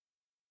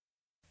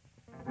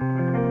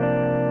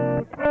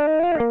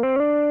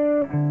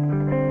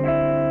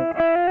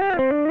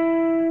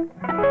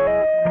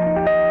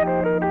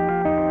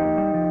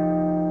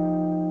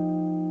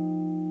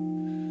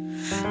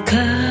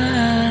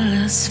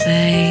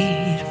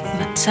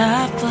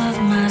top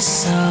of my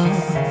soul.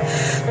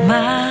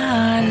 My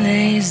heart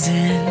lays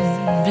in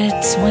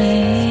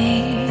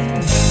between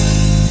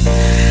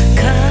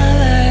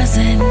colors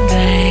and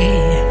gray,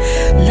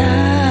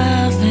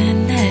 love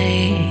and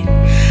hate.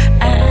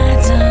 I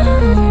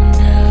don't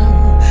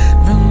know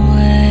the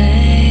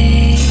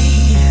way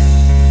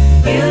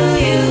you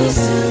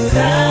used to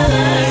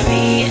color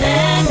me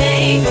and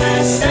make my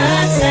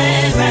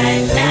sunset.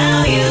 Right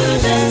now you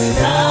just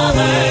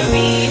cover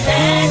me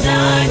and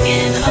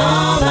darken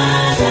all my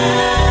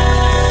life.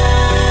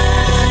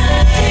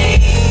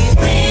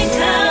 When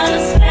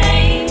colors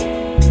fade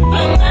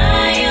from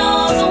my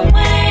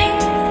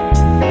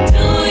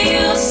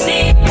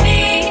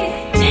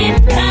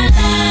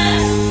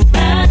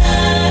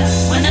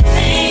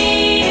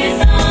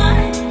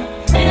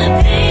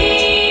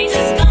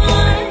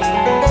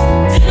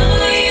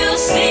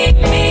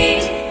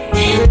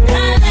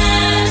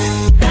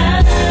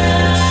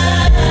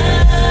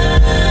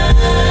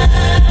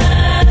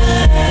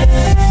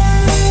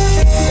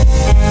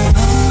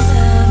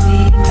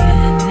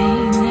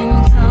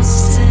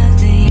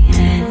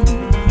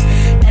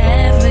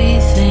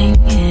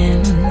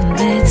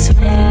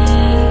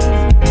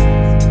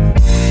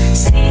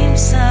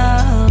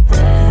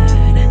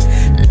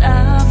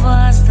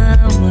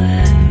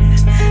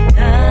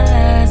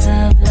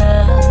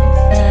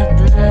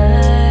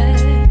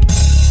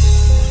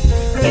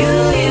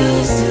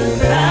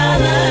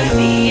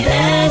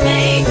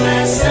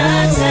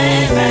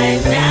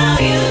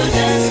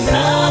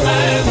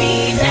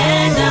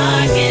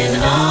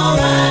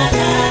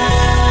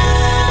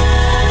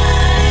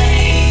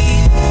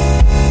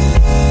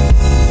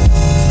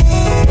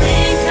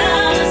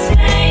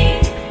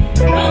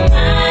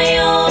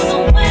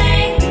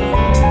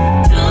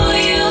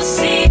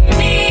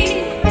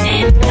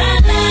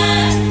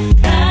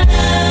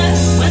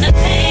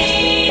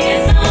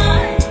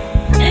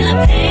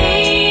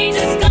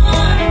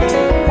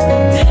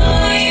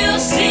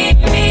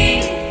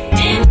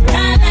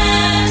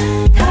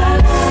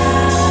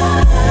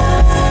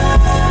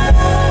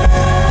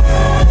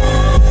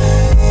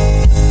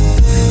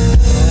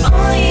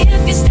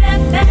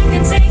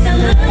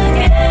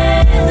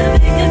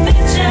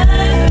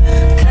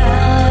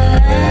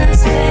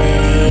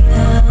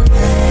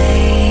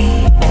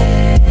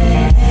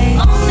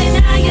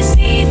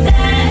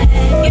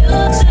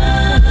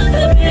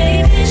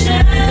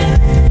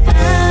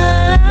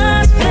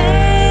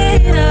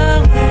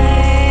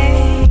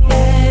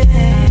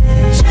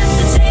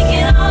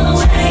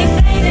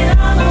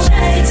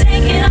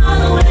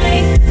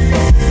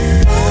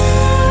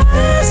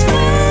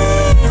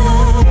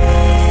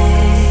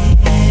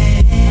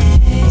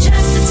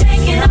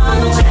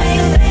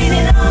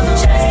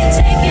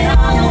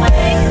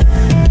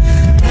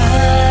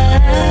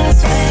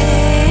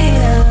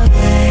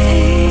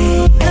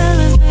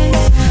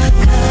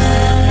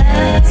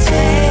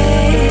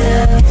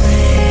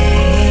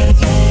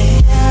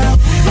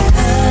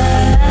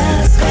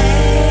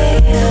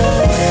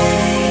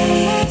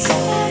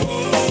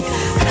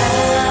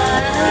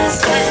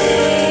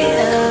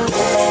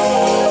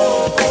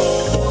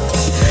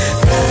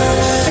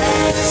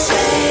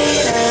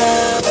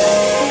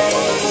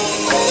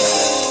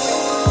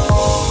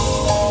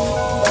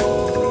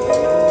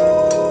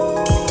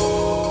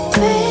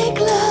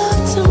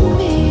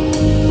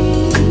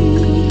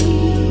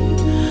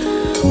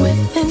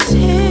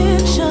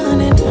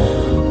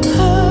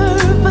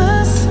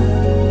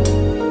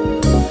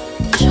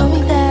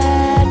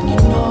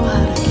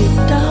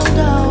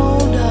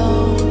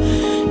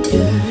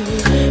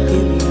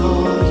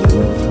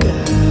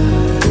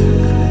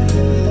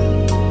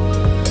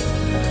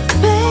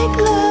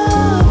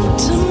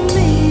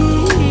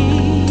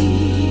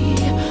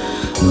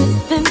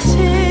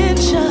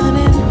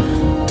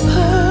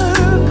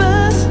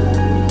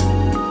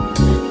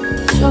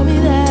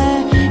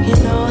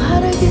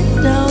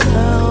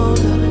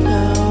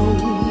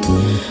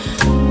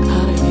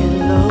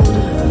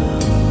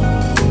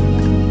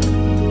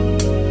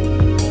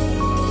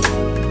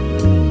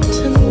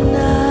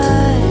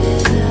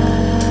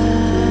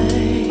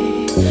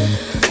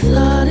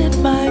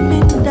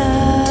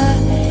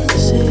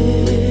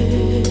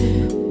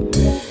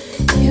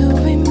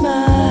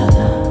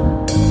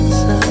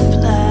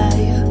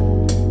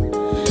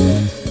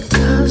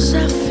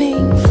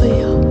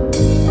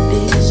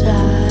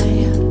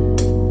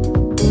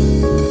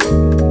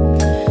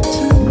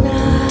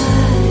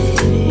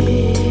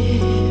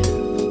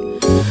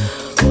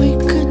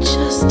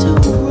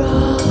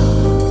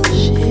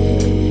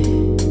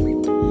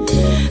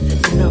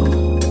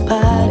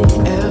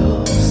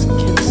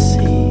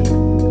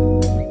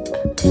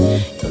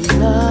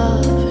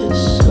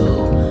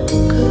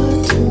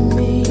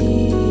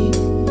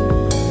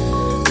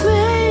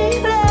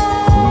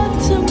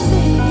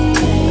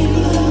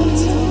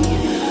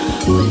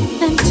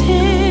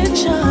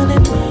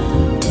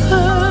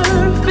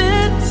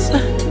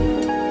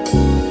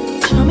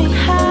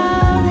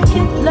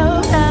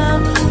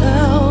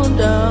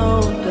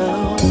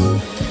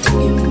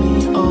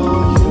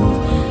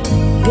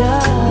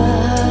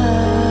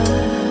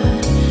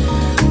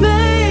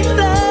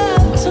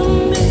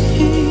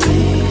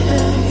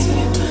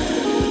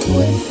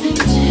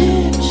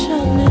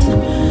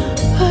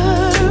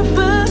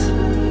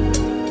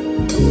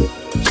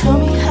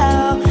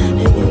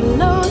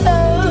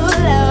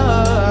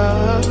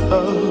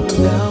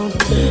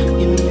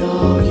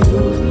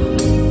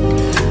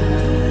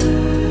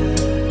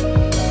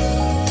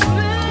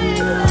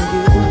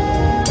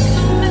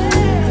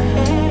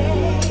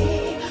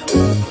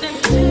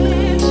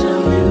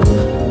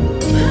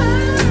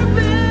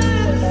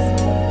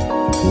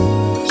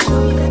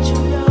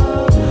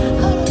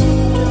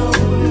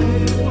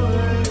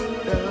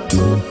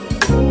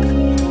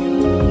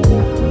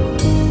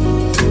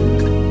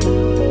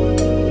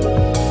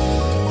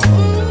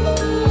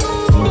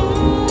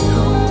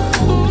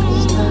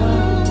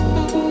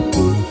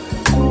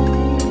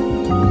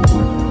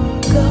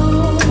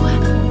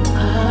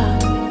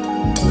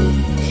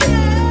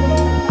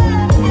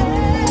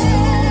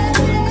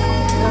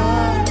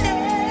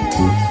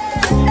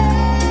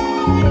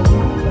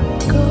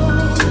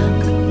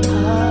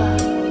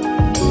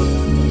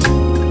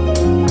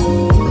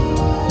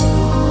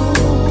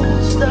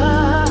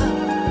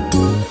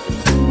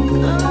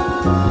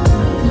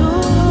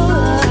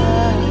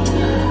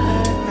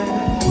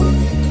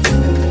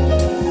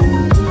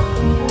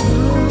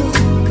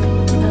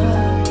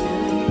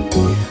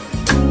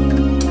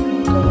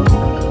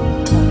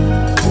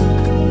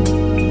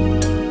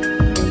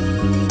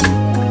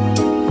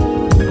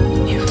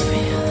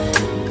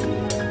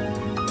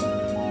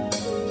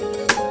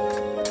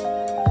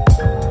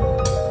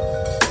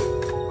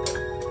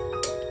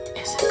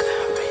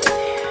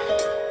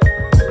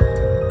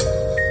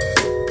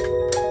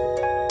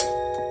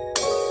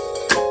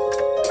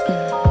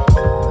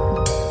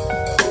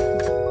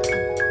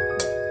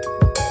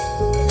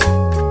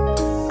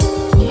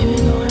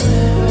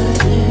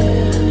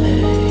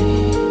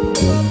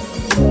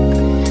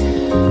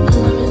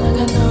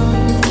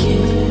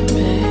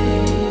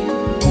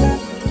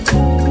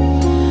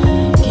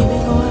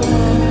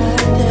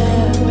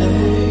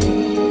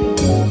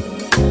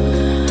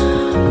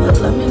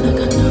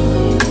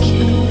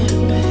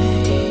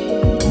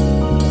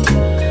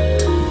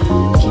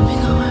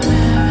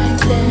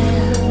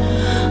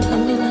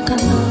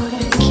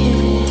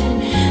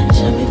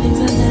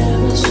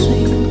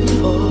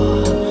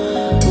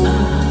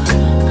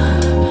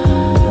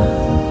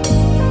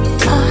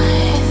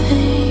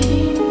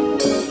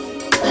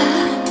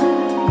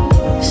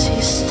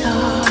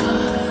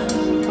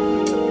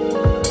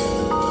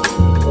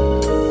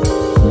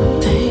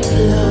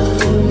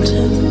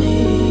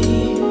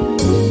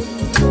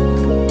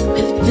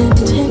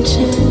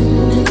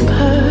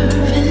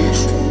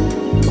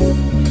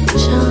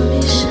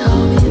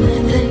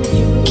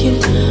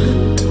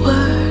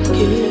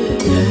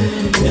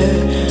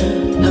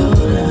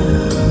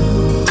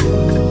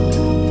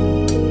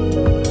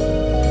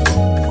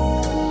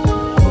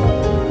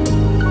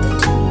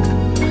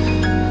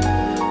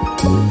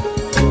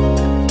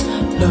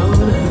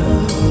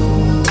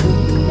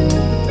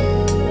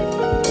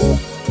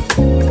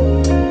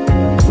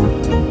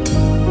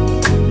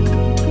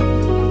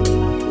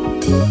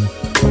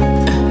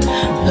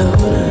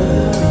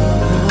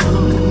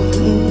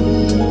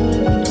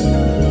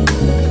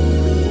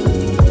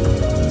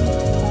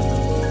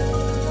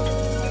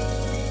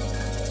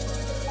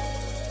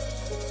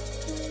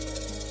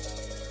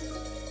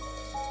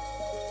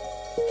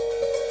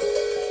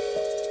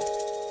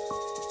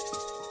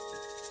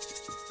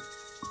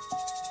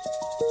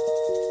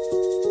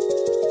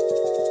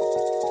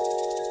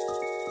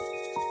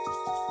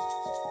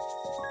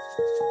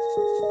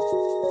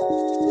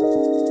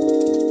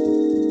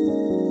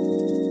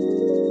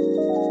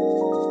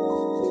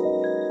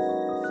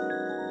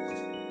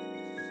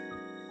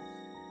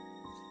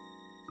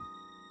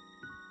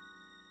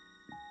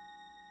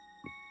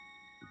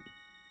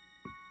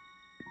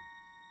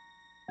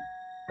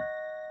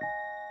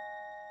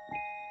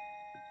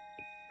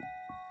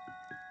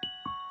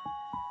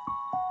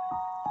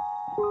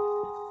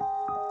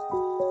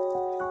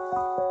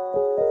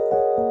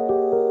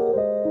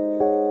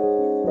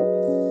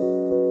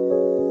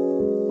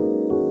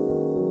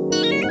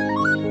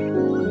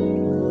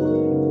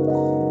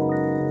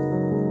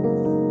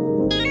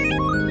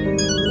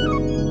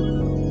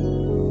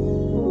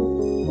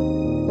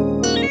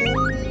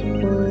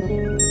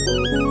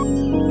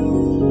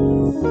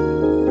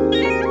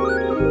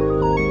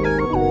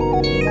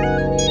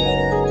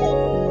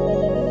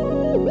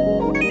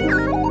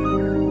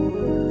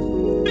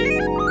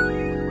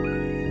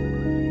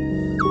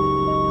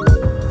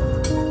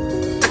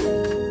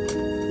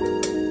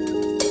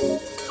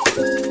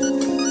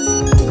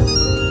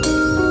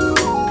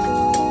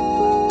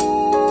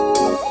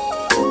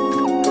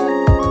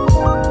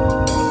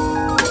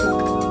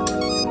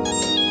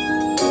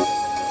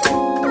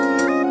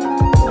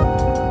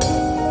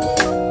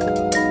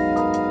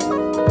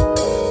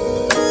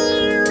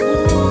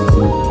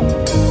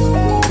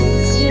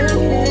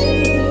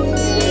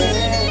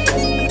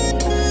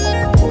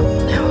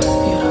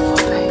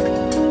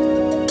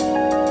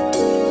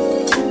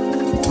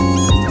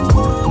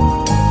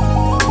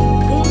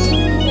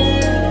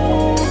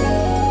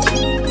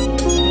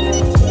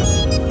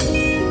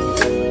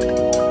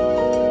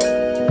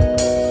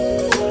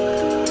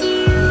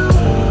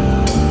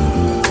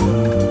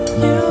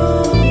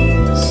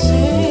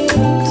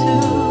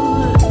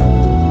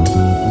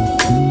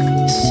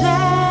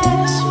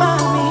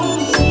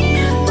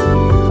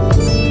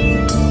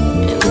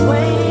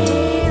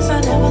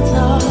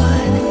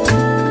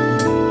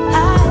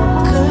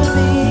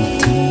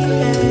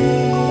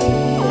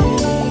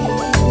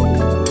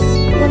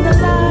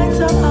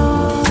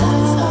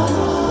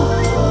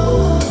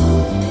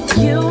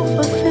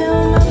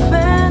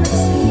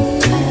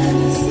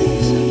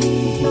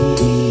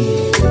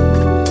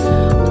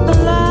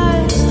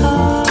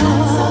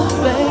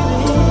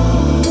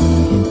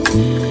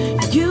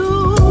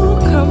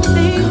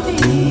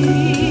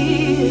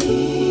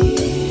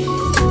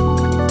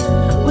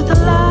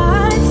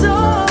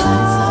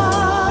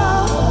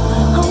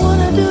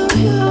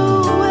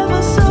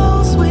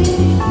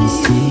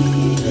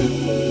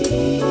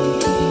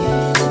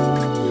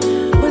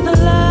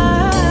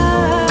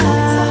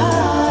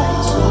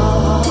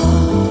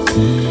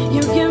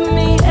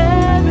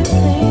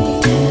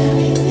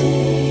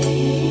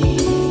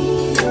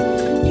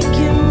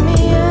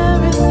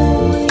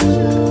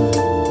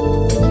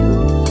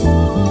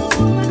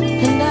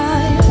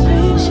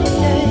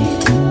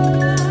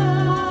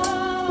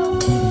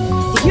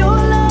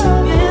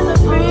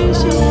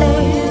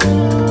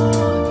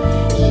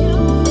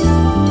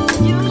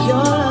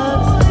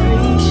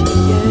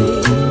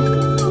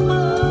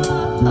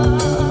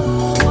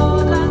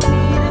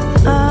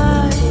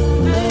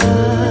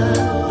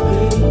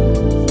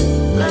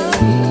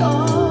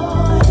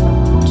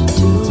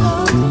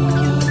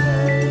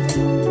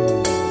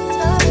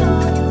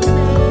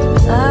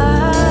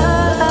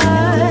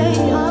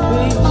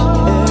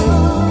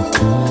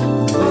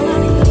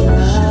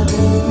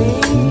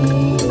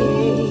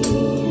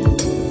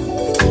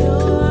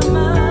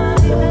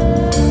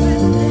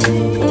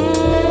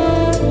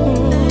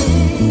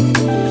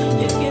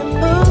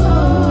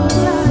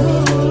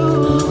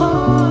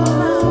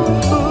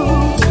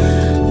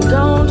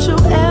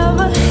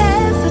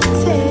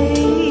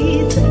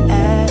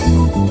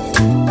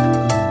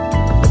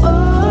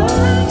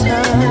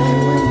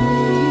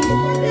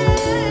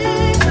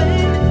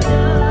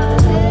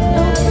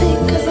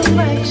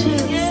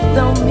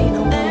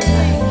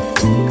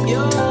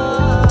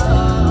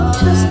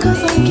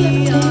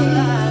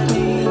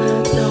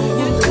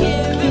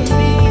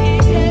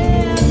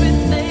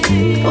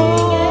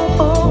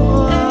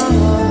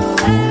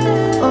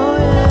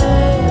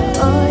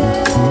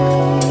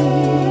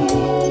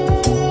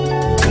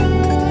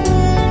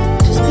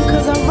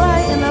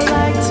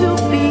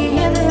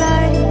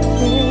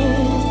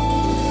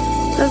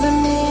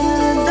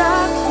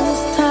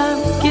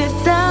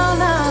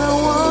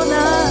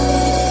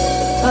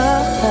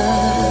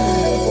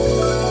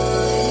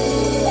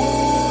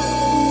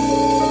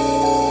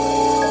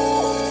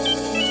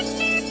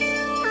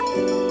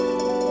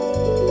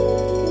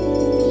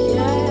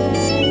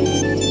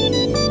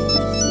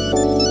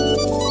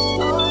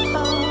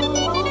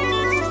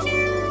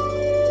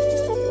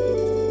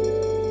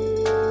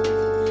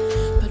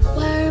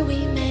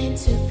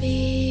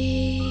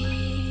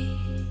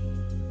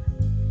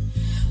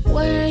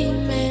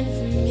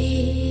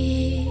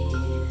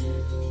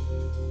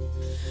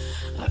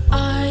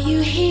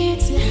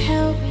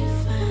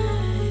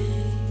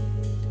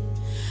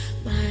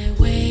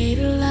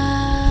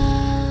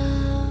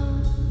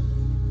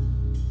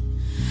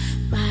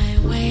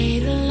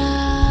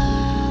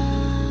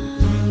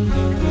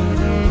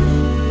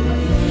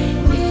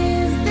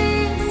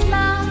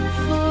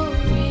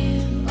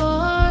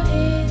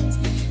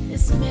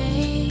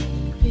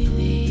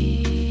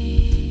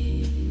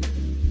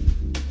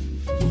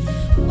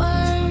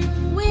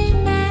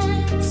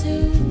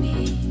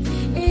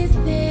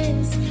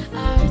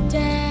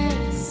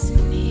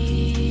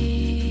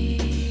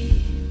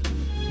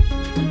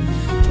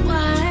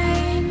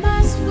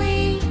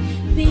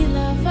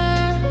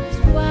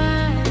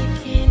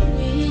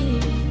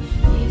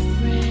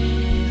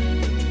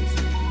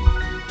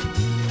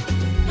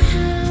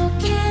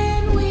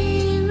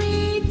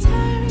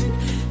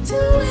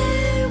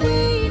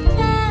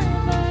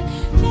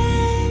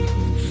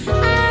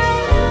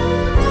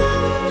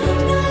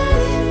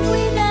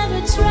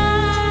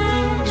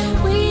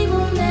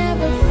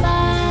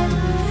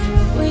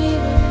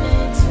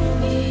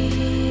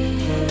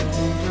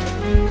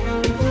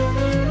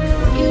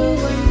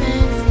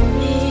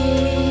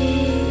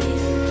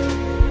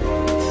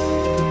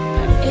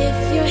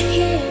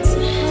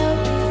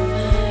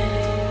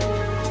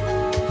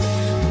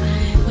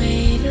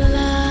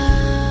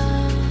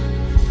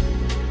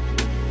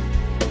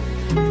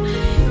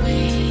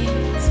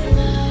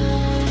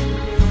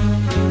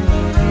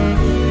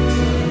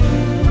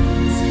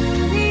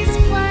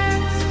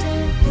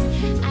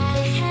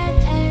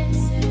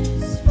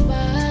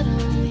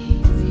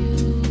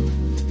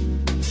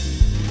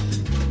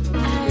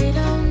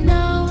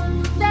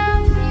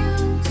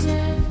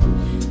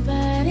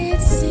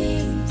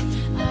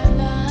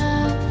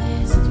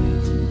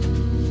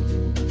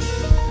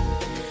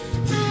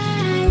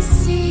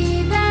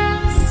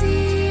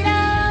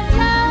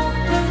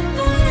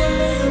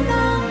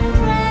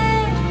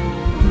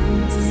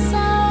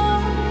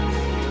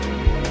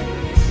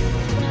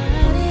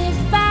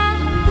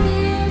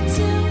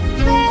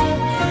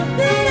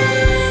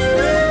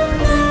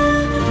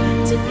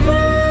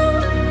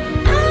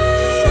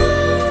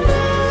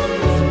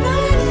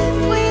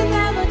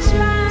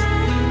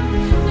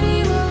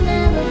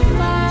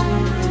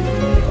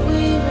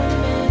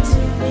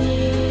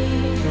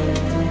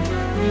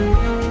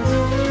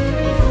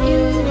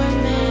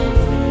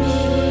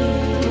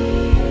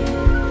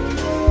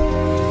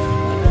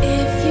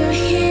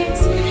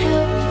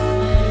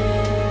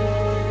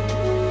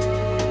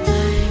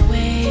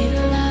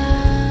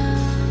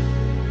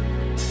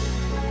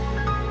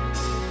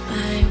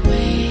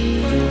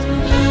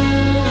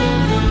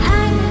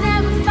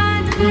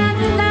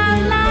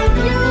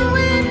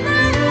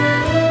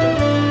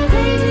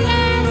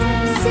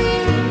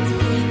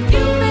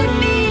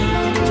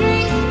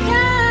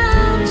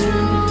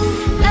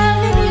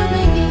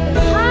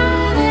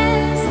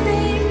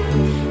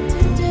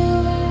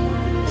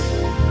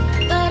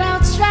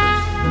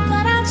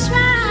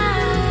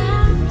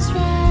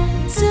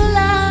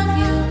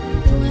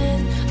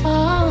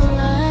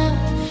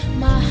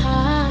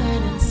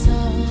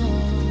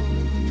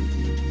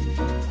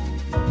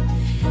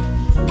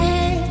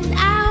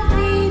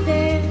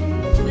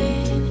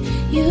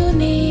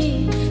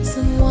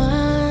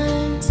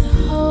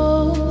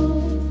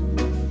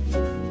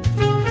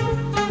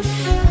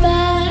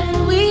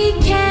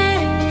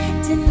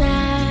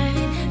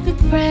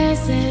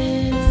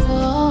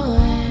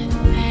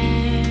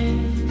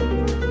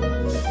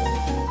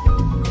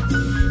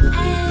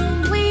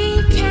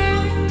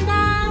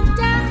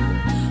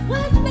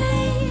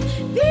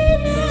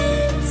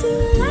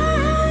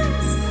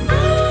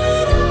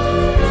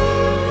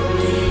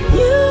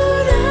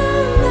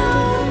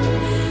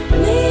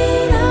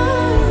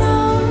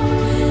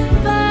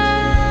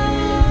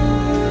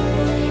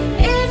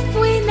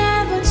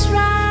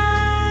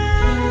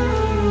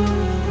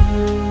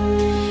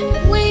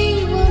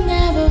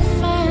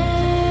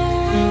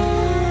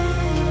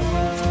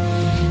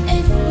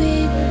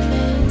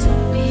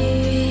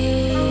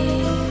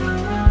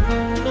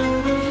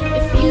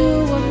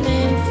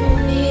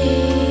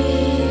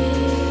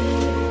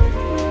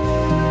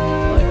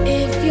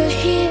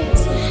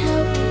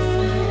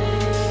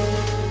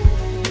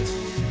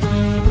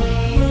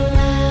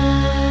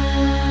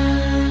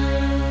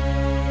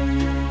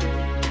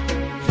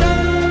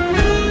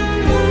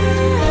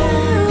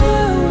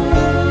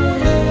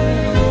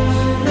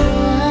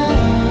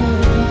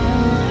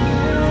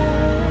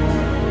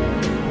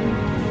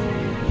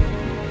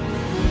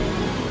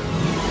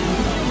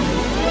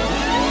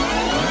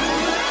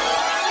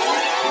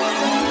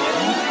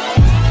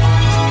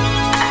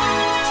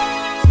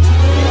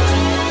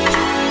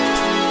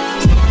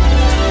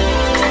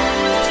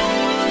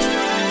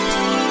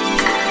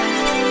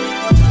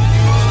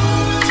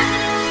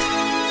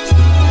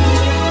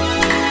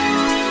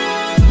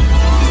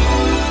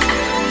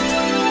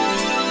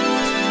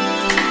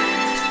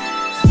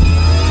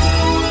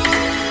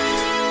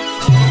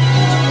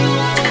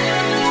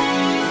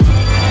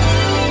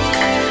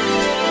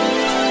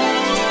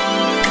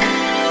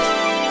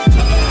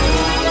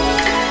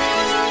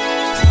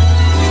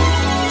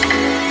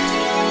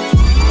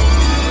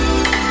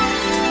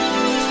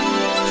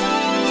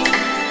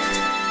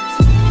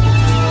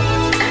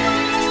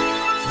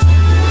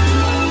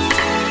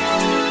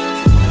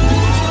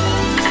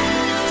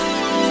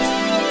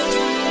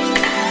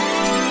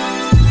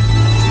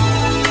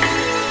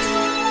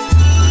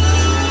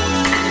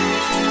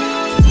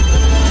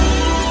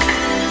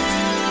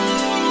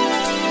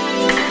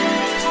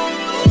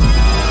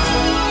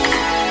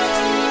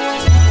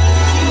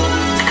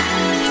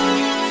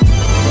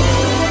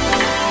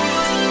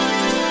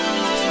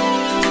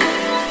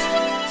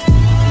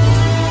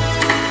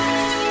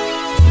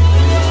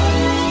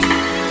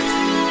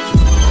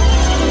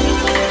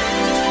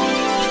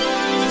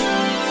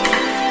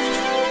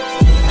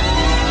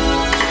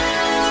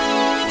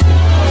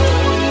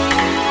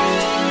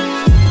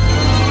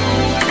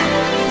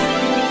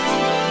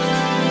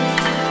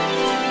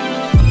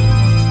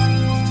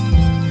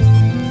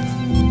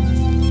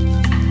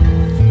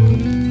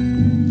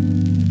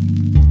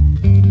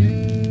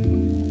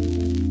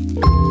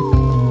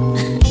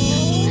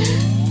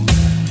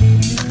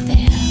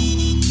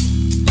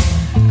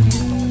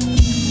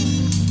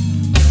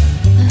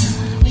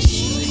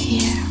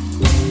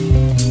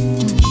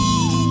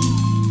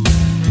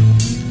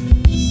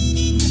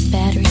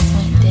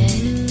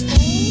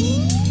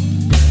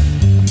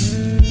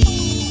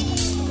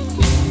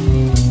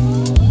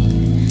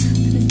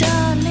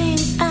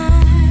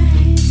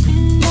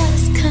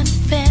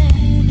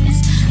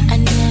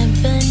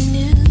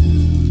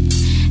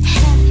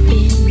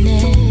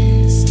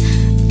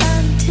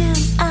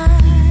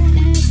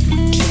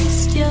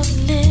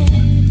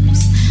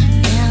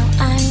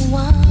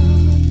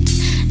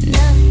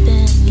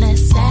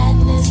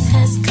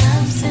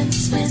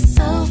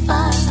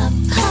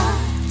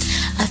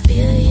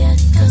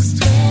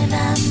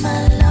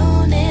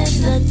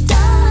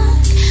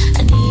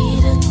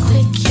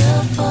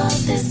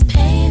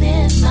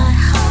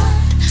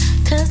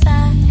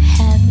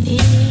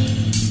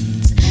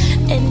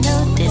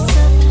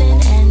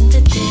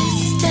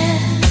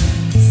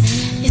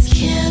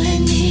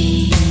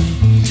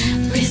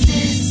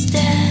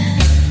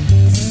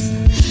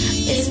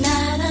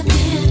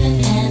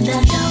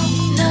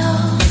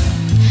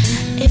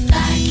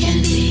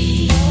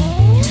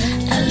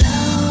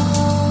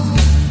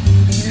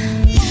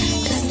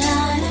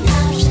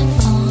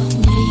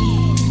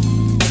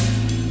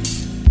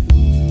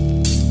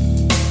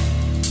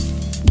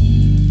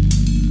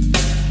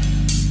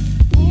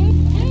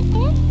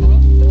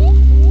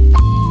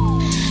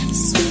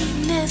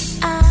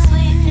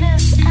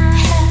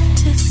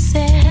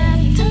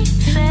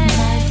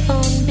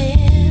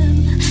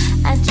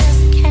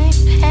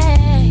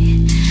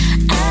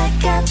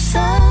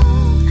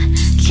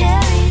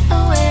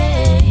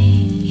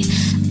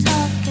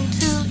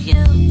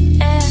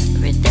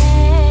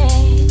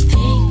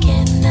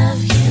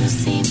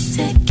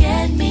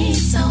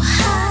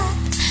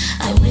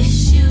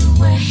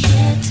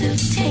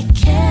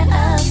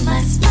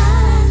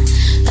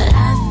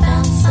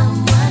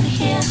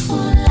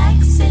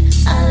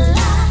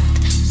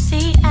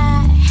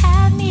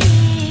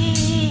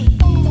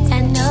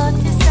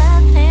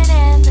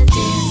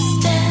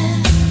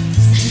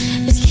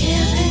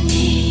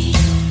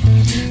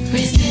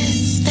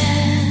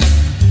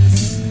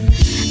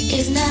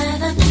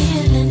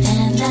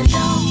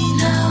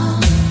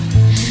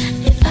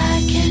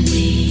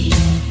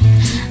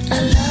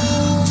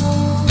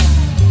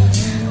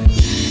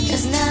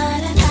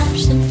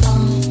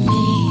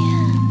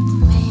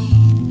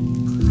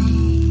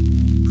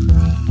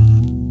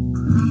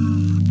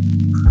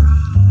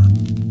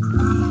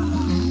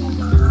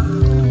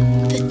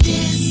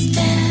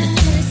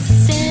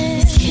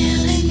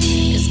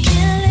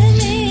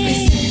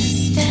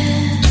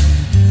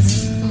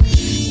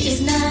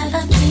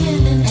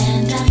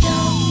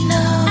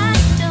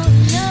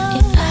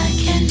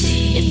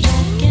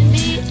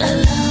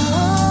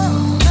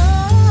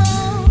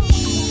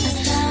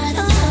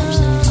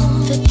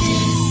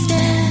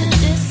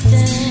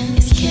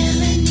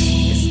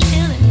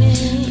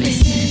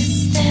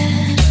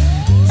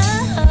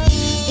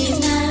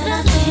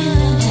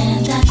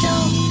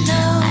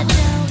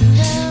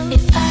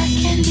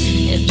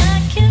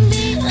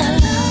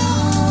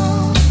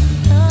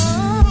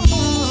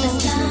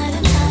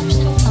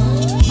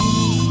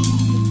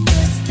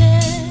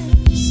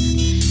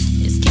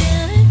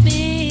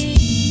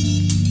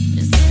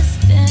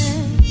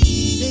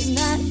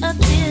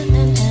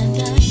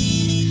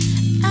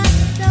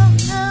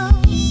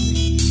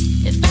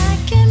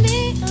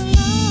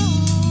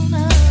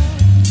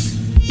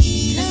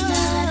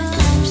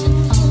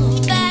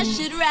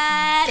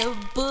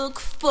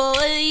for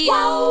you.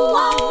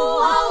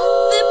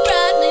 That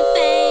brought me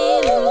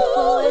fame and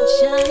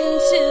fortune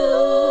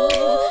too.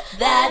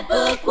 That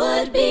book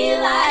would be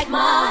like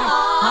my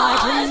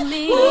heart and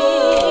me,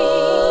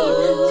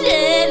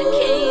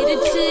 dedicated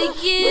to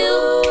you.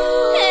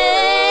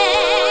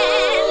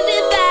 And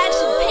if I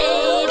should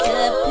paint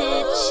a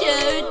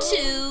picture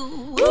too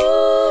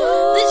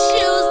that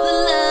shows the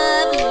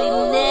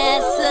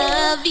loveliness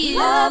of you,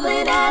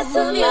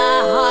 my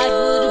heart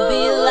would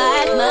be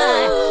like my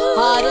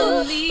heart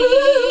and me,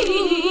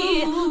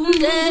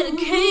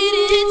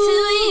 dedicated to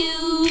you,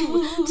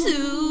 to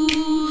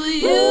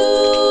you.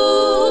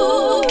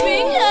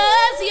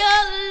 Because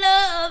your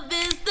love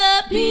is the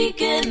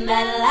beacon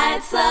that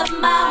lights up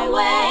my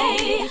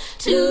way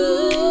to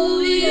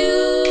you.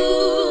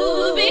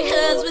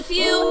 Because with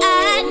you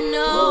I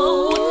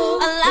know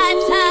a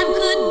lifetime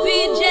could be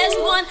just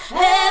one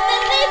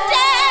heavenly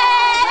day.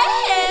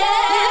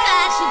 If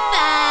I should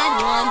find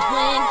one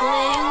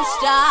twinkling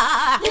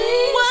star,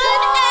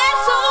 one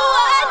answer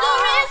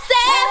wondering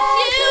sets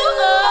you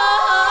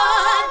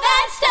on,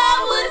 that star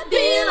would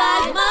be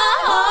like my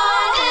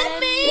heart and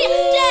me,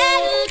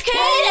 dedicated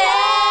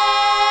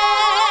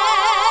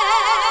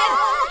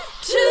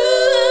to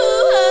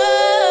you.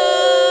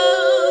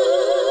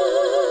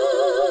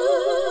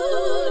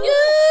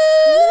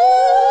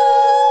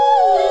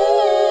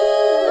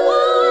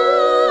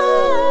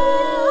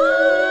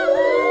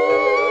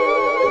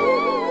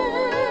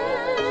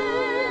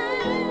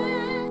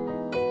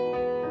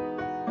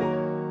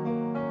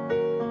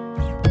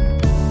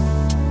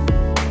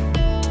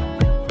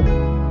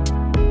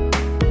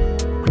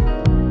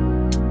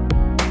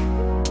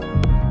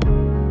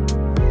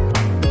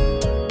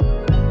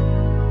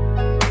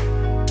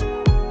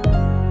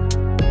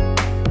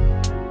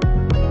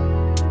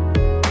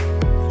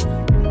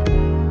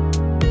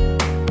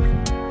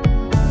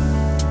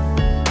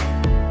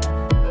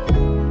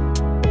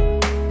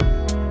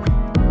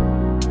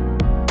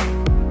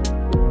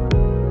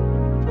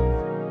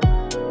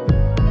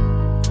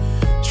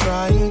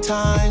 Trying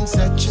times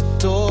at your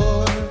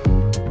door.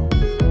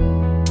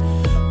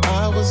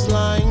 I was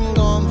lying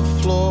on the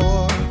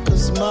floor,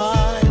 'cause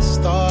my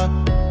star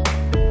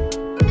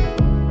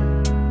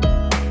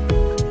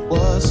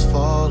was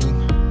falling.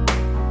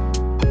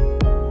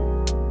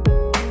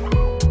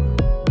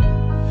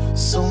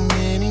 So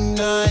many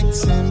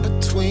nights in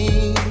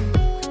between,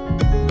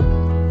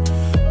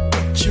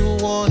 what you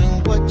want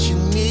and what you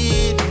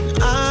need,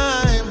 and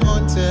I'm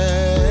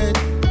haunted,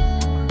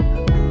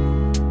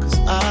 'cause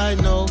I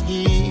know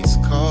he's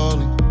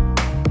calling.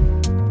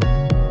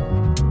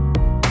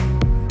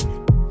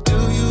 Do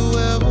you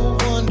ever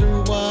wonder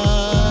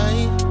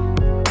why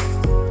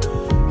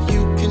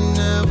you can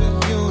never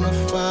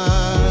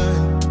unify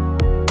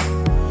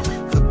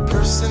the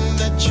person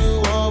that you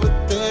are with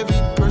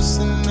every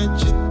person that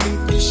you think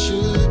you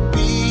should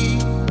be?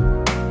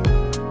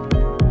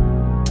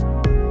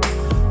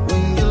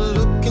 When you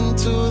look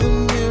into the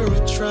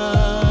mirror,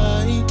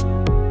 try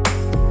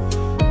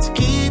to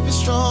keep it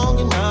strong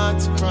and not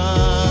to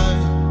cry.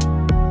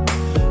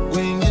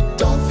 When you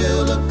don't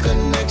feel a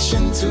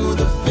connection to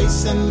the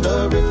face and the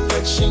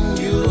reflection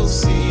you'll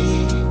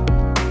see.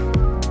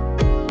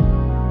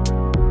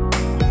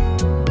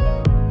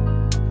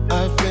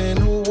 I've been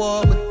at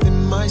war within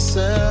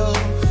myself.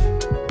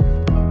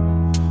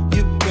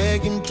 You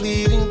beg and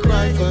plead and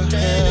cry for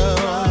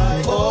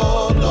help.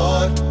 Oh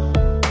Lord,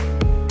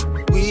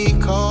 we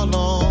call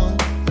on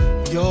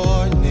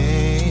your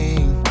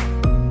name.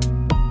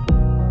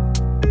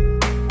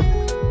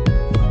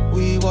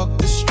 We walk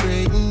the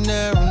straight and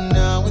narrow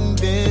now and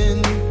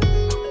then.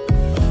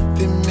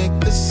 They make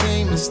the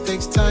same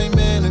mistakes time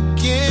and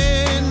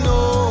again.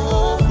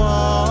 Oh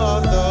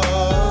Father,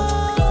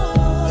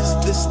 is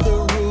this the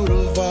root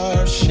of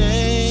our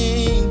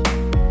shame?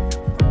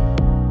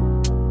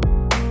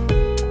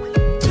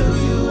 Do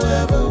you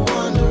ever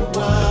wonder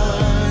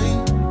why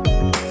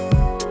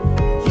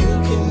you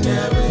can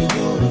never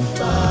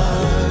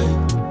unify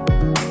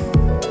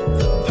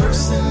the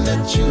person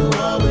that you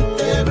are with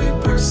every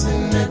person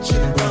that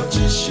you thought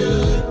you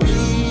should be?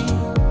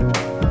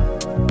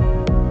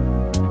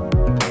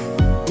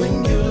 When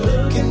you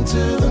look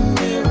into the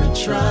mirror,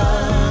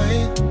 try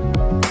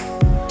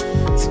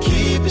to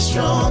keep it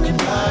strong and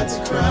not to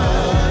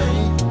cry.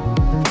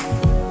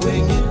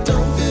 When you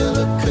don't feel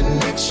a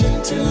connection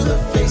to the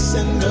face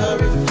and the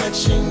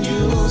reflection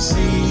you see.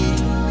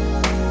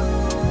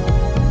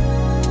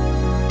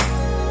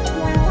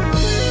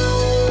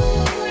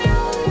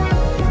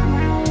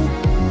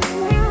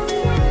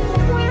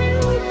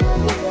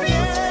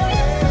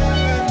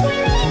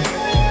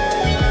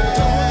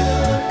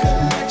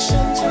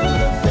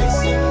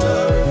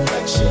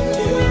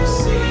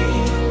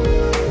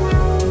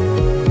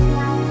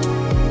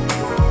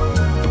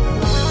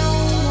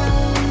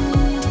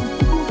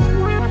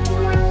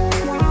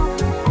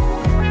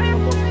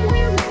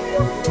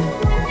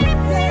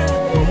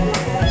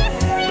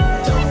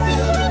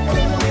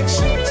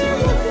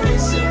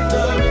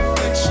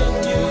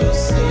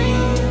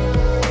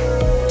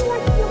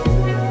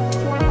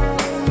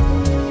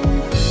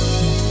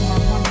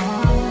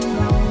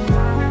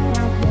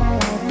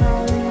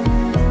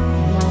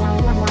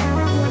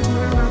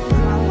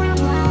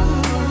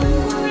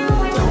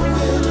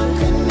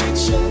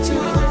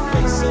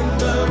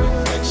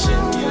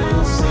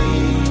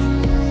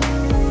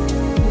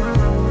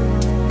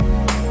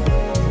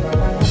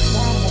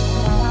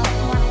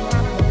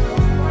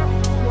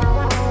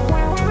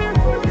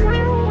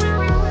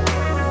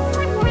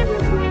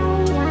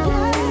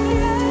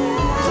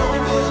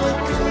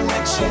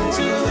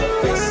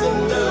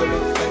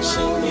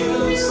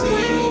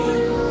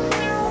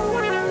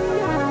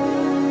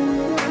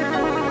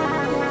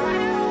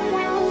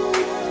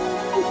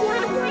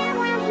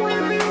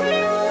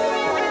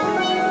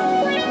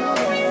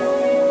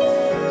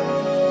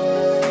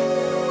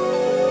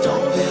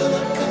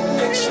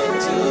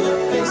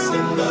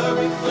 in the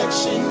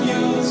reflection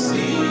you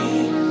see.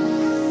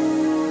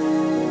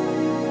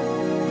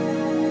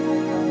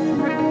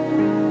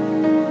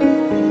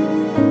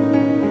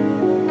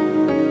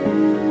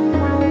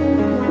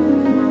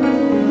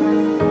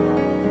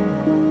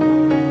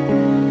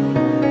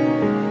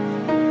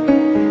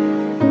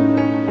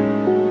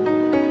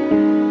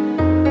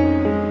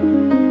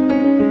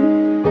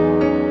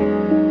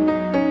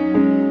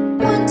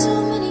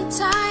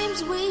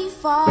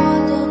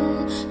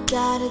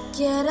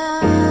 Get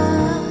up,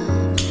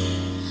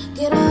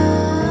 get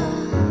up.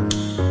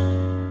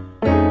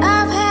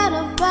 I've had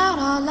about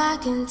all I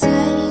can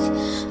take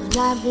of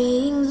not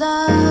being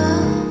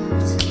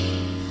loved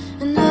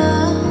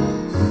enough.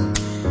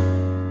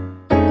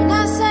 When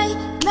I say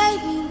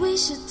maybe we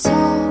should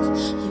talk,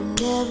 you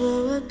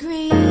never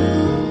agree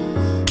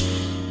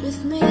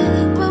with me.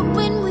 But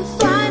when we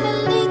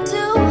finally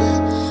do,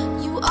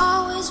 you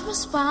always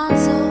respond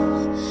so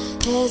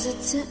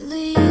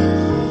hesitantly.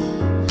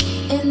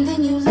 And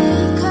then you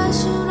leave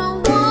 'cause you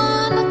don't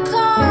wanna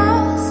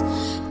cause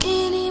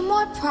any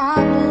more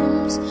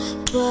problems.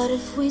 But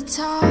if we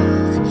talk,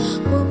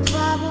 we'll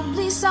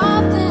probably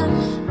solve them.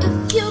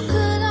 If you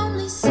could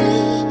only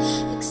see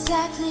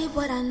exactly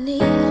what I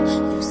need,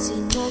 you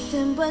see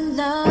nothing but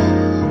love,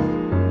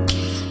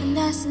 and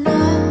that's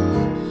enough.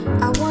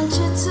 I want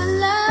you to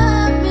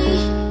love me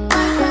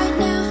right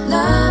now,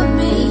 love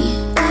me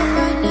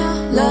right now,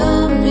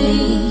 love me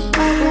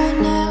right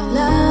now,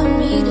 love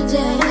me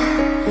today.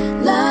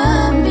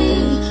 Love me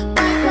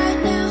right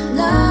now,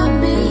 love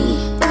me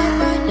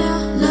right now,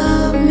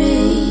 love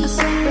me. I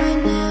say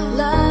right now,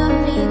 love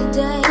me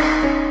today.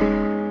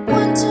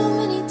 One too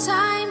many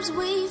times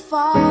we've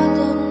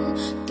fallen,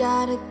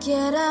 gotta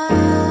get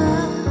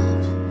up,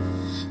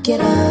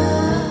 get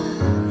up.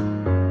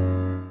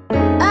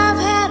 I've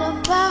had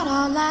about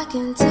all I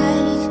can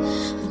take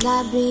of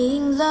not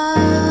being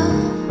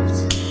loved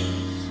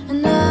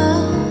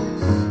enough.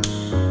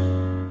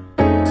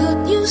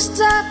 Could you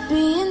stop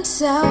being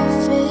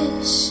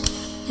selfish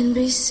and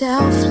be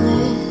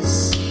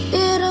selfless?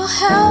 It'll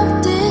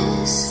help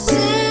this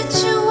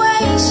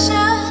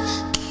situation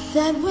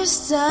that we're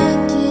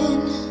stuck in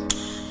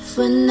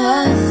for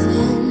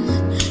nothing.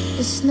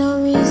 There's no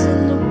reason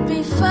to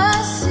be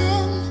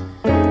fussing.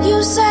 You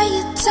say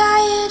you're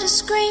tired of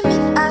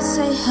screaming, I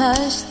say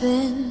hush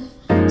then.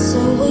 So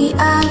we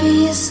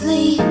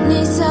obviously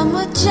need some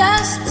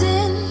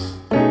adjusting.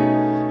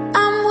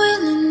 I'm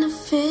willing to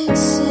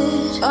fix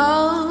it,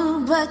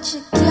 oh, but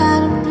you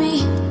gotta be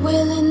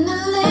willing to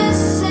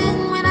listen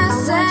when I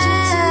say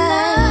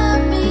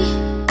love me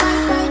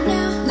right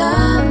now,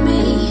 love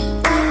me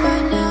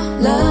right now,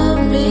 love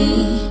me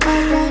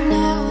right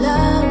now,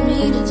 love me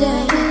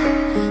today.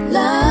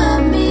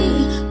 Love me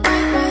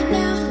right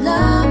now,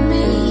 love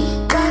me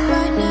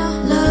right now,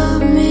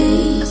 love me.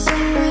 I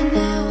say right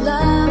now,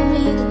 love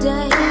me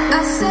today.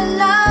 I say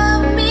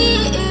love me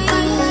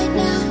right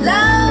now,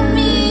 love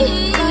me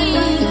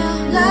right now,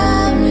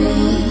 love me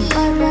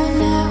right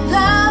now,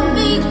 love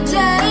me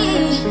today.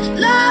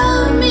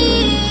 Love me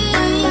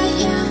right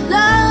now,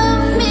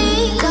 love me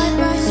right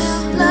now,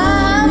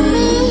 love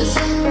me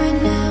right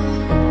now,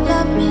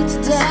 love me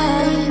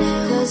today.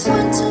 'Cause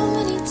one too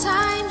many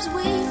times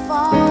we've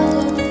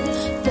fallen,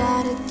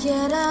 gotta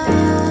get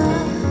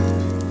up,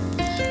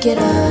 get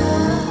up.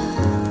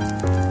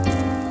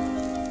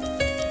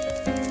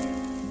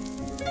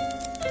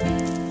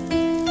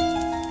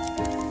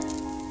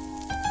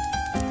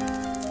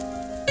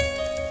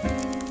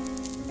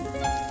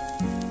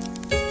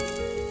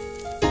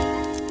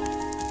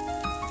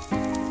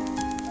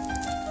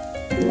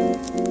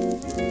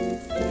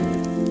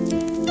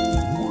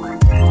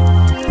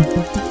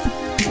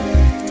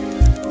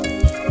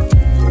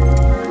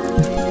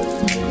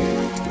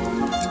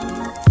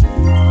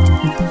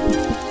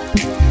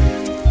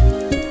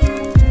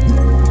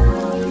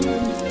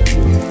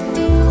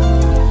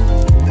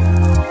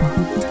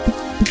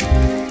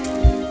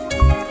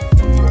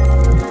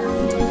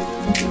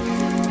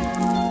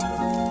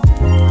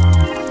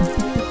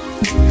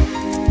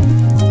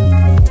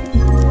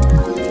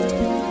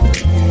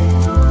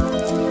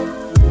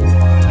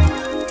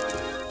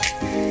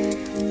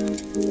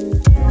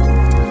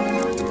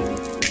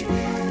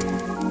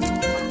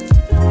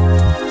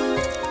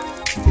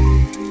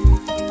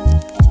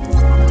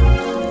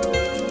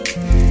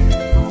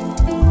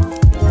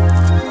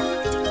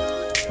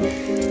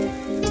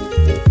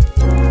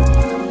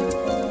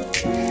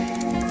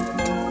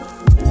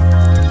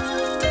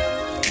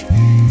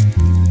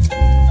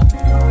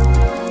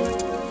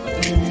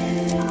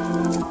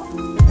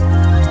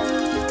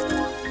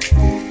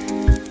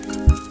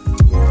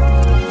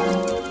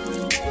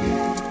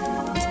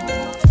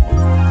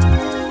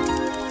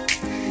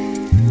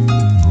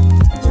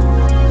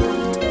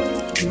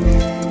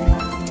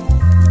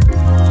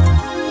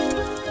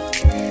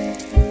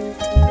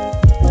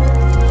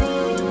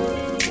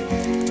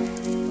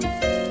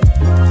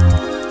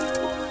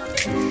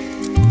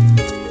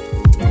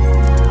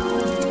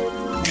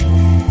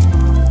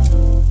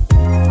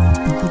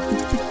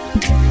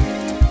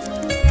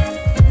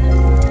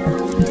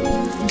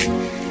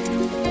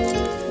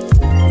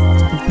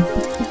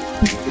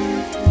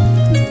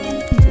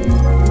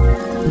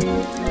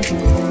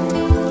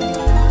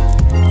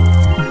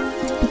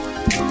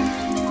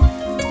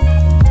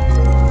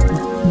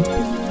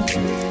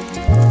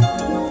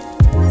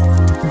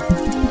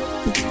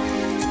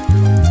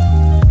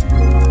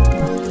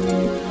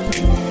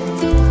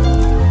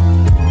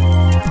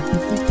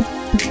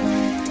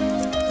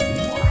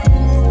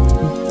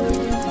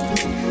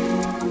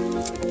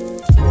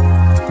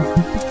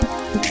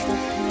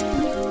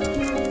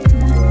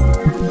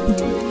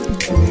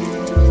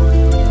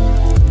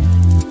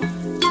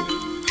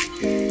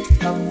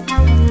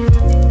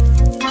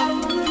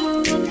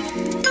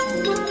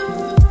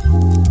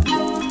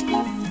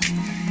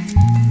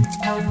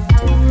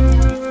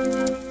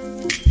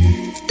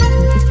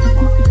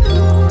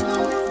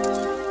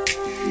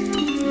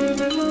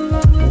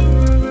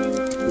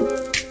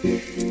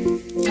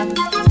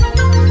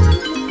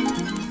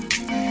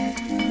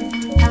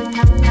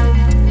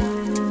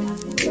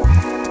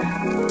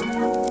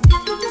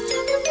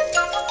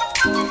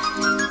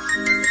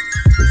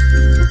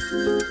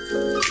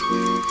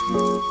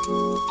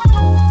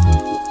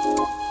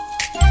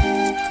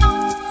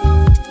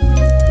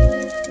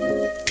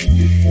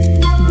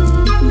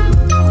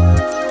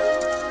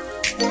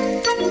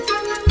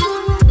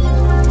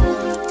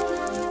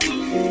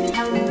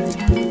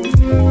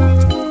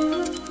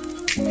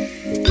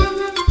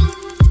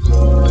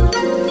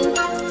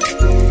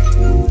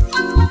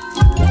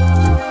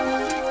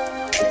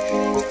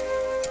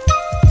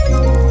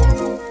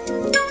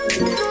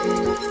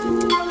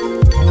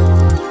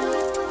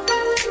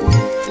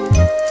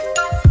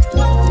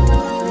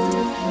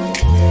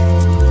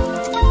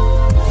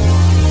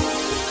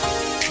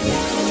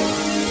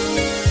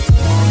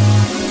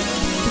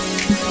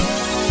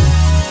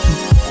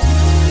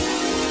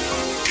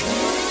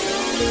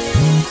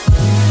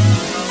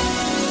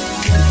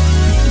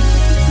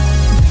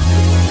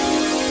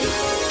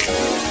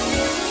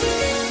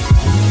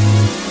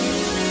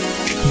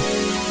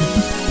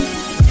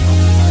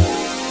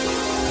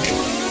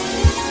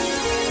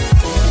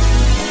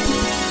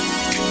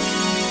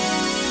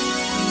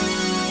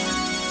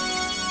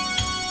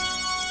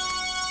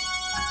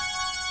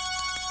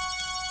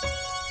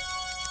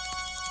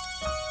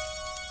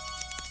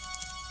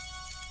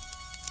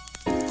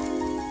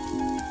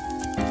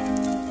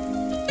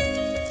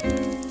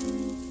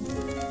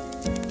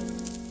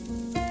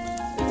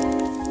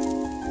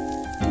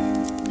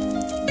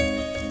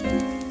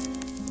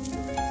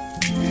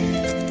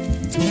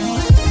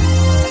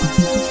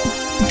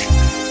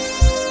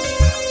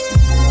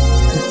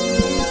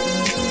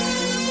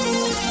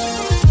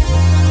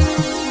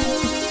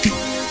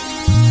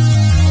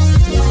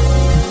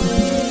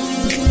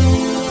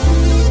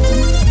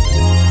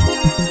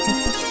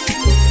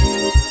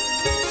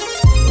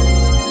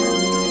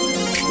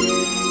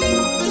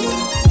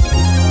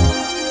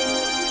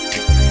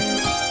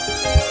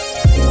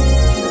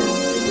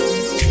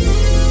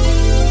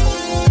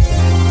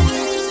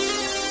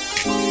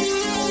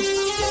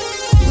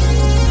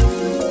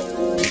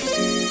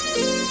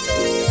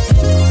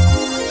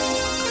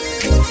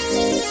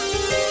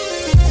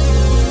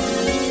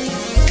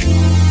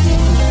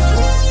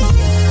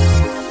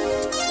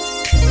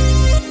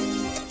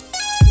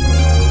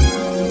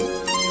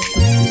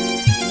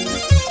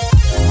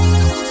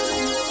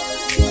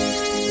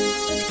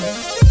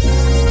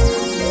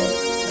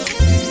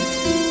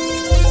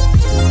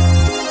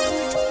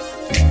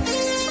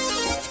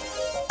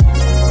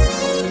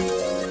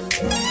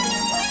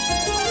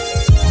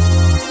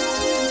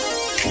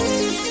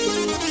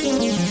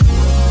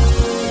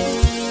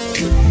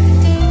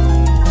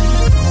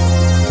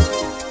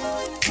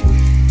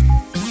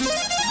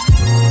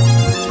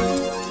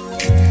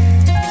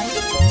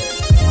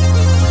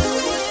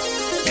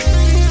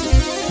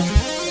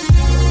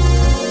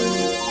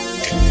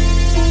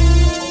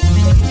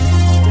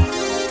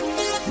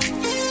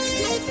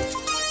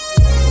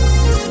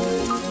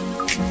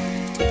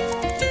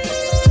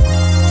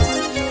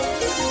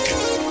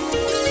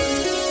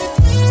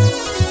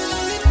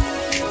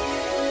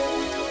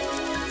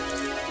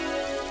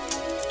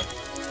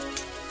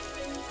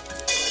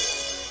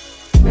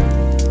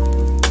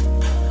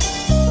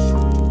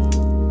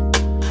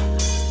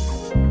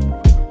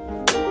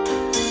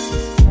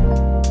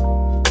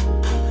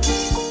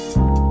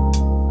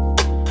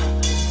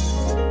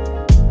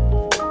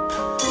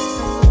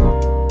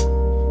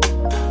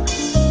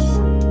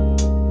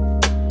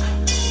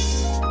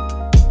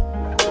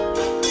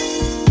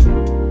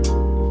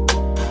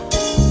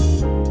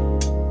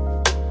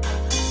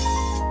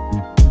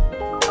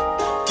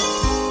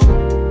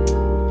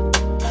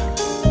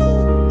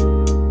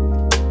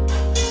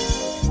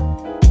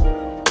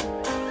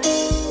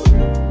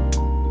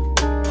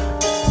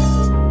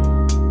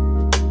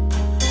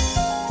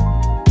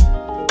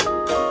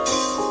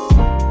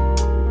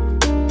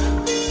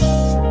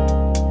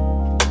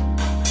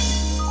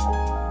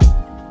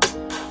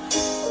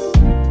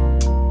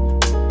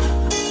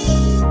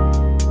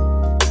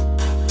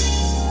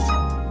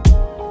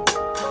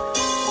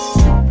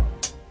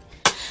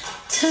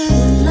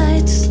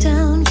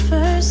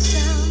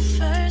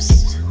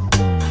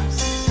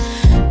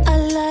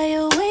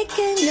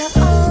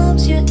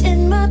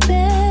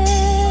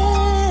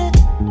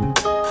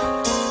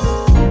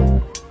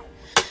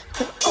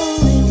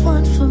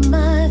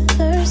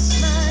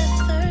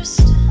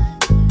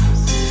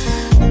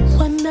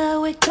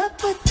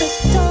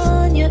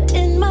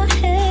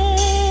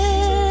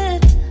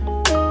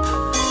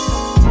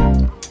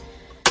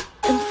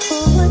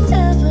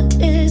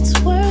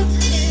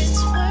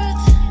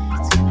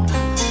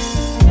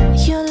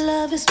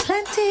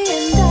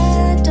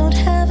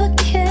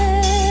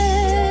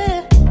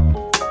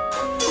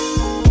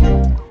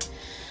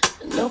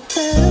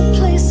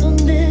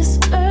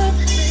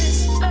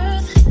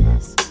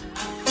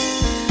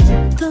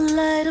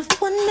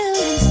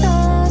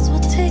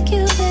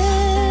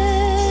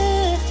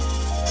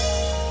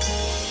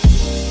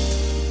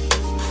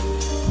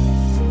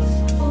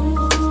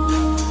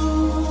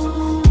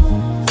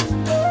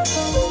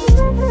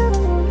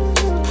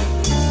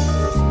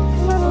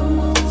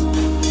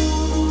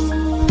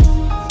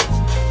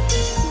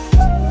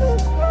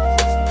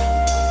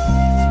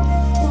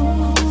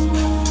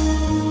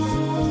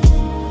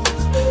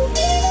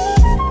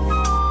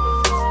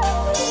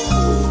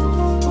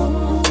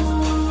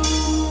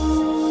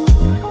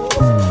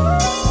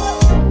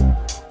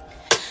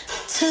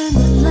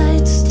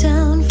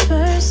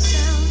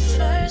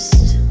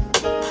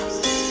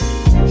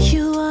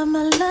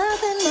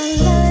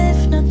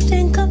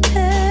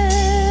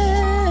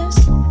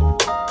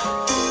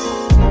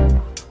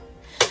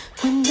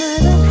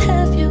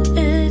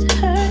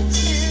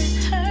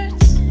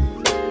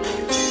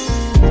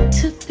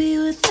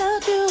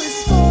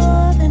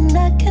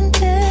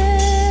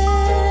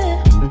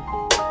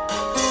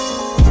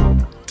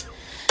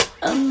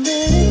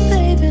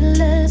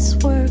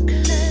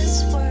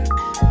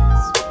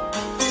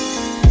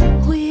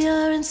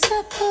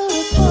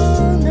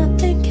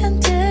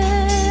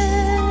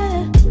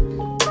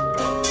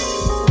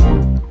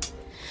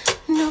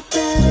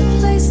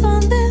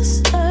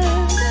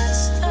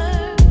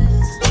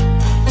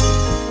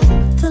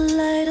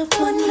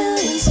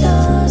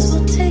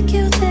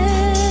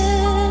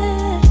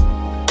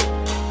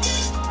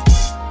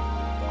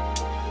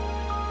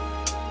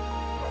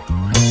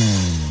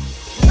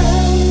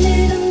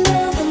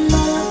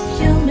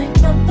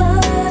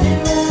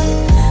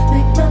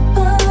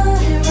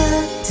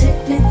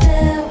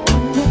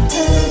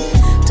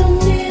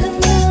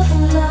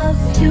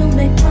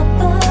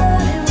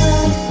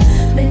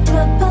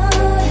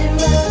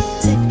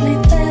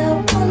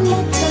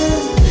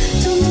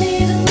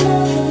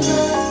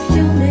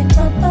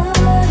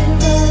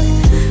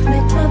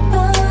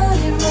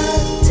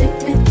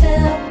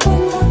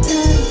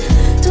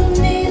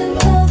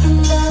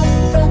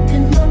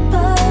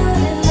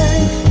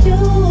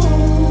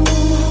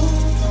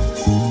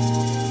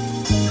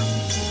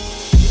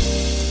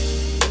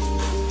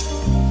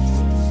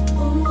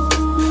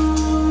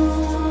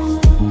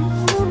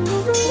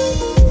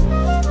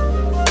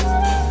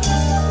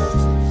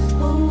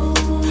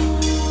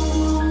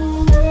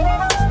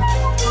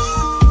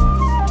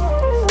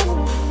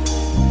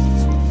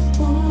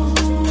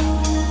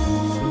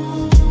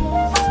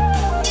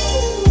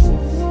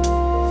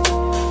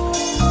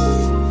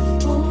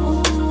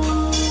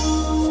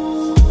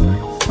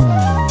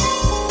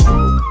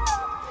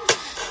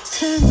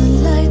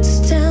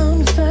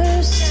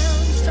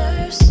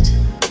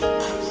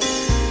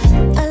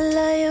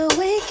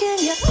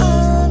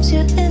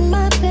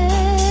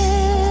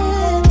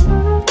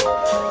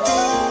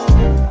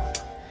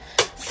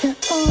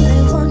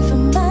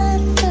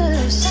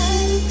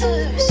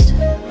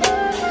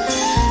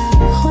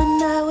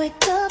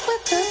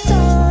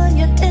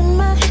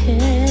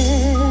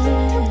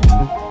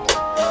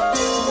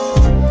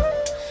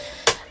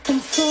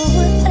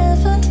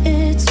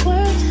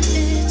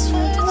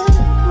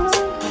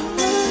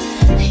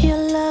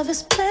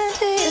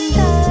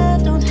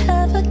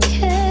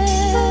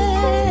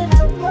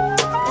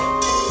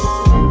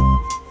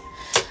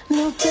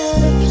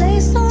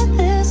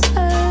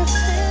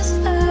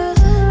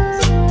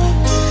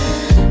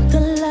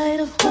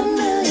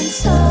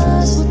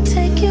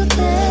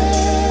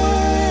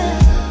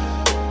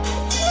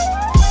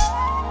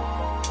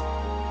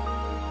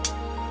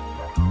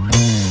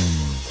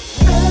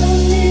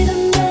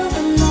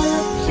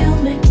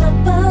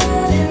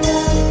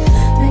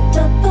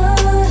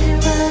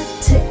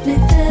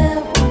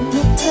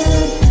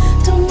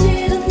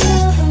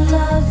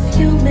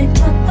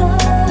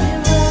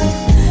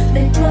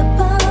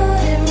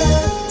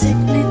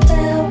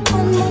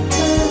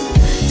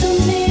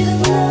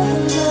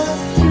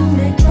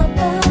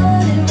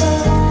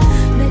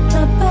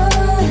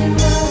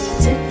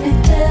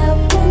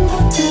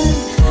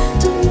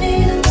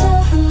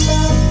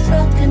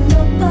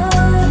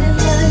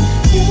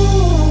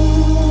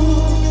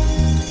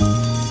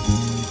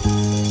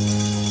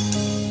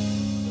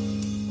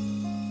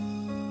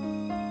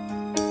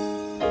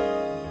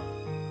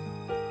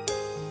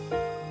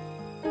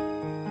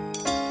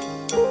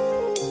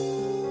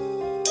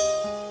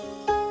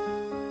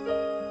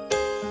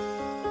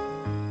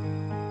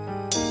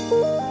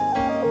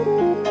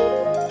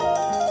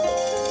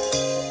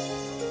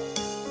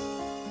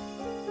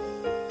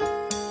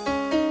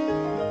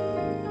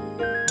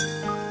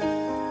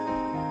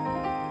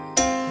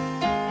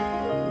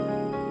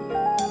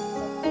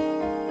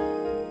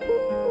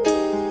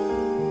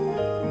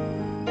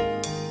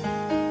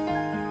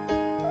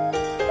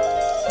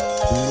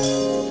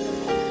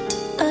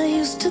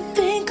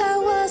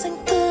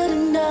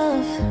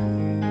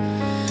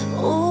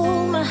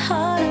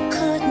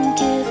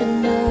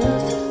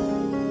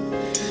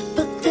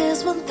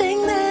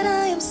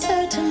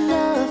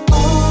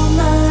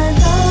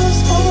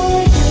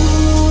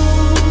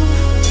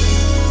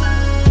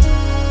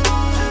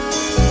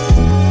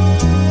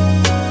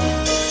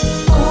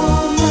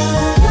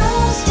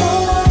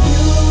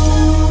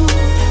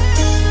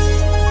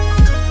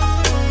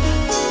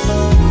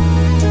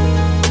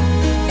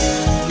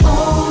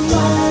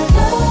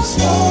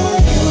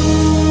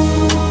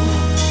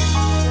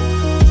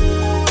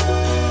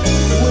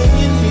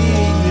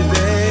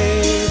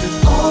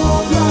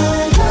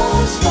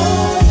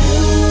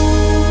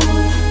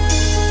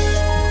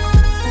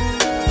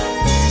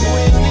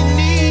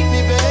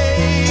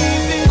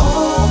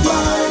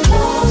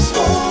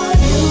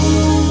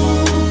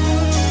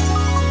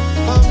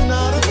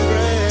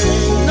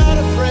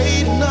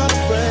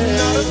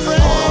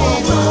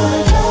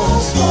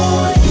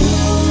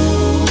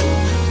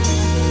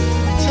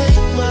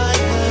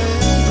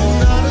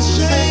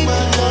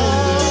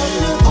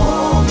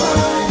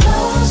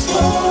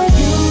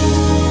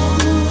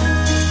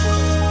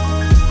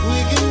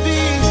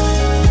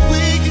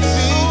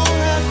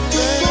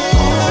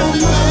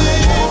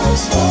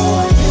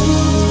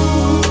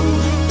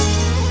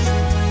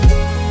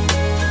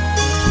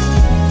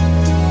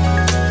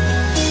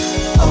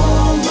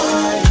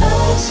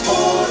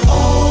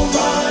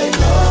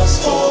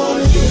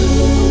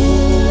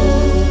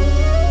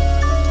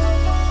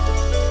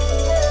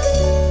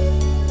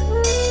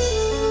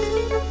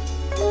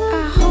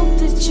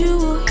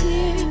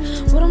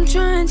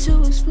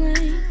 trying to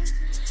explain.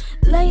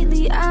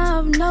 Lately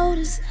I've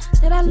noticed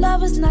that our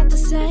love is not the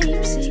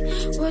same. See,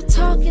 we're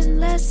talking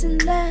less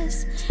and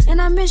less,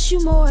 and I miss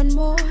you more and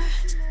more.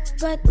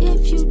 But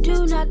if you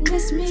do not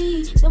miss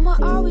me, then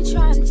what are we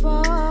trying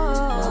for?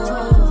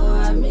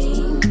 Oh, I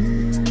mean,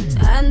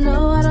 I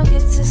know I don't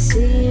get to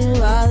see you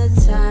all the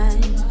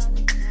time.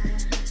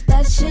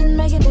 That shouldn't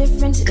make a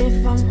difference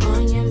if I'm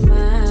on your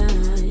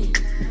mind.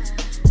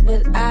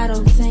 But I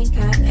don't think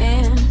I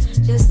am.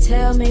 Just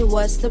tell me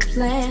what's the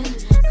plan.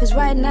 Cause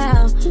right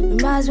now, we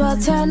might as well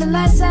turn the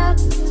lights out.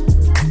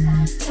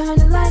 Turn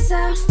the lights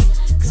out.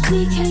 Cause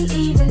we can't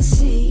even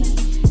see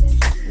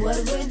what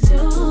we're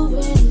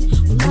doing.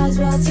 We might as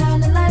well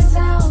turn the lights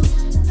out.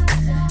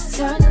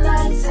 Turn the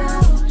lights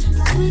out.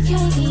 Cause we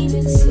can't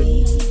even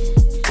see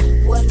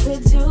what we're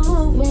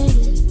doing.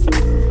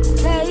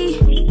 Hey,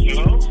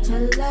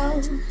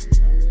 hello,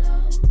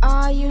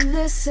 are you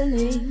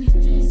listening?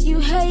 You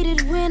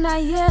hated when I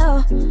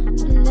yell,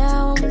 but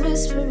now I'm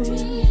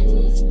whispering.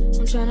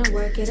 I'm trying to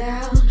work it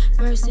out.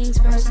 First things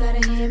first,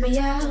 gotta hear me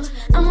out.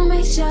 I'ma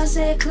make sure I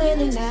say it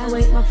clearly now.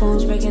 Wait, my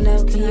phone's breaking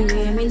up, can you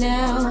hear me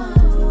now?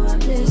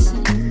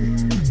 Listen,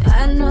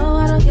 I know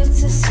I don't get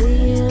to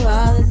see you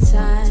all the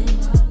time.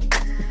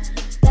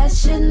 That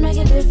shouldn't make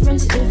a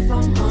difference if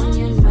I'm on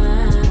your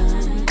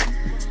mind.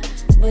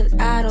 But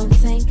I don't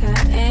think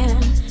I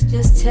am.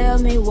 Just tell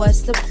me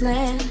what's the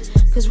plan.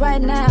 Cause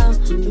right now,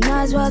 we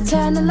might as well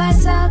turn the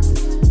lights out.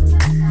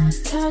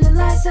 Turn the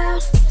lights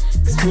out.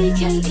 Cause we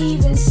can't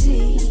even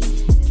see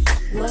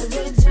what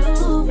we're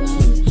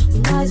doing. We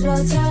might as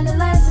well turn the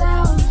lights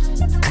out.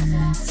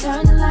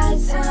 Turn the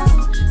lights out.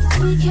 Cause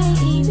we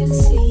can't even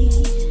see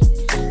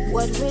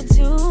what we're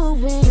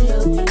doing.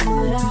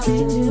 What are we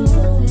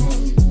doing?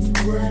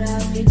 What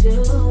are we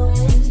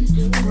doing?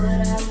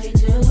 What are we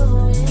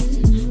doing?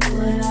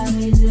 What are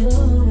we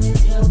doing?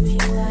 Tell me,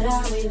 what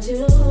are we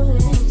doing?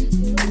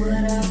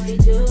 What are we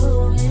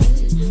doing?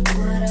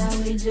 What are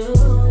we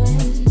doing?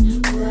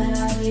 What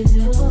are we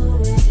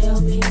doing? Tell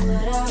me,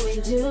 what are we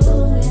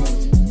doing?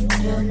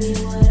 Tell me,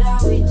 what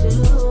are we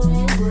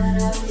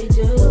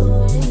doing?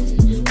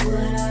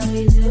 What are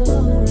we doing? What are we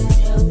doing?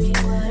 Tell me,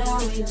 what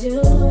are we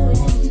doing?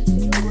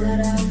 What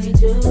are we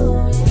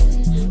doing?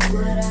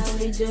 What are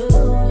we doing?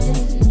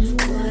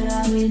 What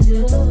are we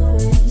doing?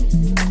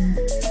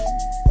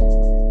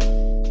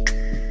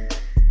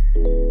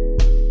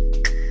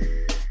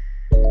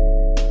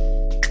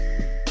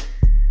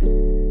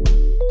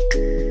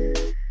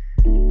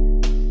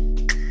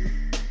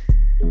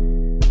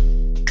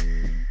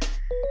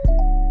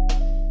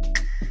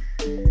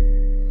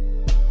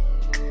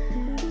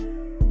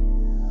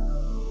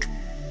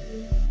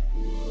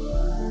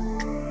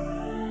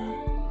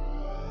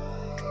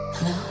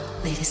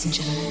 Ladies and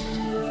gentlemen,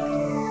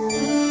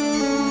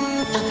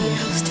 I'll be your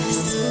hostess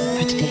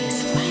for today's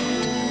flight.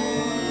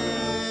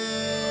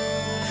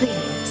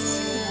 Please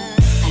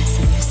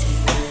fasten your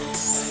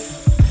seatbelts.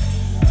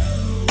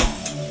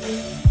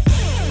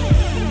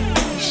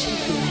 We should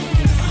be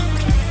landing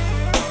promptly.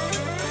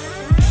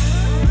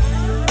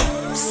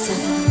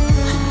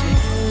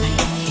 700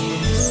 light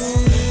years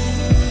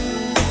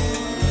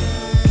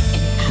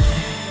in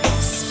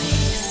outer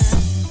space.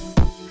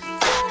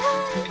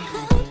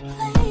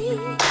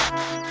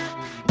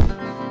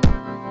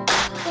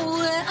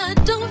 Where I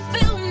don't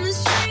feel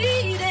mistreated.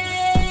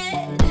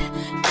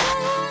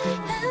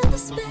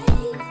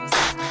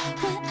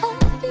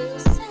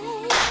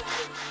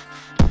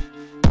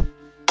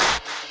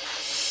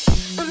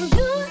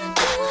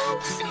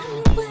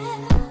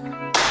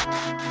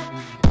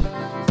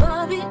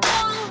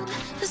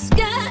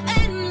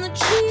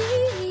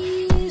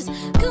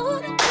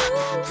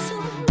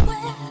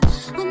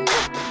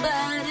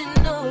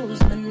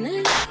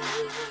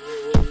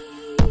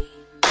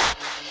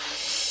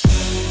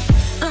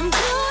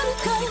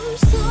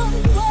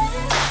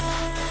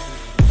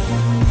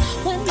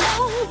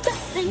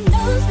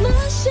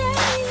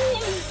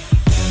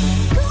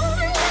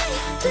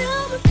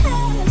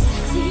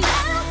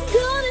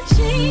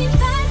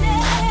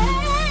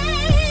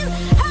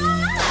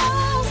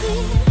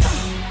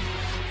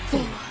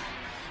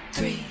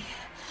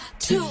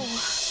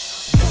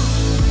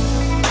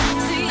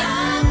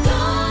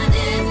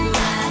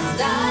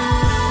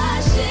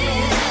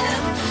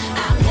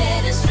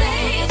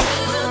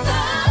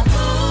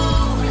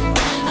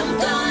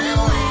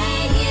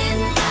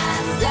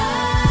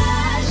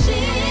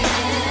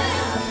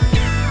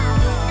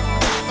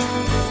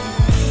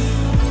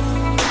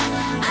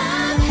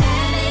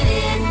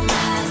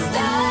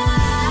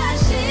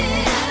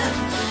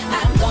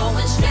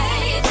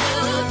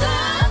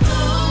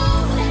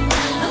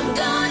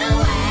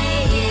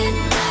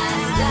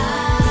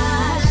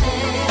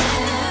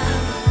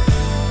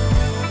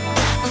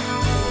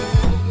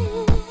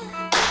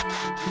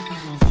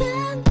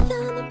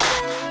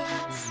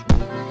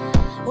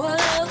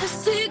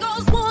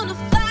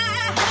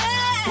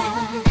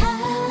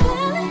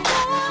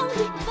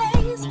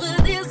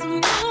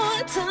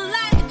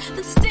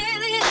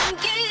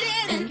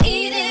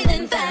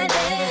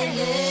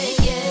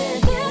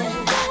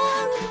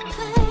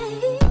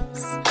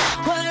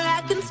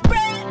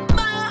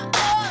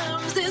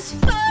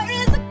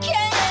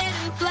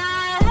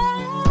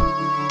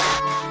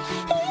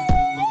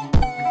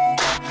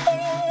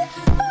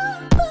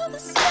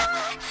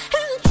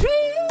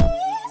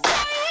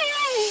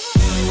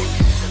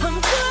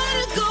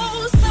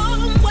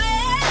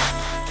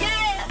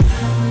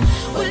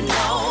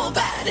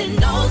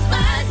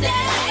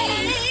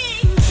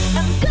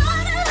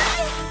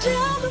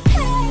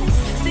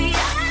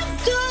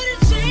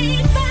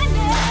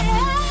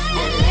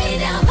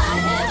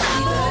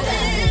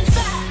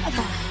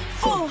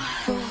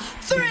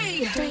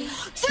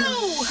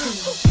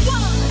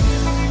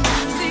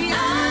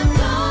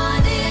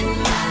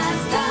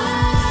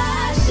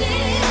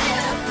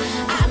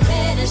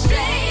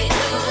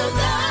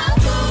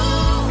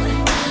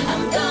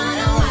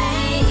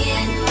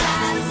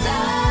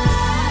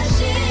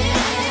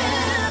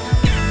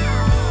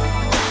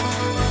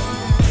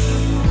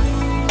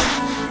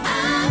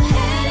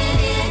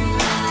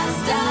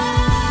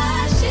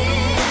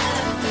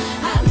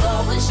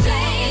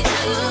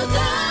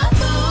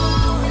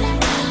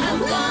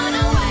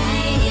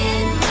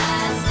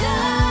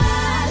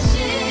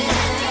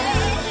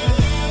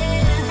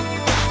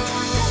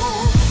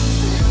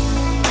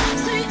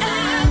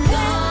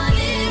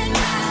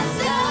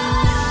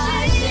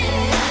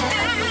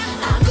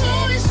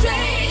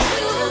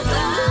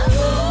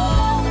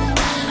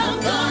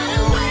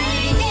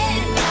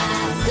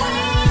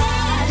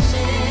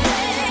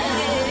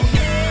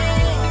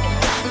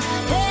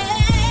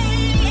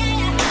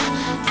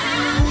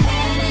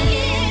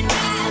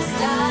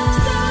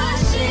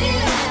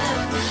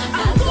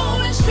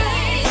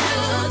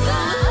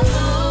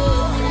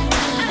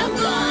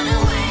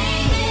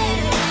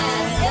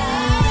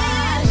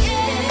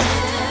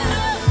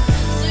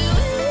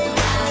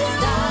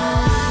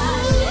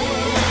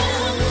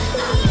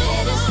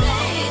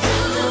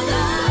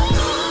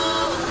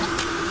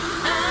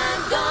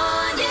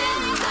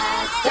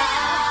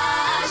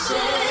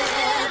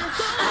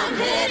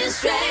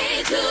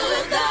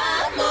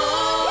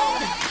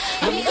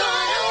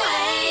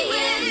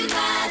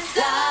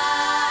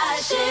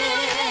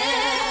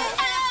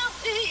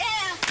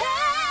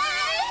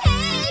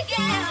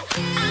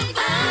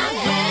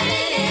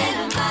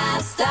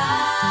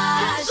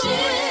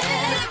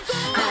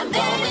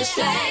 headed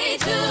straight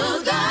to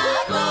the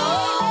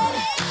moon.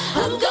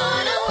 I'm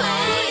gonna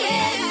wait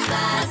in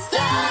my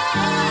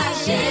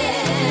Starship.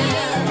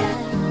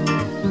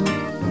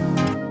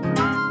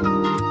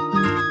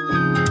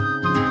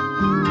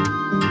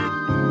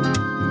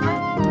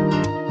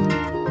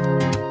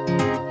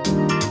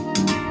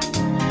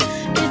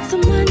 It's a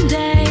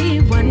Monday,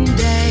 one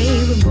day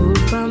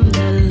removed from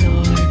the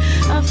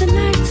lure of the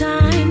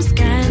nighttime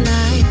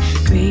skyline,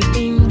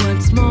 creeping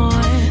once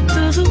more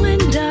through the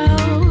window.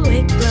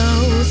 It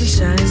glows and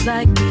shines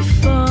like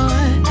before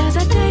as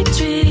I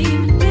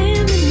daydream,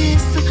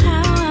 reminisce of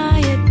how I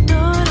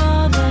adored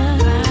all the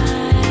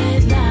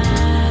bright lights.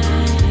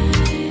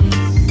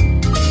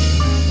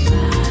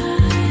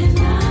 Bright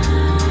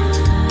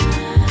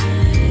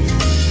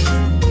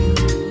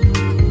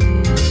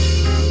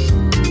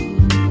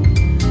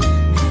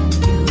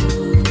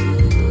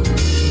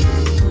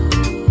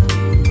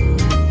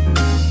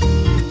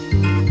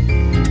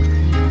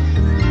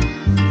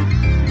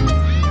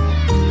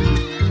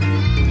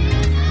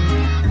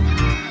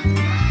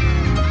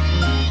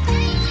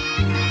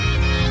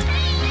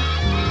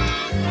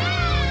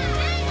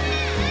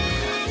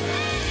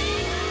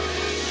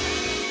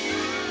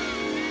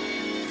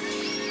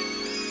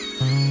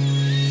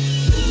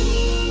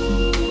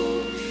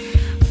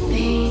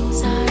things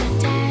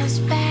aren't as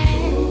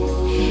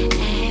bad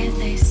as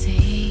they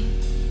seem.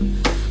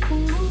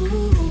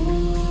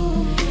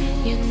 Ooh,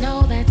 you know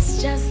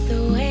that's just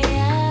the way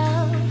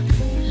of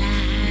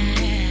life.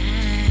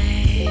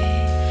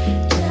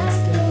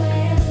 Just the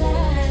way of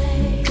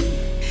life.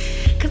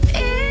 'Cause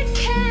it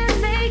can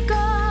make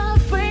or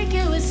break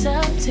you, it's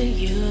up to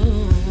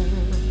you.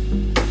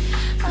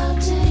 Up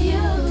to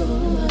you.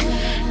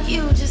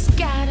 You just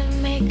gotta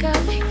make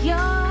up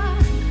your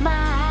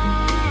mind.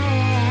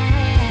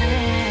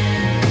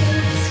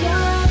 It's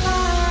your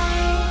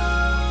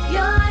life,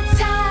 your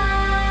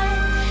time,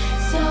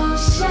 so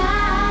shine.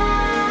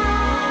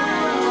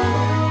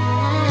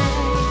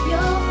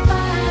 You'll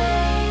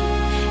find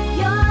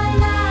your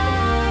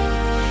light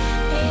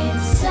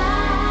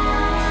inside.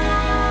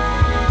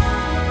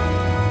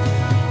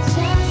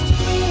 Just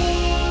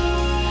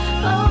breathe,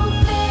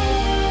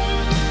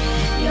 open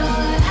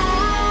your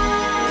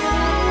eyes.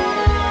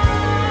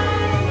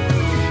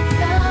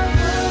 The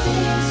world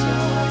is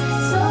yours,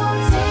 so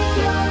take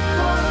your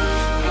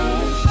course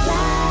and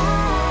fly.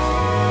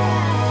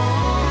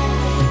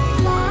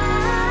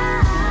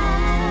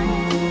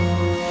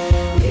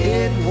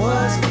 It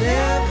was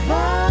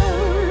never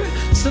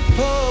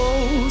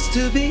supposed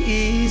to be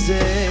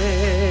easy.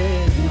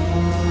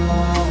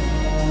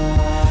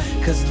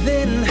 'Cause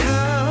then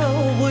how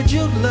would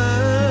you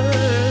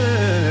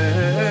learn?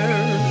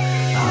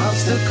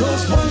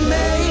 Obstacles were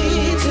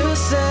made to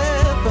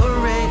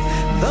separate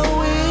the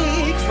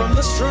weak from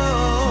the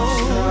strong.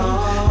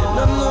 And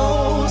I know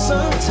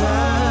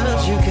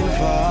sometimes you can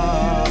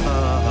fall.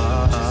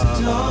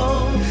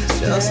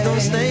 Just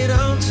don't stay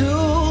down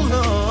too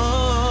long.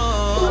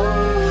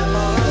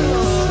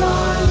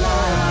 Your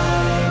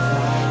life,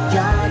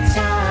 your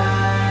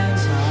time,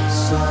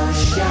 so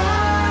shine.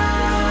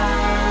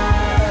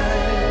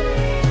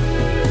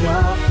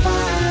 You'll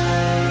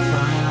find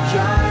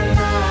your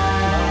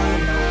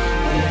light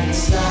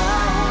inside.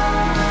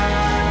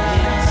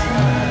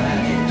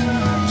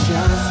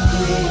 Just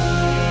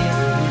breathe,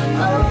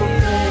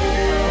 open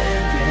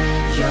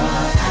your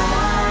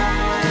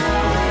eyes.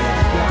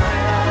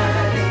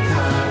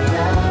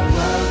 The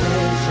world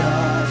is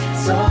yours,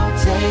 so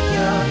take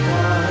your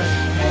course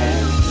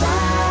and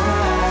fly.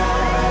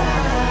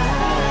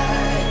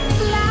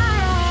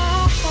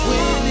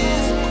 When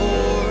is a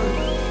chord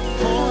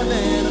more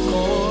than a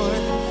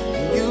chord?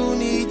 You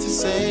need to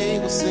say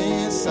what's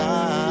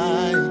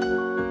inside.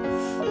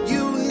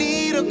 You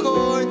need a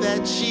chord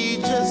that she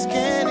just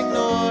can't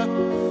ignore.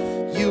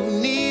 You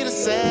need a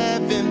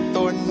seventh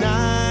or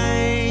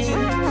ninth.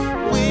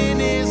 When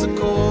is a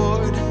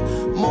chord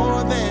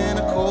more than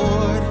a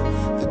chord?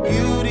 The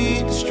beauty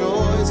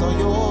destroys all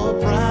your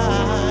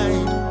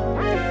pride.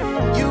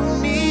 You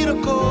need a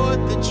chord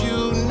that you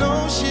know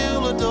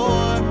she'll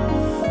adore.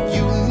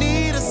 You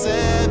need a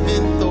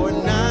seventh or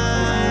ninth.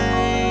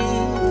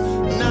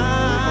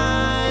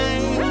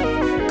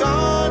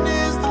 Gone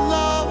is the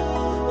love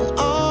and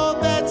all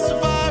that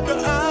survived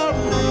are our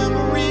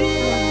memories.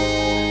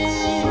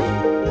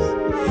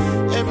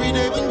 Every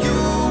day when you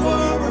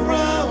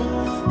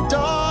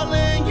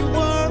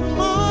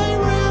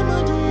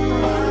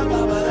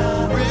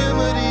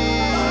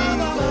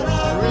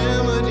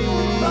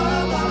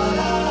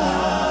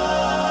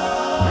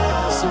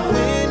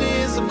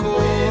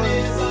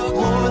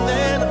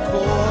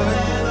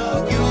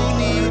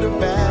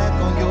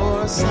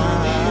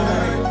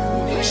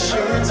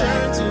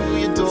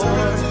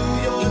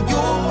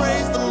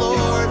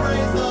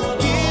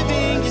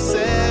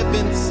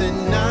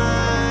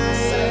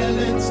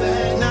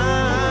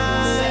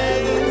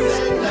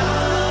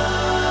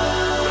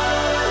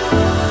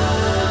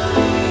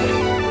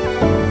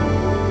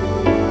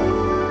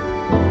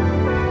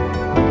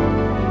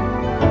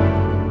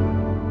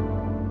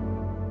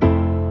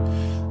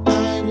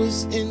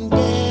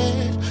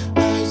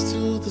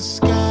the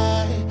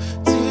sky,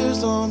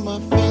 tears on my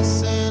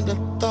face, and I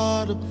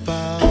thought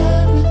about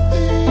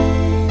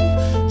everything,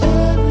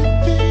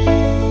 everything,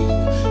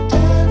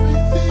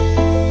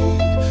 everything,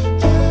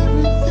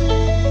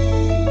 everything.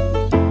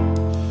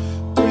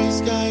 Gray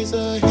skies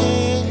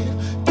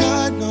ahead,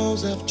 God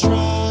knows I've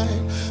tried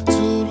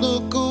to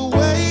look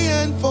away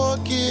and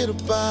forget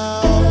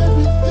about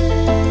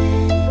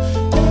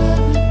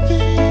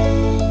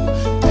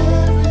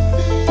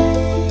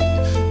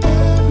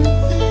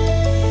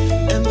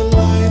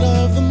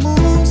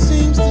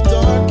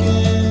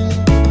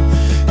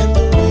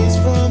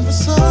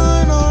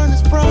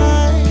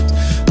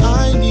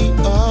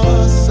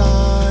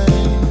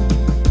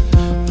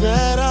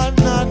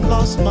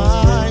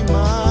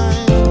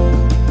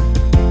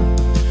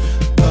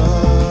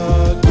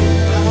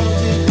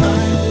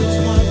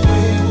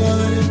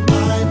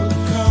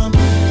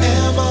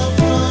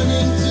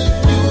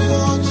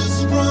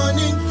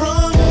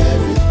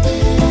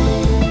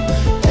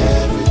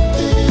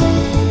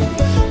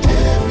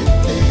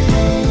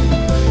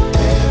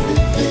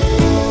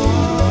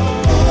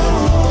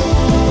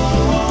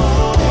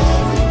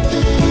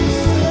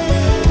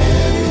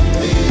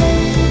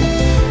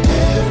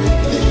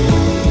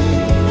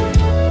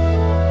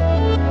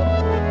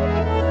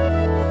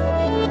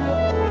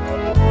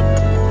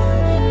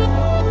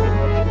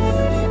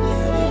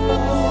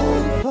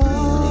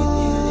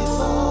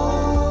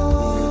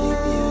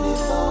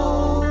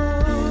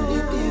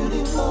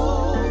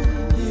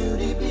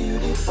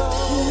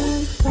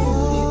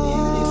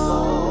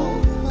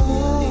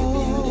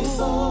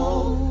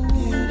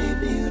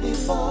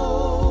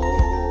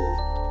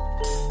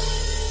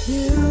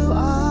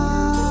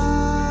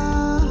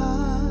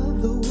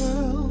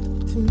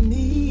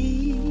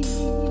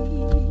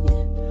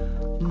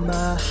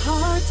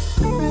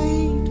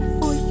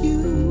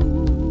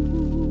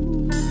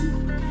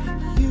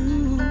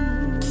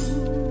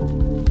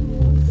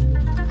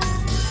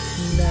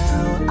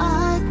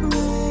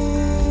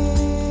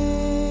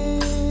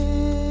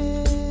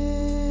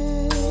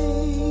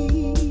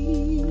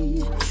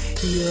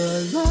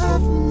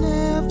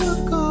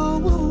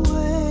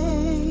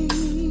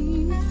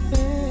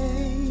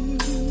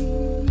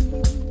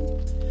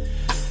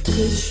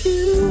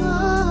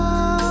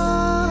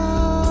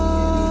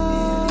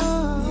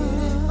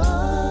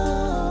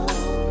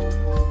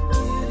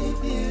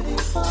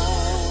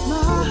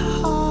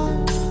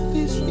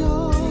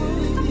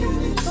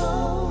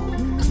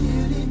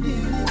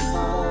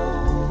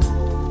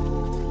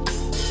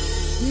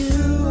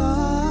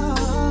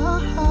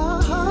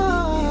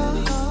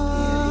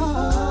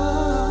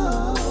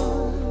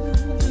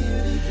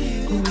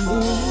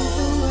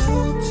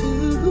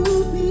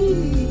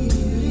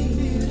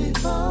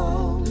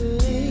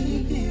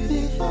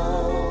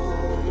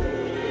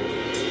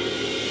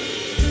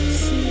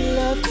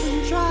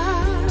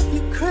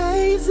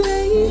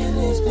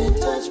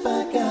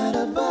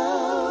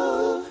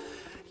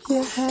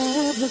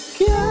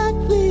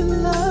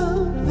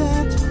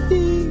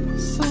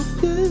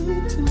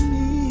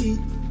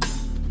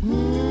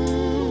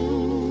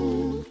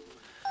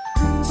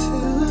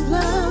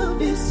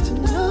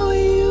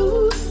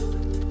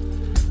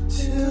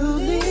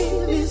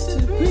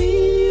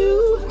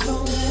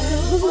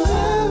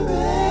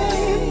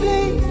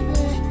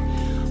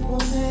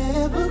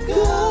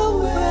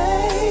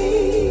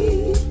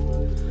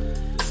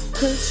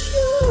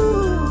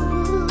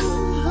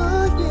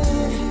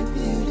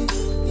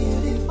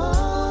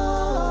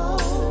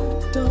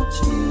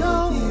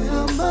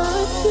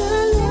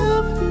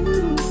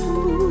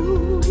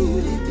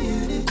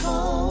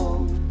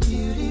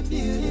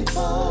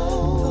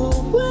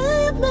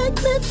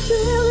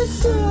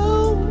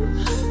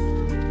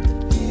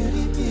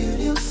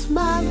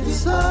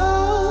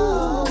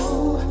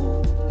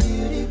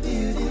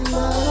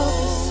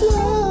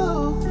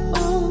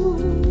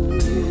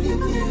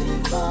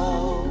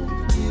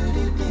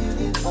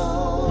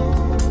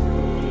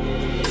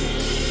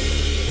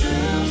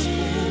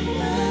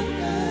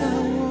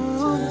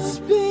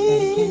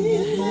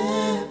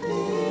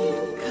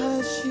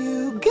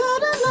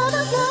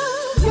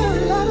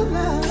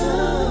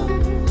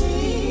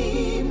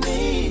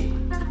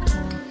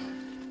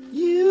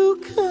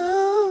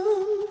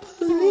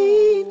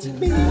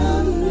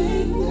me.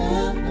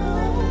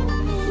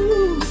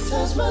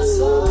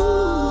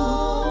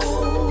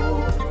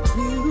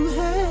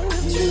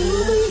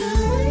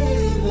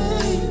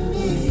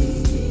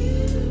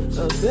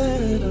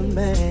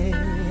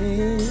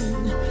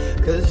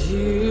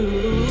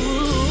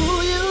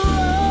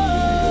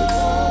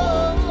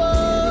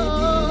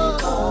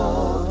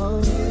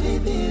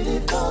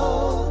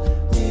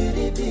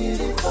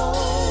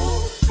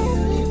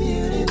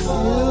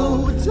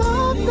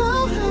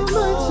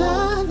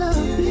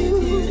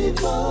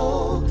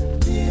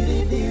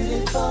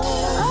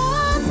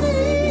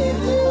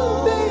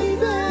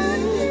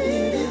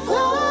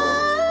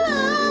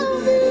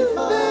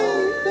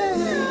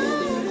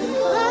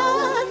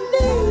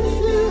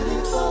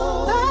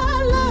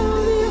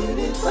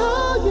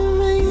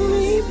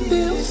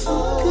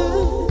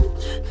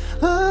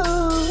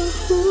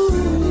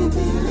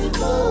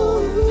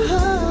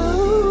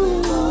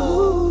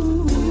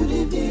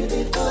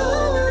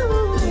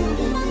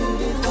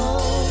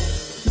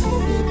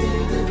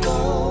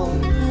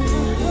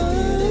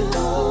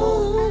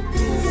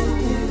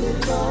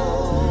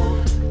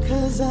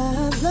 'cause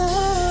I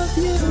love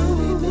you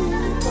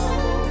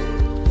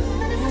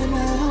and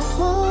I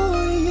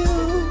want you.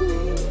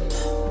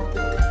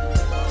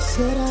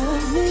 Said I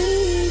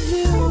need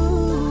you.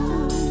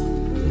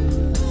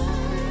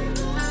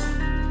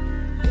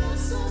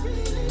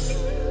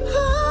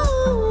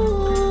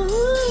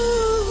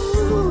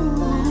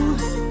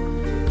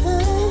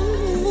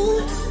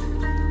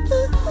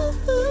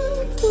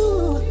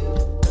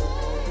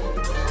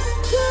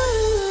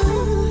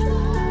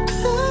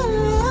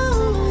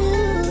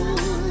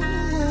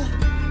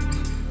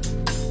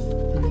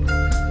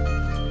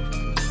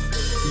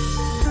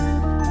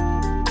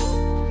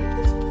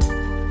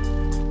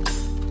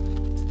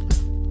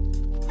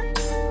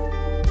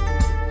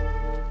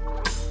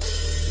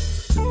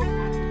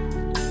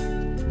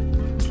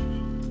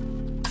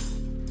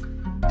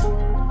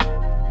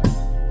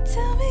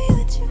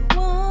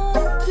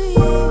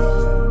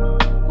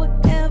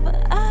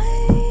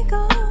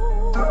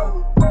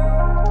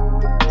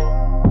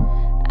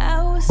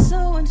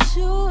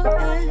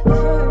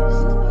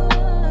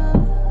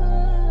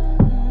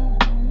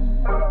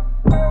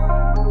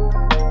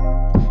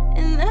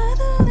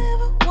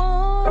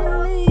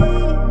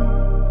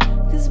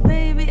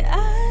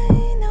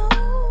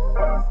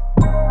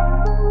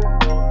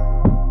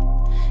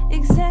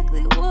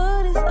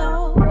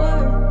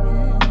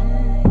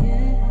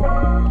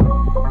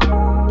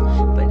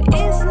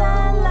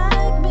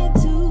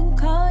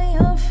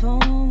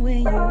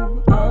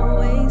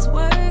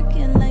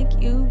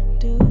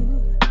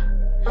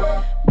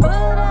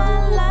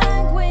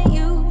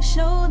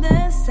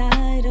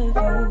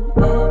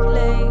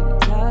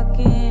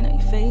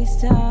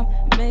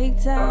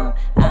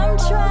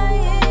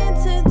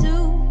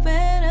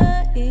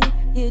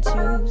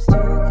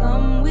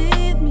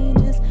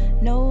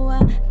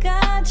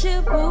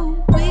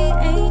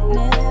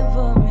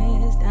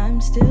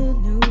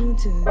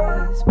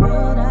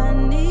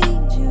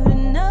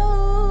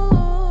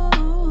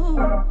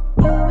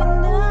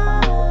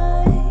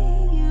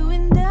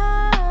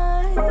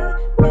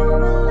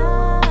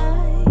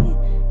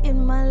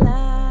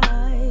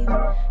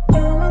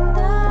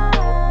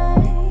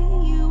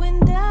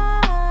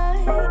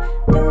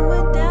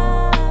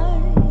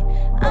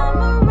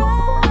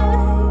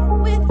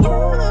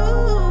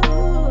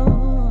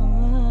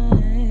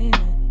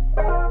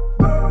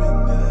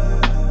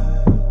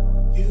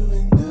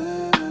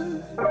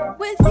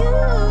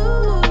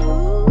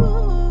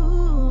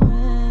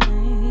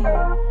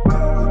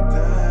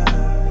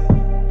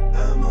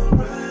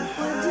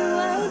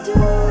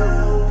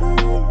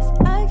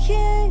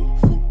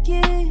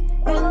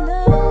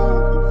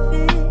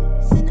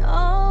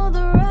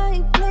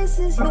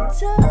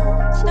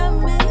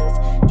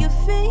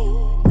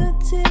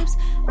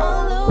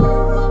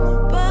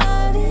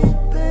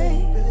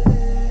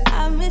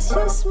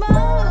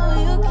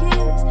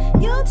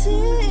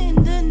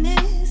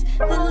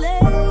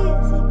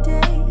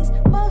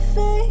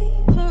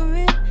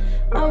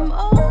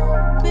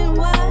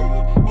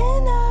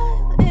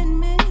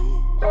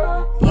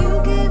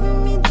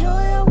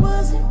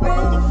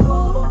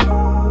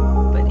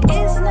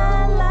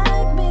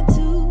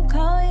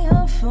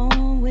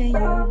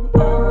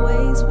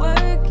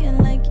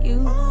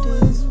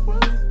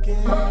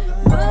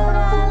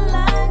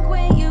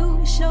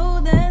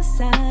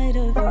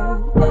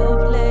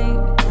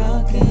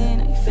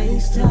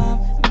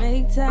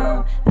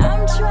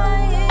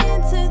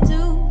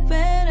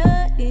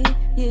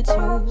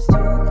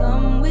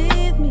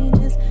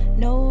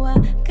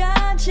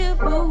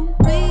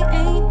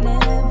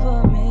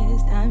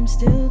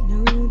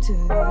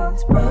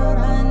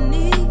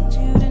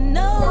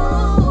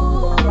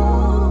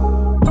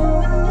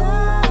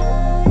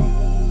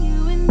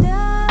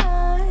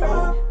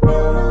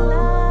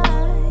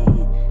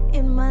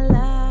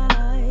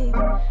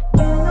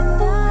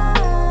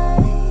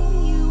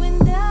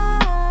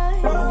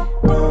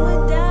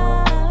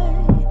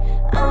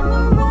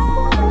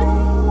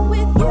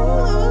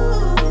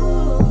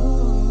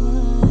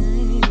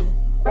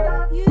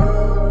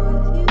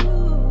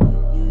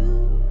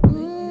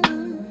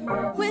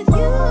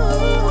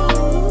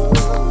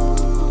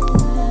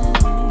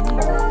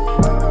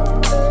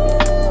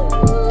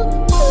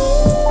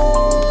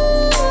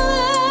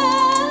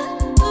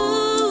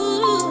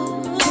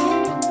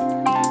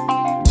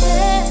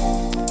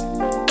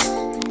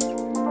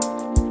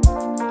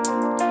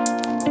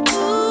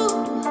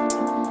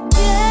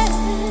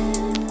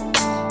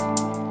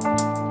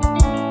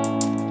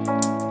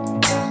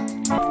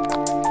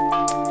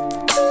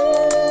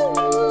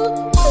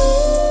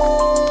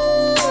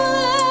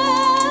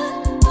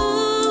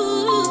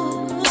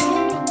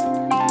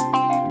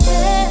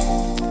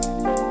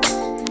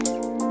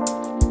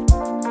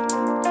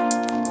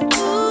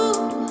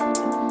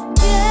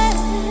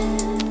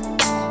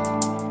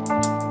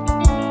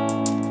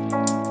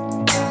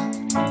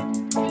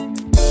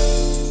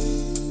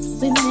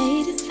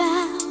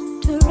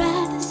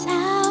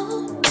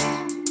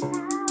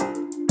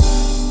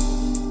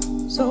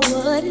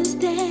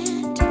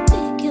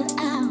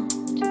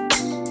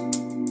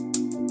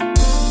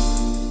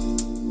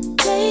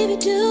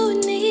 Do we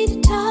need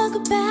to talk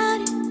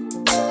about it?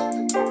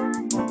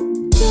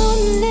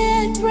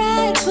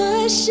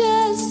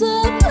 wishes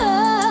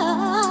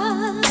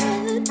apart.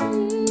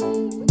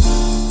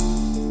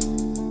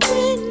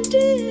 When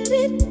did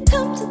it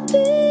come to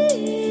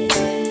this?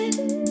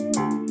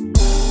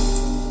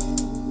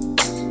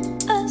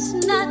 Us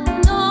not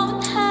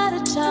knowing how to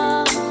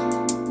talk.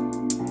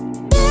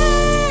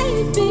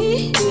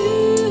 Baby,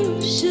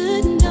 you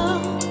should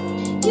know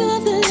you're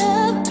the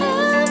love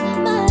of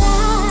my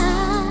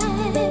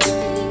life.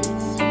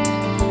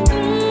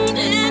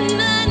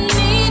 And I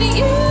need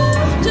you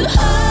to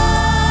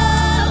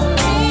hold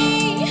me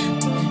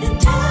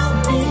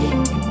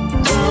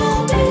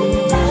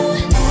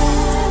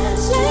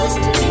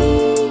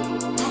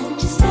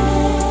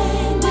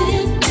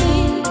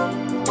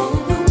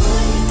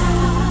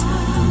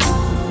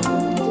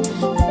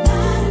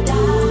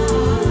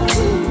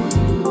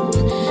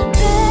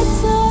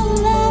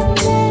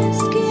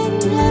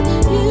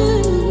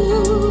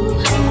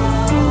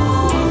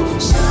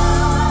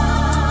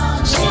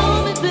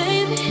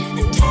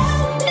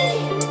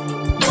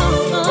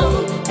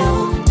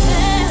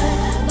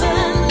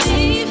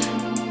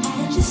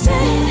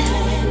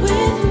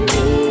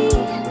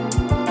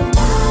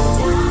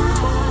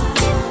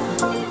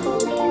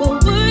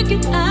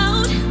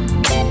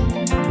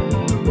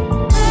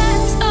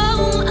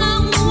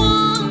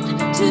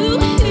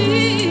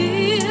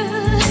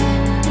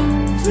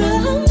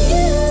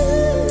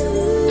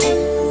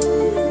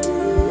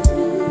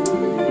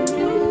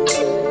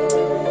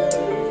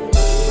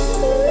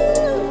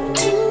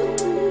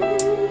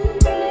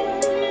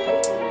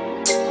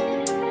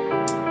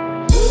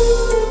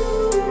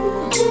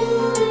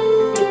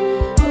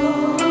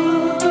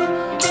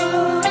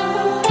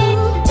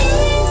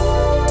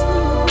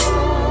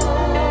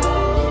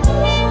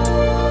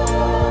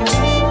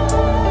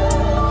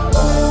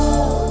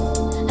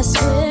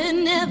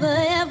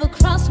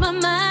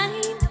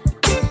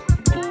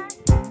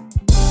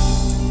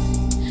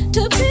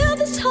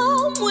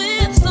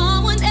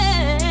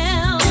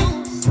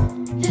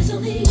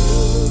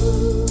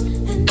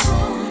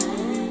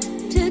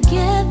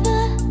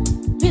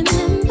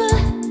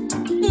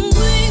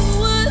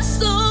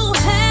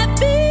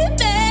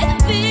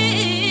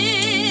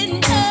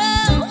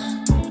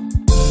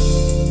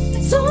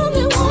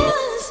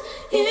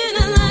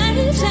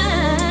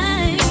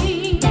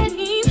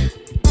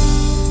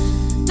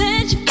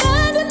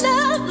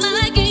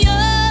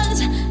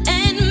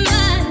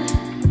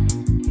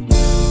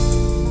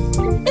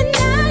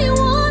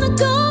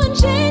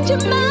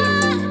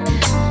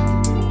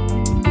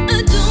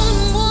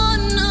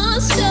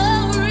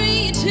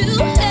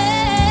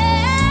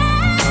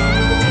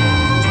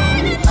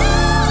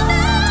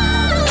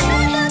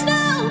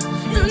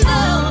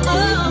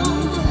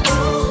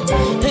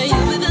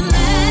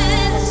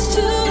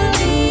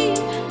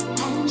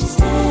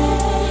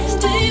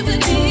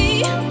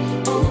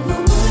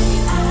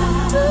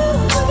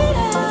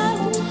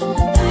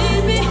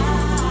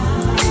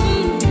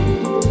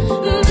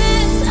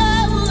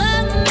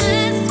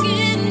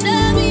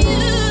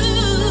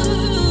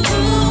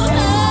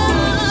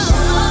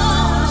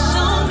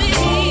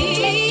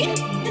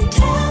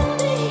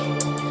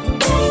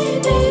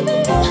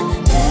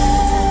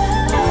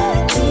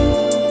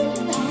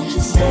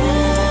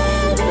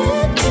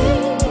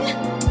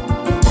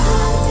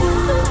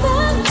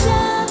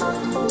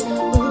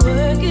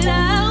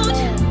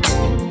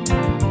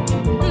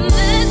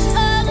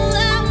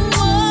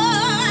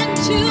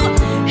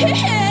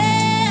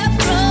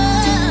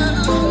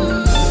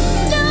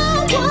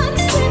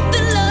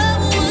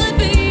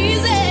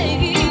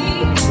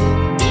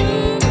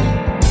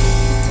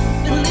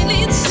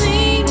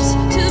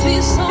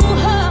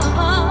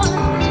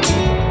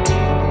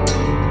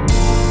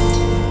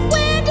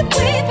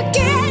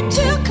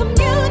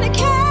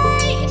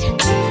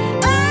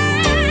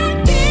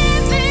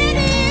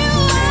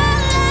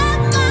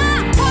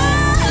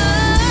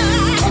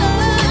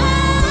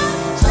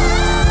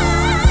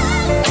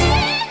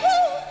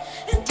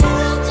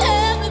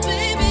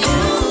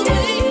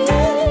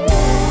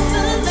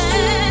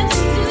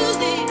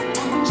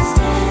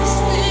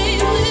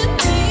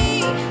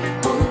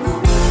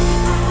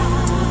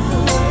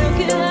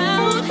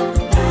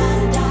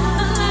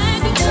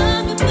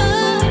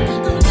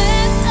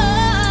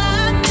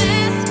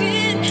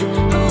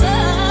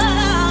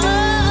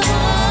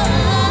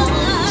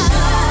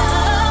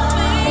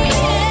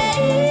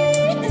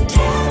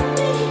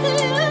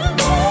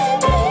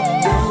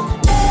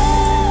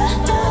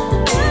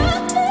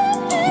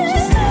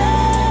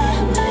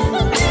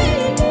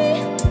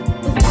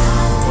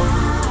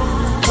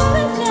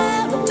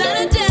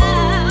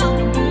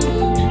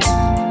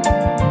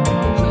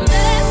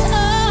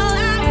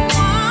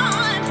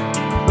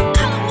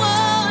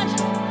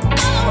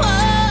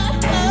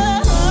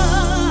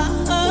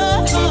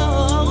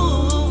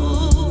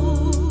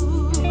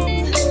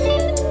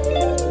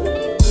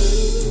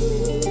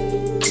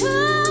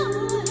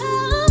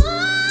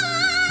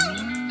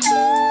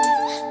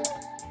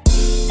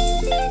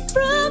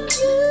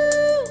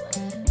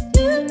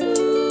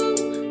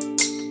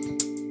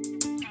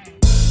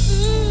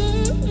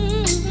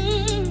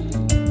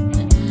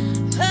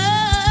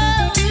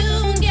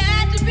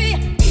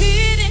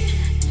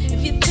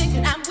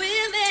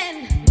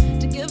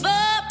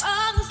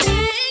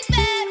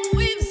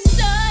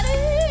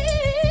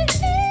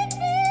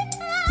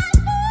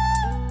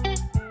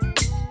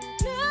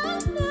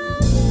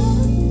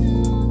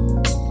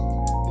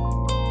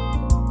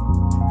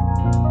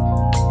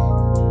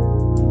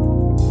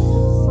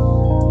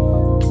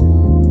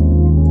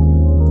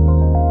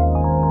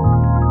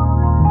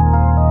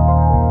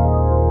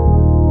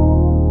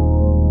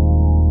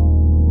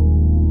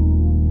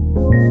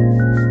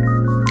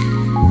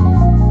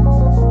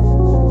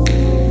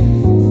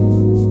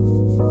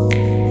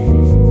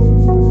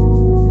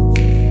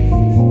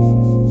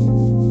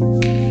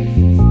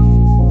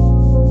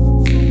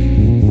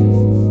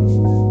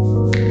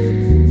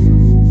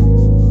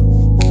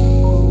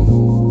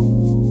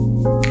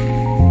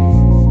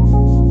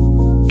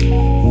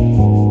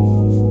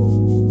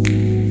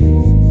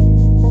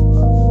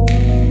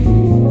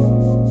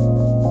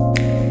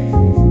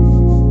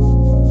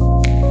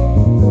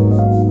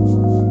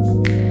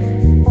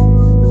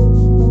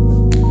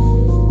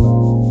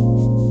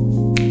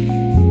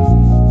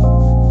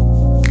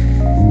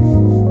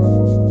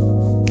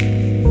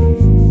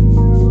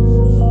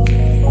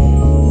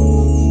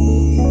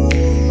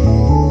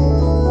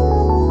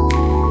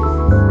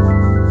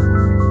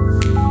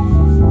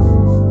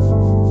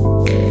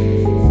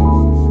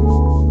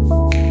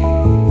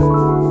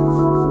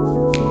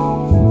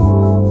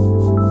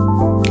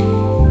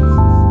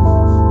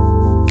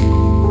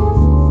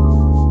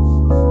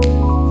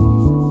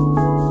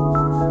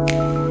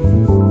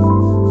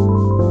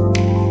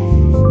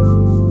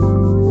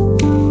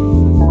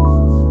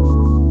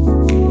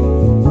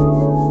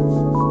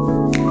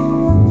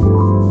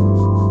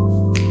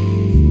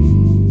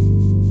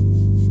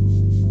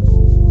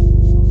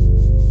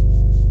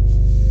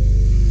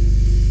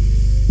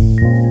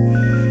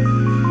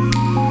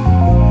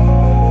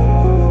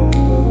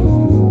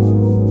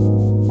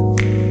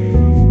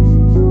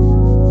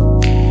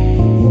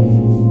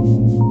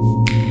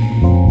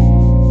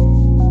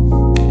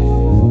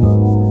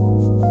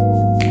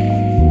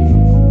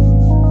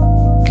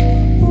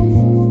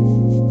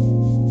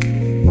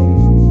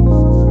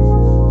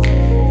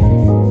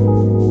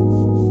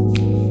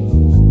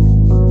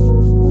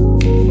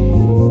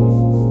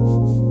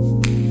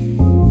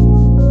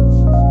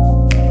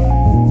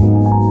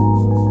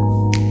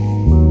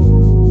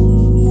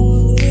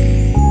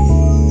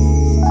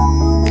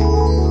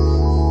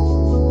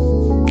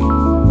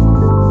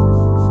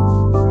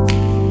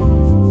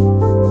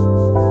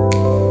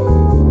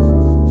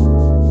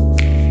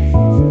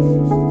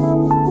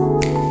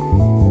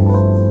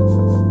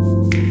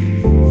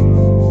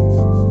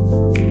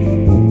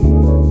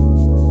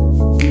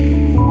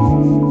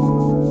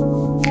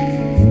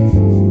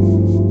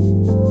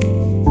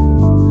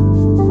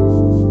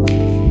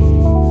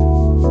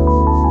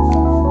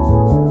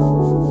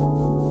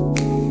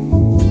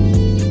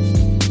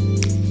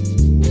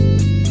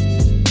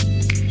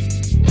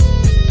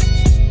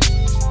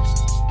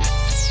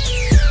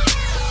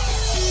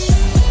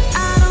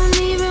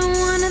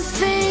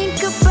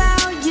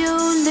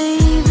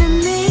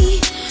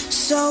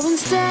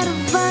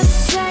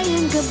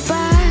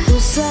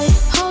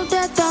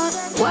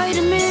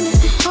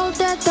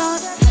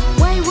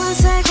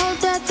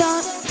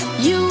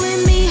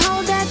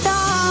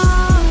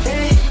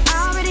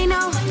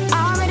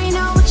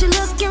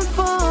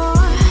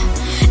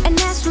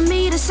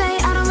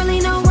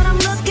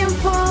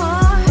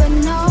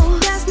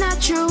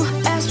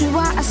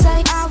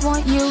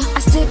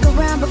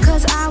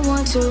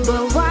to.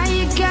 But why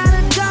you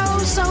gotta go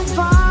so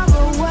far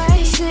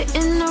away?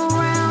 Sitting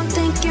around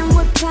thinking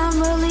what time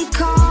really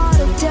called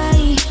a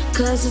day.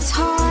 Cause it's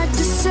hard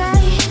to say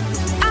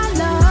I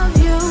love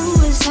you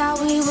is how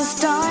we would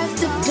start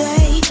the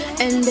day.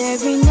 And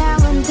every now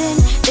and then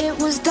it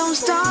was don't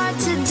start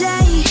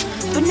today.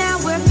 But now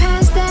we're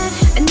past that,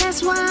 and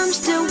that's why I'm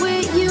still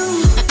with you.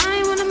 I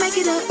ain't wanna make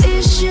it an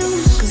issue,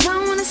 cause I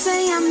don't wanna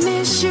say I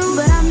miss you,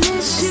 but I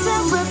miss you. So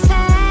we're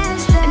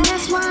past that, and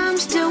that's why I'm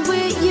still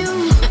with you.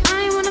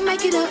 I ain't wanna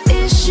make it an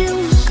issue,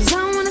 cause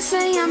I don't wanna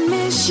say I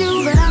miss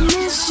you, but I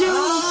miss you.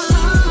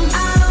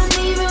 I don't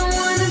even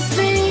wanna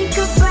think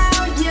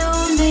about you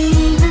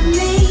leaving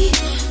me.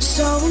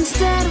 So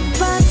instead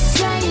of us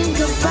saying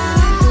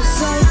goodbye, we'll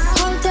say,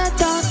 hold that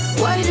thought,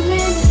 wait a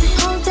minute,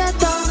 hold that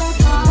thought,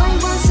 wait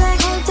one sec,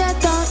 hold that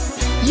thought,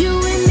 you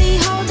and me,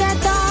 hold that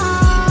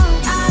thought.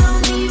 I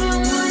don't even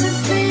wanna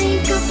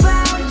think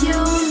about you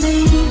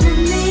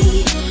leaving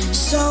me.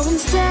 So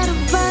instead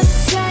of us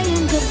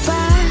saying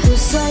goodbye, we'll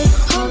say,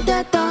 hold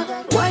that thought,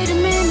 wait a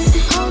minute,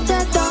 hold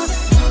that thought,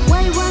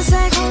 wait one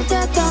sec, hold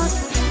that thought,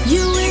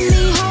 you and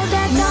me, hold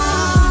that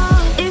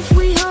thought. If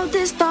we hold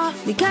this thought,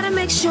 we gotta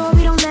make sure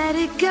we don't let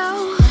it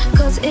go.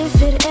 Cause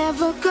if it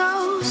ever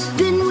goes,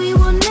 then we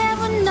will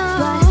never know.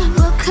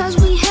 But because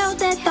we held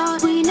that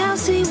thought, we now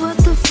see what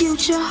the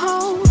future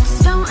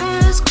holds. Don't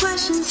ask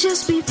questions,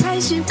 just be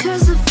patient,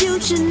 cause the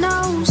future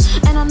knows.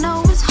 And I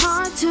know it's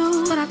hard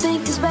to, but I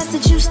think it's best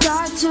that you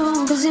start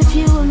to. Cause if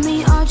you and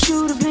me are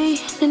true to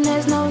be, then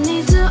there's no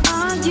need to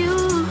argue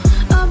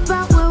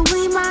about where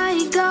we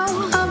might go,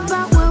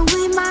 about where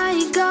we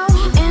might go.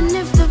 And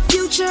if the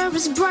future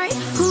is bright,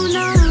 who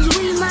knows,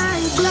 we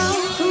might glow.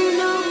 Who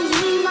knows,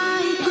 we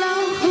might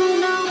glow. Who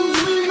knows,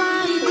 we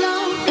might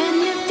glow. And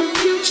if the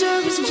future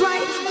is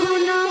bright, who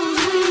knows,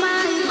 we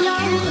might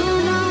glow. Who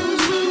knows,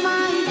 we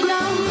might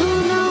glow. Who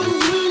knows,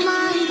 we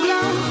might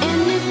glow.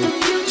 And if the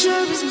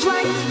future is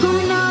bright, who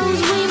knows,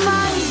 we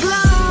might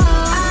glow.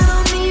 I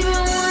don't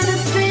even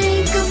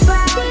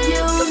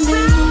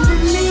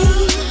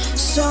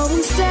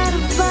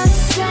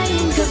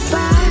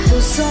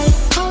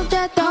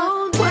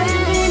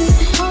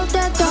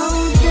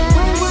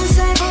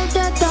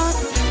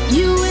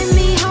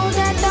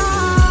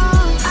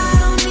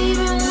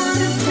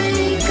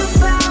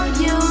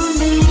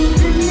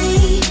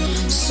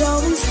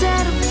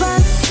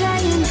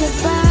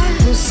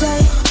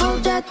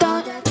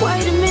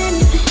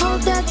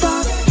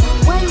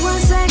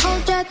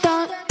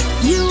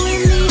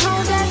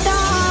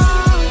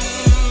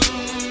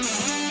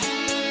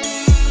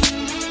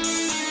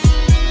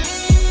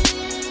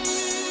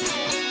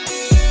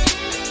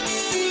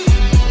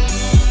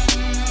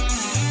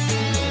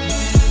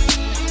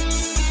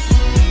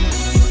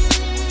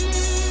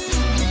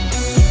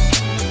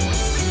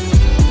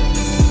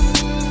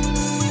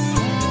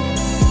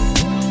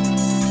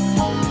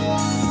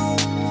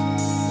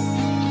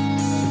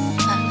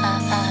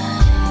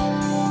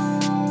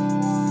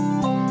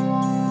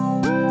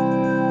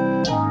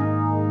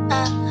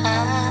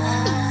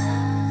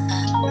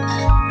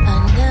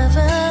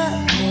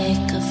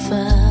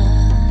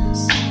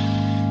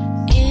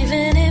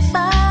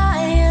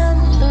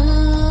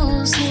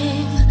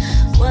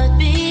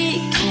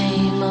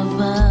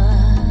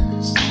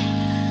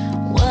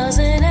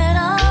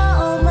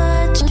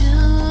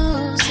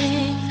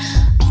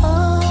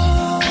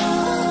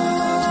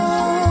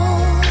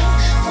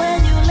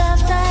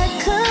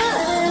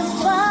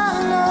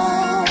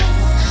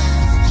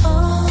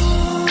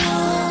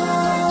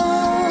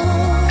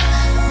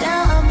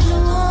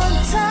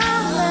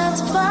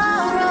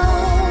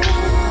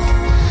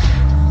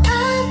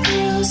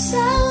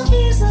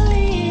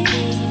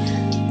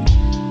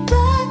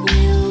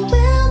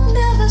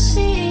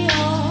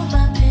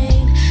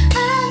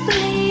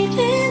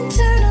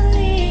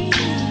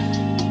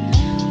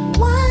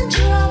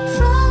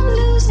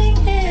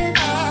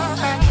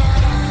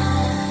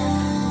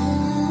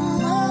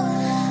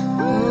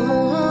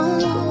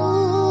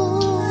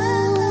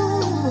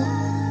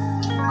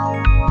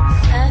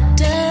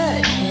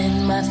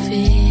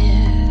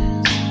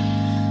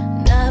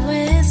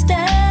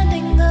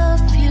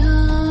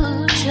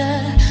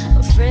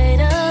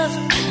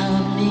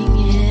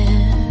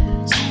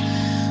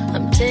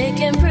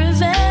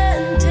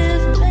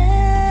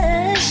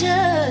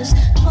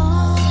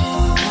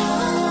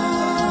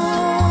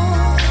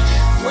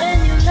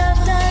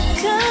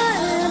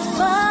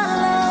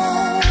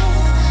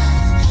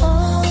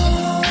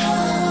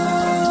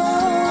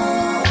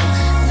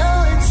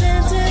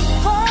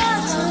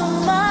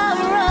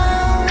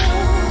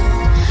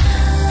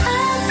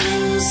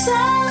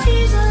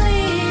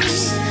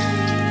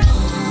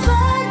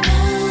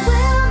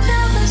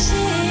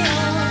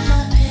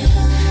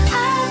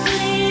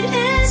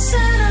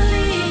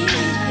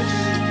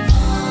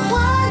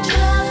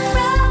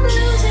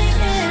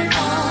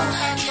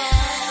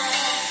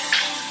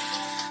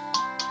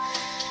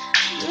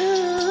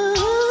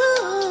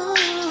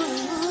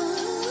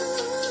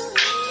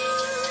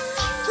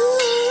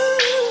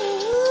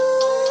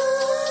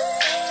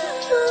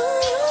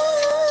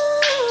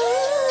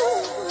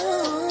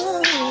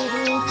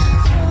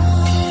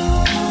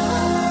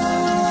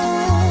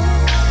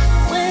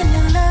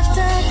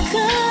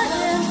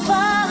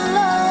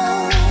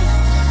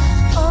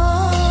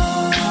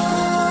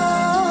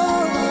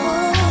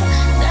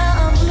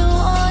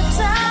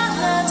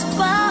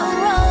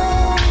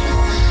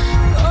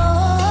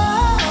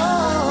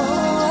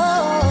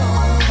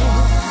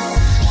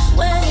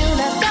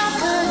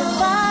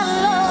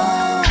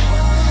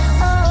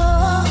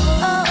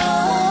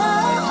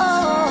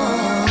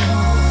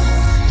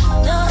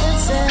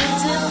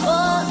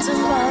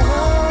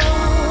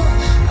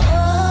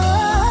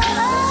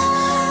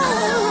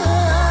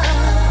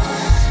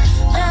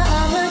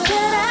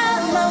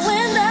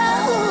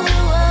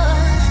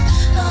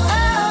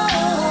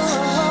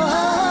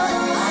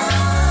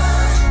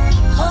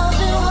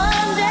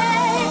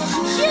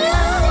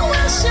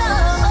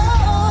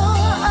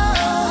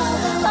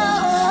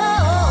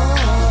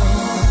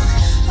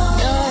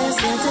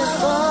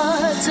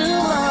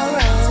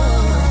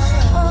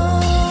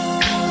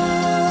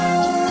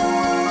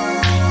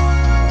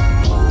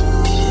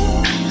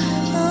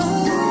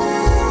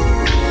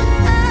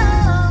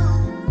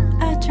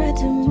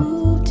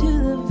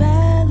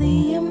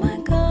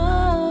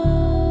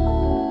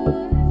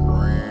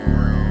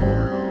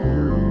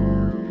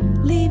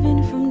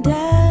leaving from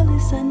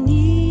Dallas, I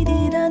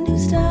needed a new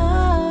start.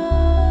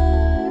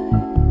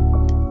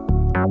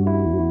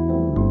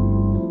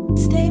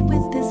 Stayed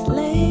with this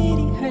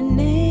lady, her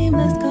name,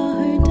 let's call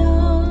her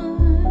Dawn.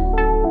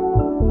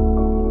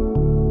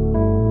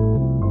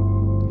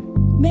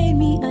 Made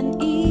me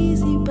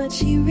uneasy, but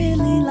she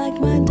really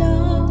liked my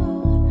dog.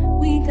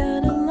 We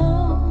got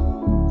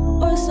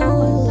along, or so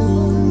I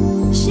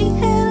thought. She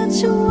had a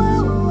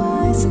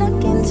chihuahua, I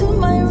snuck into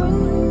my room.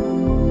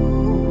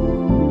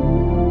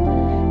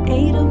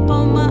 Ate up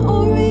all my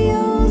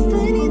Oreos,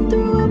 then he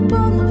threw up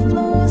on the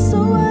floor,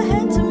 so I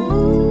had to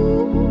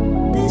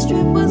move. This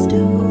trip was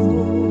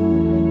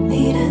due.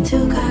 Need a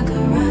 2-car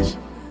garage,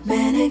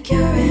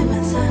 manicure and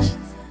massage,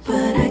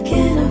 but I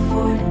can't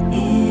afford it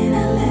in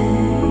LA.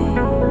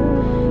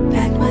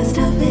 Packed my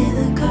stuff in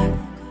the car,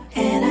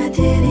 and I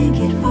didn't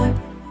get far,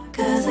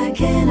 cause I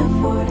can't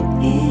afford it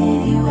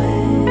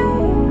anyway.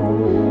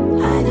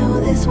 I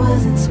know this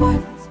wasn't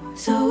smart,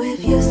 so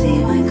if you see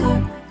my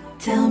car,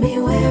 tell me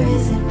where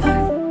is it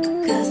parked,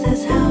 cause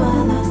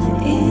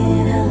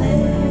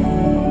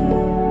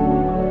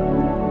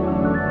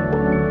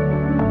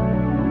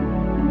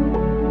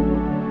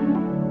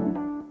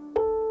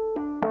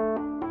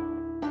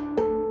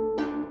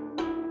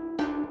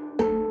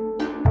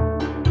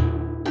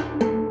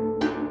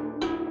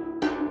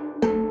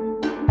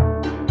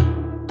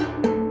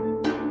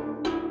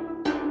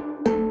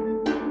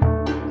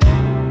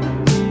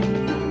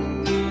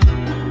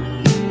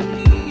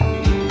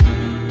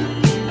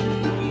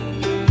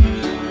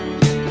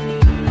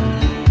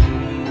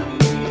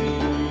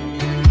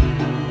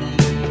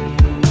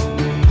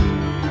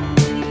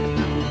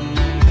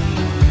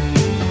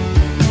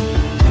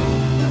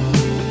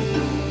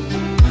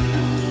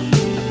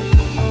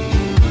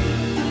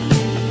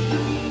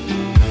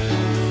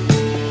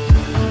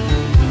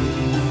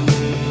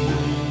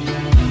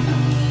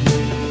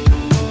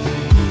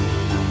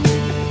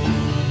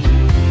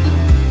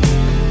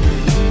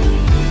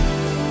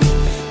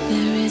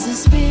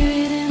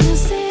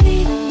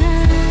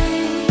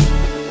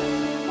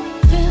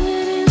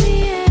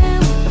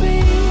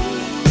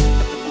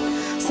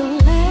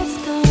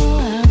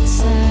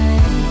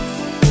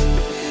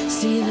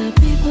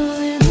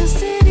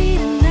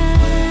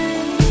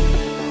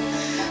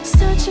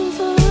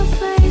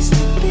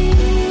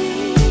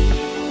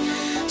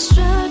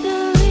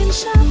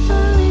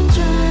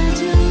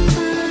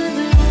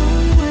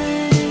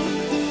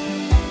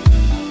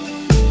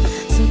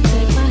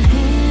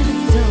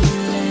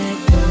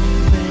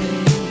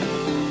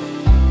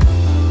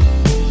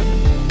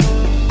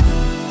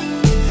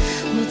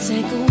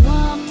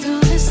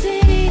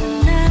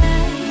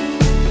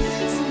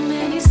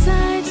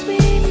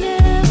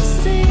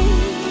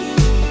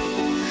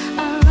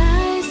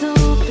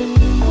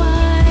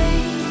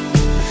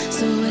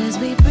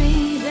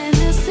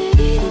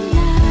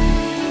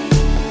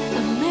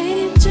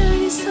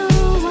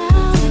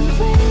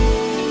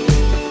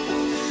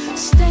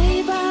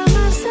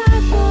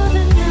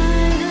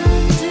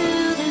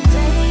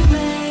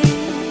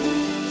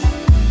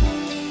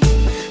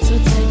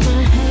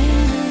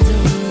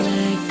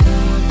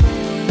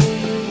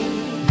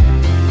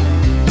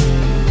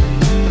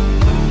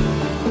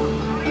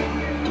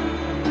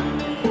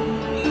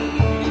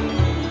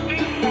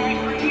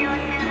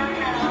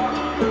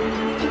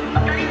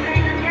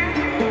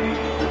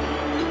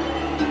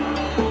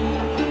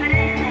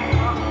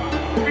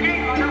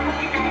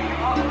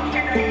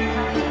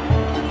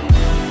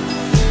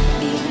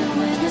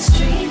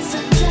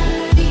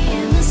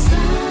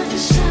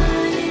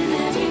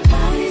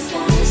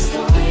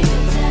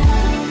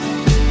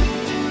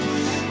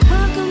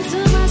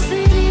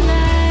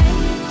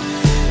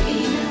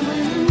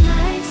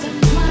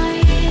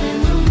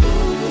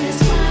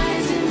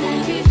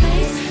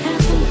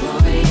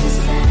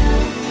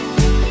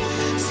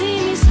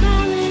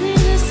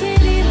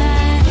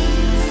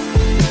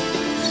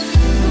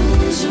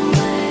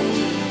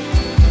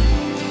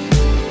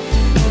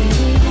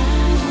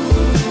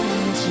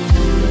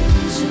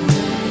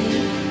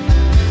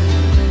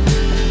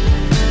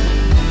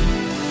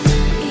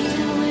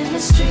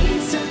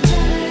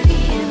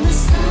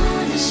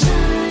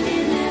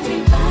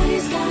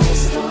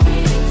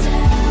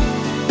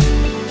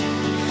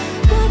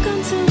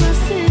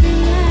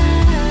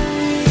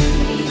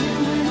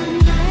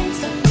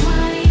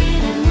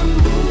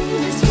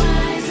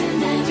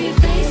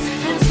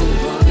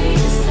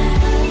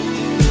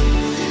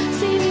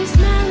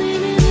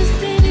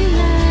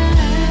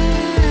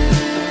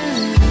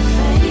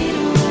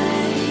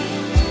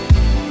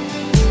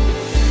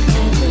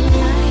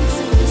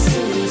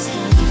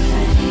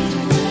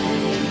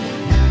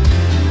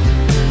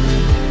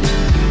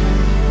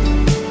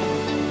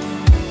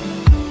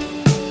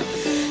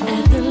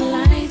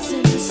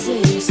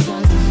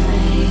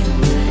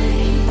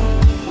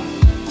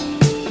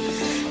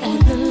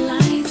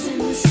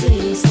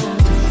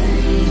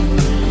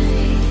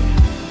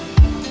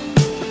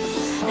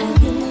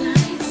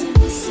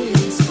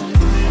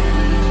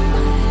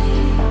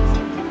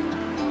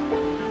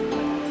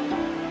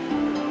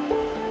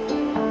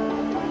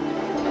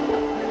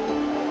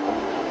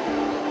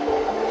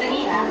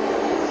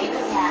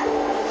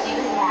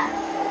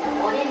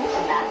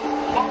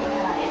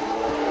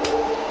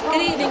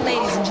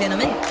and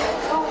gentlemen.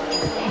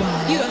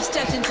 You have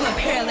stepped into a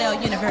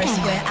parallel universe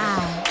where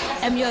I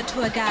am your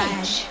tour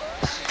guide.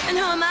 And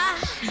who am I?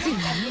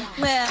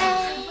 Well,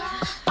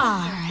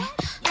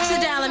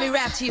 sit down, let me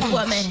rap to you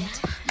for a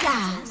minute.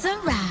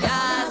 Yahzarah.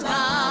 God's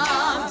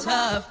come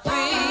to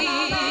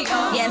free.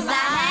 Yes, I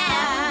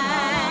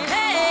have.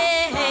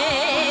 Hey,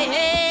 hey,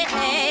 hey,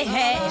 hey,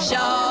 hey.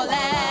 Sure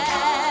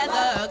let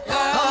the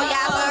girl. Oh,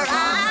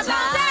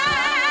 Yahzarah.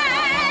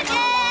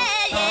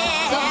 Yeah,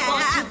 yeah. So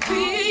won't you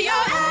free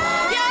your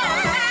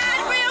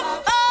hand real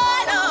boy?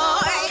 No,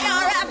 ain't no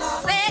rap to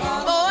say,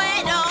 boy,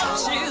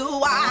 don't you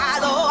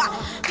wallow.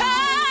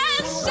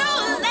 'Cause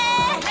surely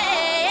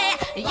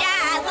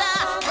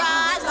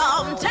Yahzarah's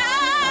on time.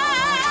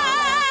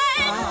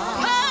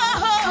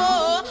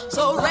 Oh,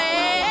 so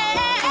raise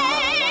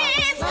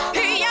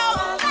your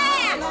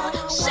hands.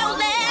 Show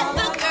let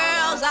the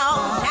girls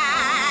on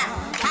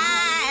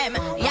time.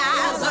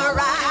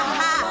 Yahzarah.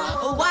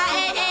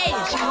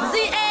 Y-H-Z-A-R-A-H.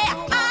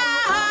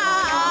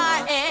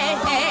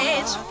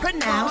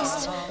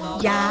 Pronounced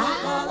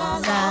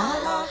Yahzarah.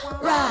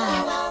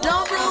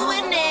 Don't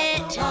ruin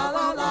it.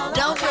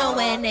 Don't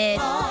ruin it.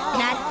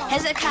 Not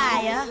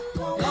Hezekiah.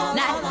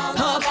 Not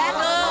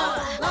Habakkuk.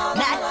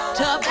 Not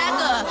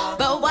tobacco.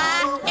 But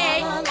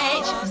Y-A-H-Z-A-R-A-H.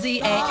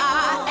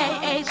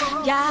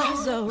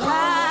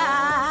 Yahzarah.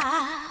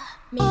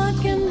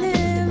 Walking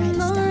in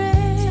the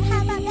rain,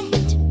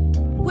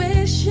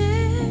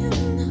 wishing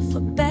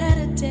for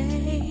better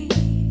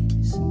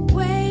days,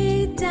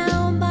 weighed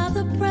down by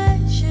the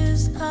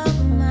pressures of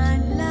my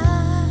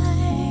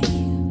life.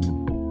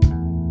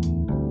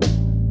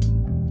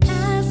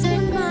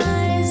 Asking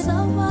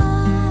myself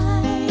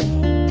why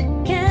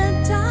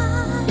can't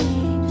I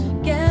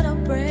get a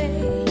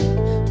break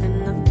when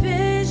the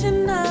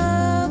vision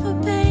of a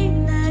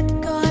pain that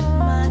caught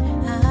my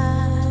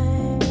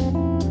eye.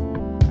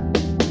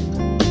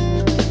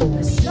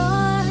 I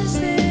saw her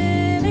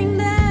sitting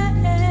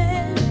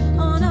there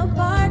on a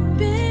park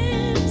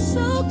bench,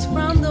 soaked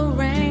from the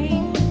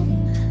rain.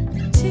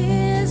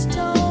 Tears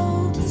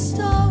told the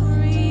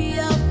story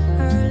of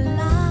her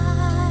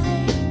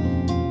life.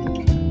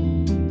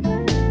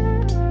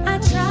 I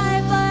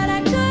tried, but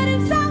I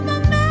couldn't stop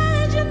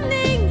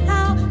imagining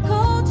how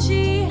cold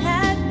she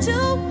had to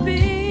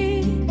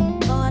be.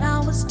 Thought I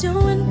was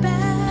doing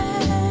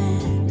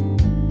bad,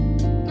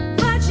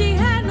 but she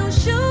had no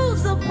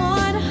shoes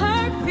upon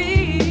her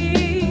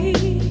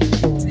feet.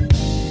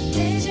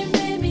 Vision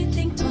made me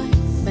think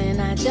twice when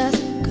I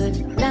just could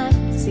not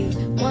see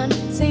one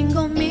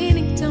single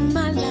meaning to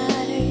my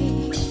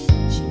life.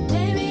 She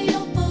made me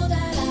hopeful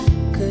that I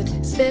could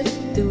sift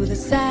through the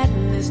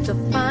sadness to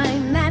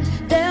find that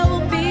there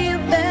will be a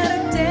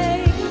better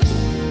day.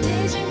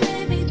 Vision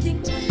made me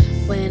think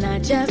twice when I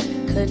just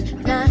could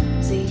not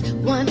see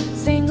one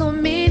single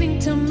meaning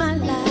to my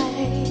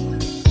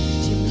life.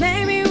 She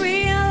made me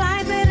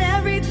realize that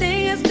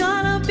everything is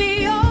gonna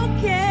be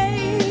okay.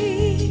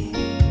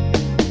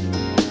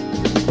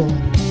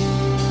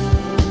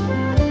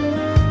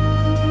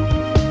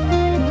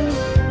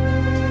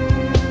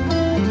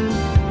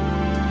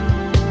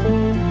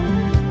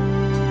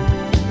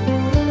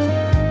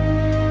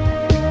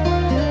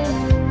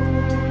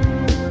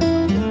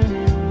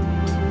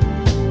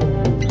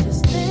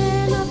 Just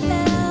then I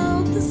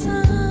felt the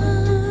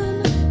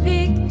sun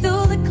peek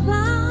through the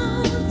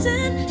clouds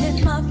and hit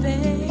my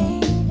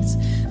face.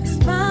 I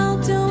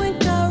smiled to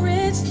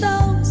encourage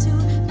those who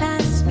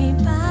passed me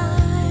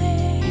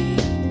by.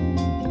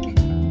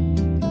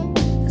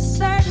 A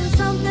certain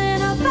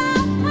something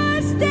about her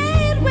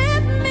stayed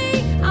with me.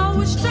 I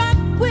was struck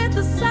with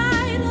the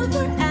sight of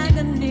her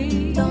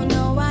agony. Don't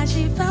know why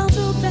she felt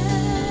so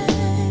bad.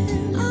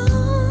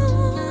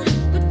 Oh,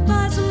 but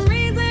for some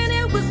reason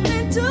it was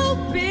meant to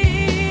be.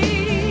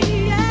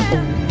 Yeah.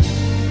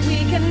 We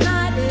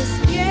cannot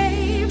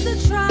escape the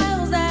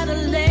trials that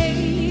are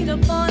laid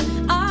upon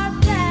our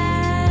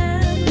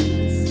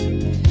paths.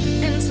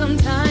 And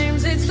sometimes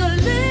it's the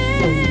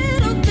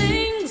little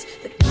things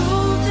that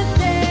prove that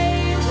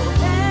they will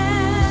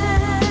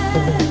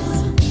pass.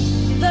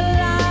 The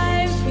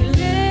lives we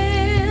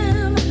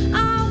live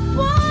are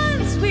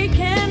ones we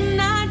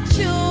cannot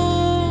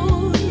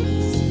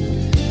choose.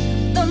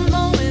 The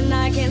moment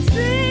I can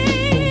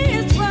see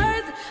its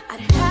worth,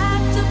 I'd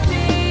have to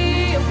be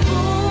a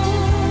fool.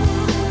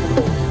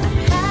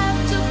 I'd have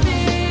to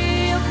be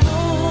a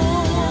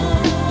fool.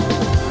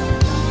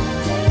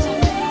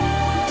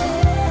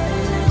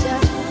 And I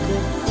just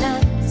could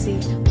not see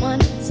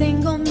one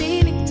single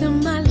meaning to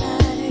my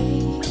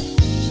life.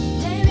 She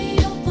made me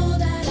hopeful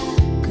that I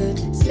could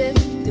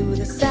sift through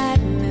the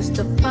sadness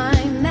to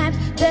find that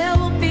there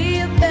will be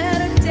a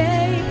better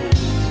day.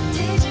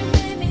 Did you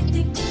make me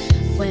think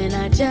when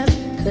I just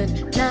could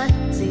not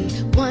see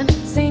one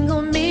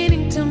single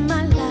meaning to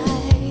my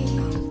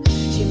life?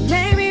 She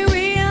made me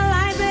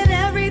realize that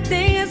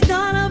everything is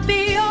gonna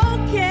be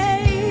okay.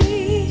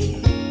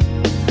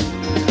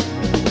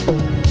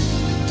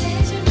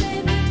 Did you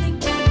make me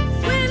think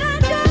when I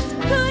just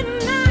could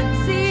not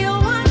see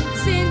one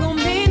single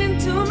meaning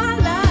to my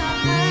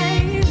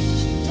life?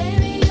 She made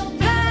me hope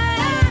that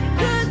I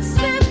could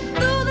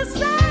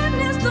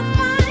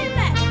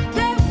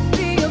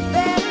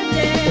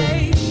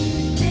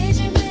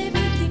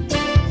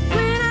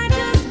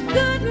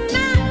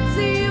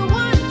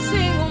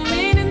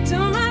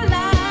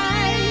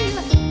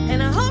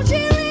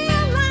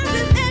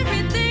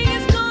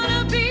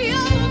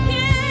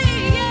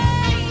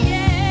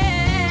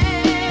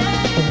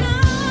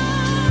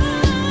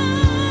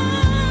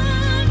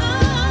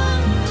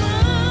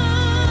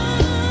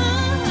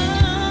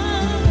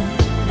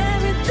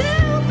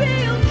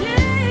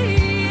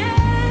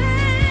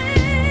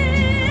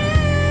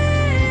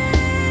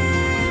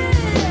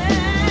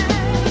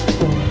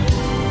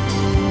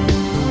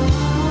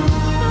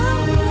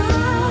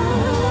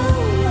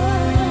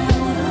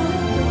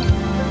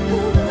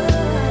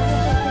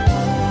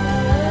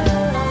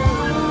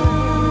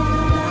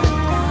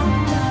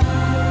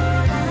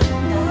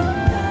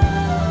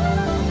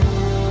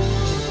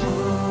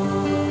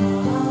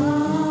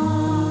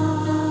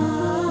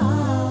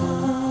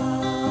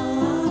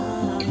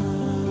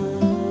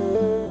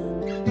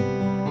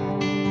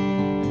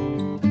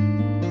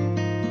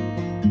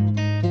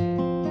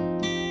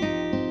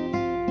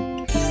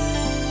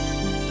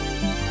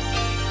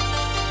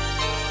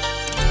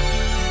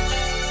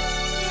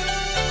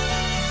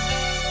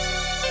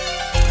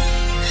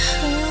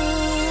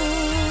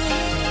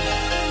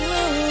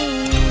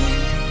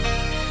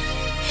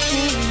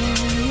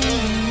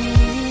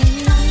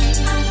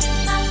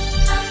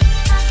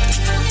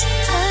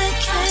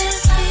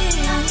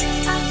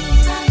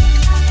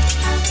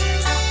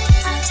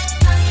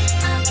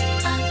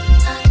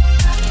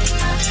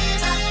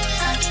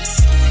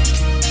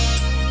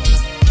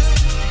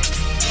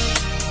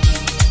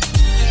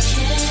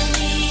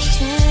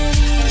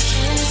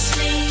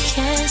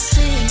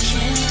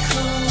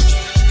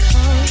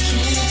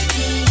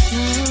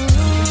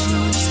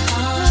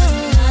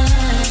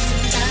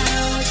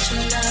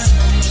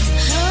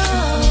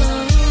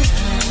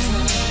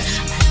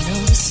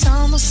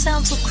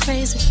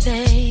crazy,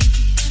 babe.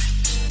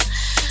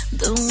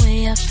 The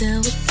way I feel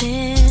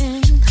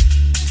within.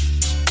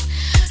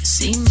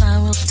 See,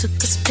 my world took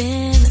a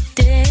spin the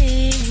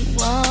day you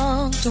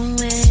walked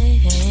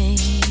away.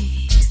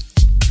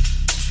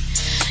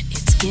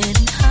 It's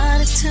getting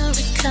harder to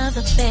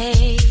recover,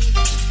 babe,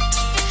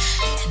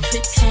 and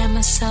repair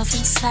myself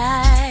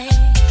inside.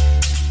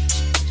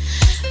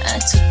 I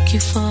took you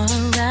for a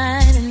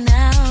ride and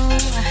now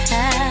I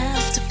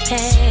have to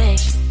pay.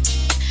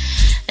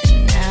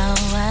 And now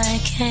I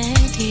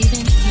can't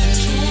even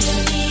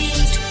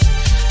eat.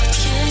 I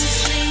can't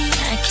sleep.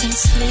 I can't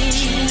sleep. I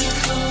can't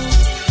go.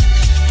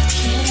 I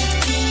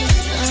can't eat.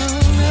 Oh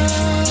no.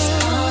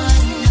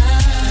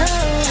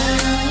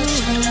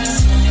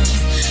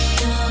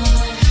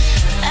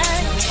 I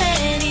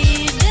can't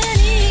even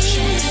eat.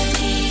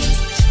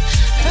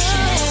 I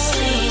can't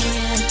sleep.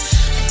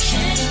 I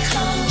can't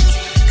cope.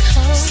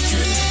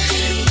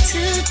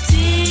 Too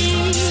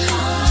deep.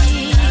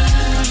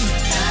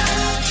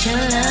 Your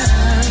love.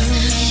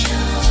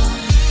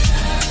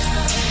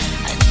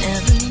 I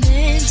never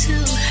meant to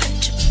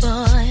hurt you,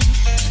 boy.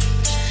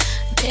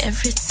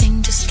 Everything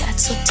just got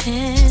so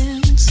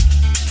tense.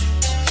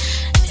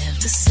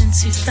 Ever since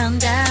you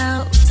found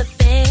out the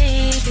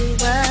baby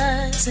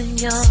wasn't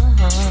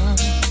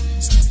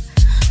yours.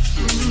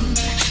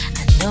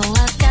 I know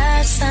I've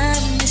got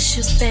some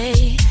issues,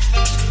 babe.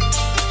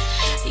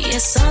 Yeah,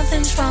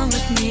 something's wrong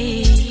with me.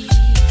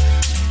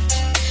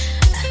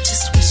 I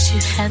just wish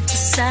you had the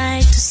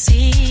sight to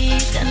see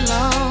that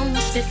long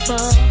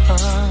before.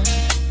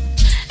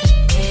 And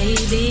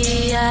maybe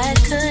I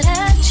could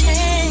have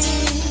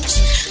changed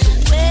the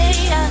way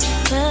I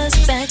was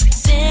back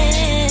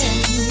then.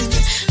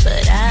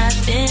 But I've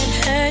been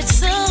hurt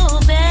so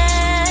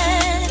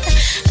bad.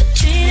 I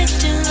treated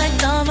you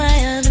like all my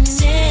other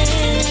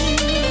men.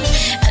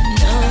 I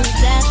know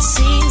that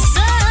seems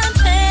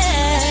unfair.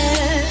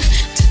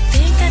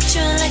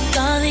 You're like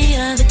all the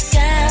other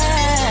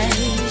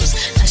guys.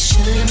 I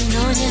should have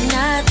known you're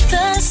not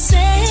the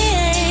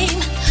same.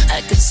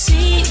 I could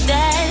see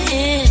that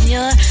in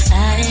your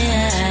eyes.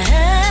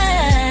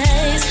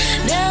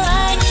 Now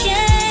I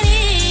can't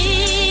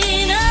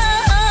eat, no.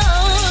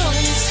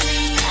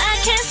 I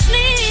can't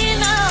sleep,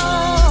 no.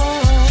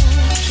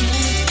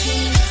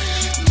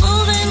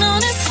 Moving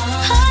on is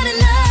hard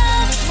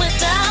enough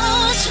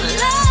without your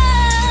love.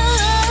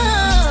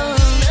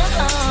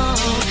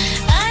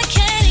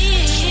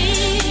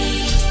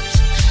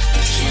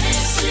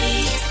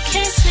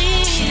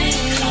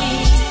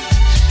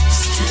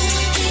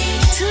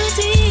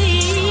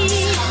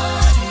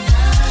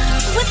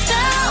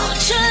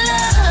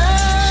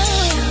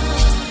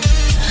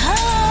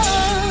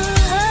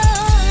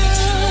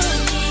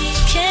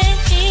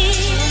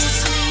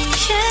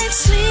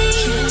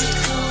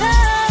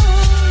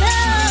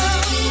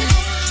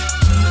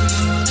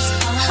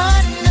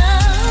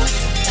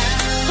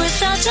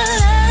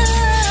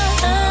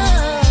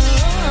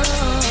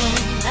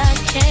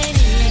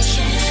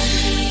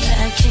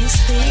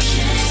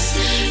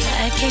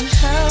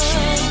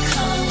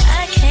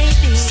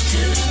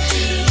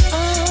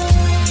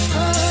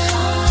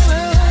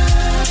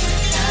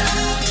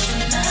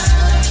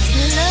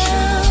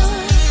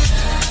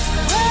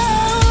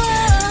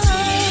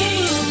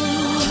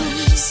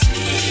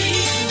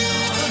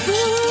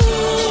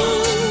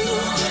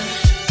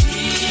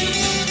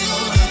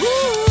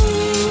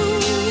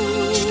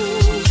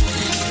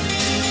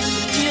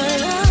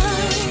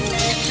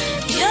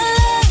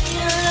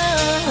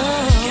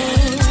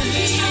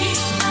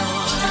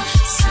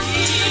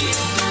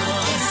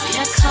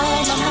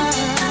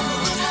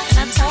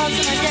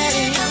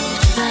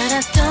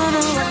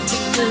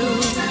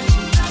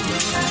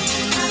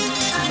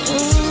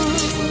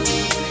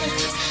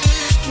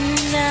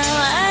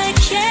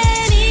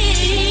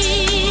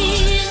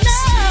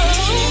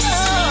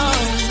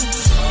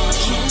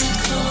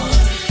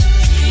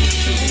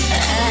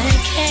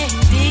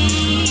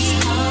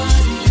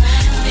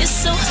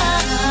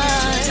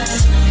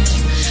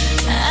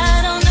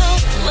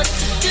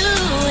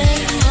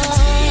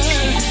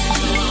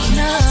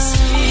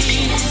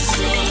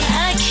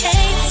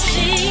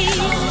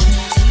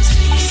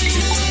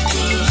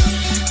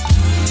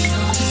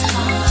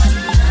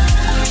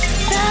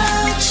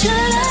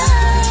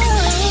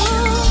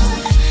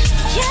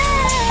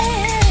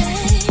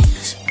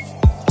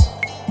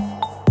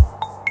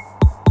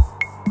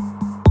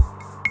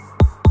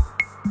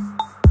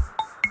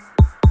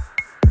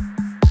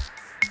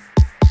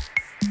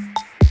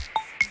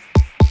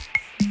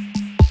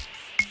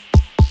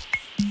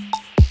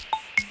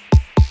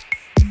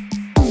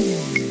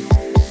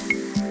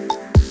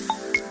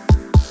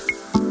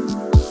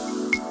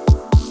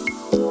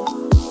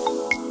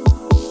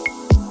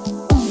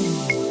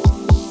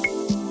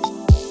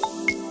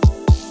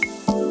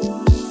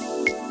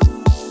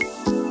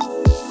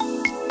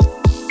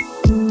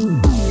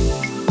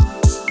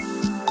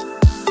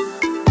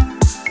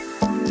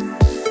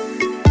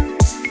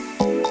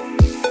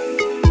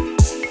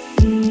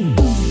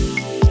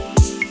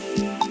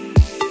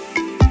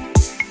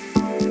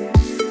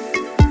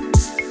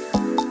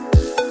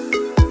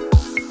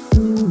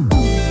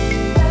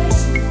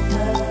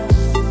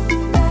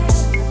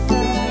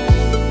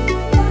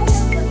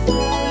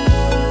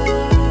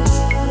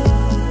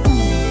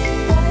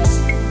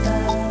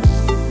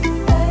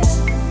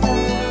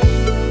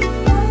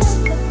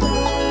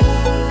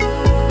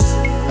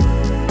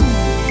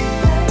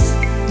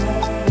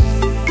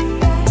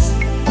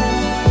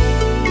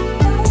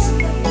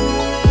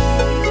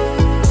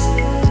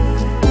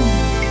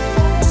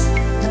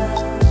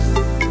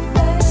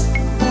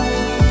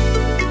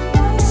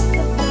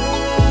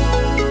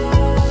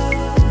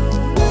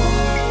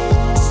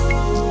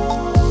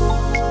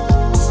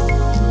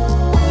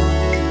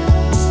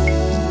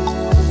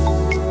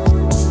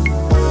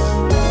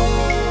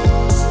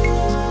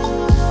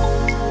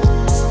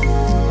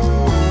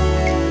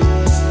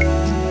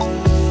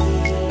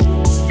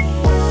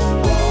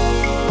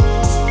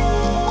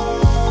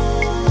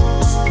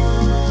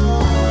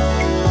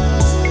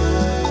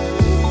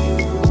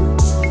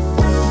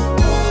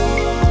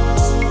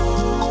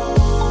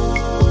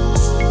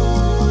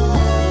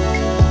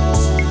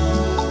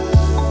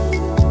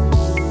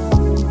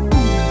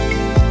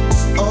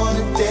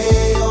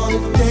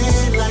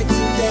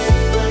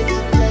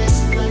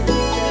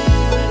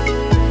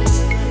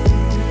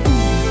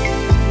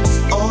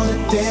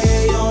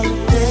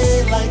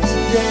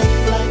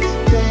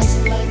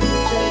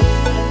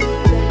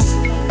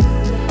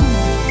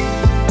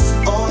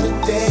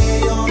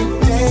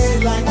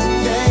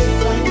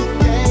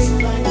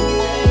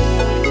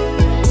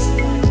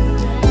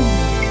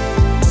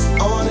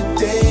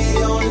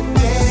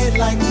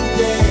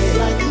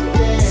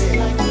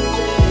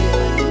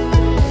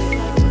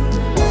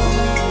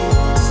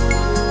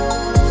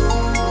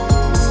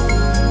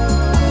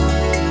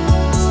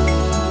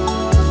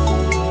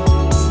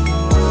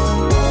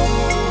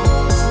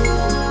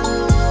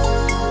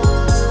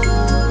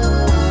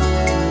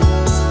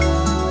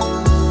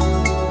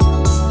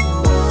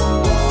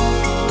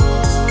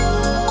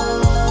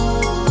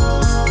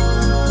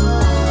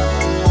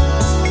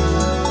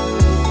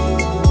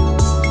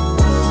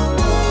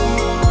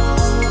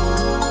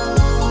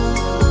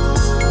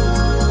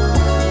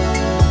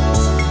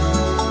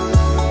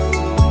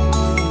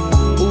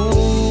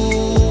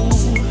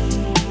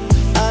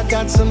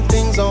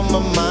 my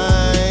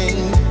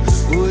mind.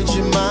 Would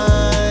you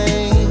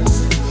mind?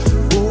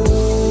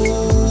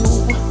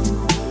 Ooh,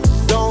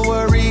 don't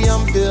worry,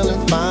 I'm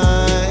feeling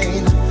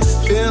fine.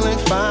 Feeling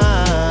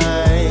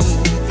fine.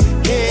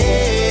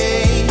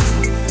 Hey,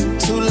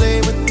 too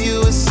late with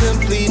you is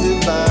simply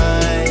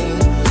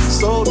divine.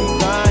 So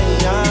divine.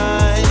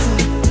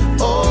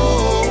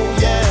 Oh,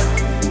 yeah.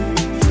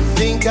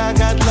 Think I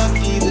got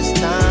lucky this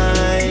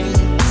time.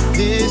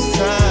 This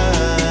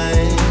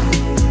time.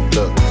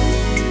 Look,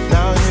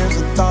 now here's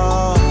a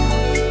thought.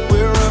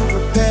 We're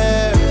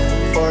unprepared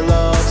for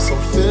love so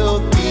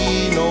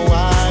filthy. No,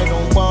 I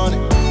don't want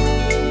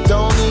it.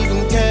 Don't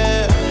even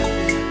care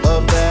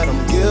of that,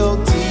 I'm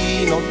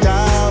guilty. No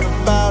doubt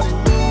about it.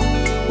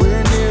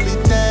 We're nearly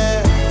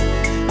there.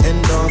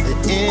 And on the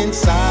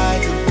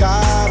inside, you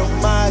God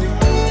Almighty,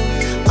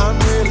 I'm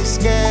really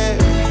scared.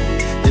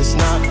 It's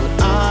not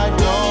what I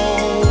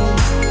know.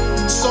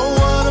 So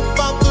what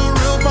about the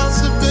real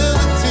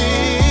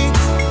possibility?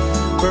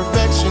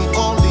 Perfection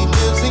only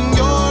lives in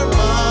your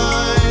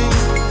mind.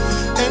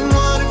 And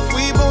what if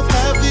we both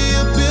have the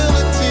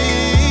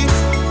ability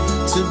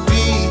to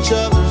be each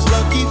other's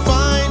lucky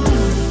find?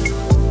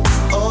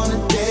 On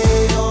a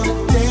day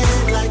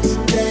like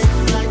today,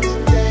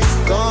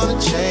 gonna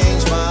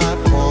change my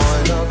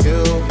point of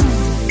view.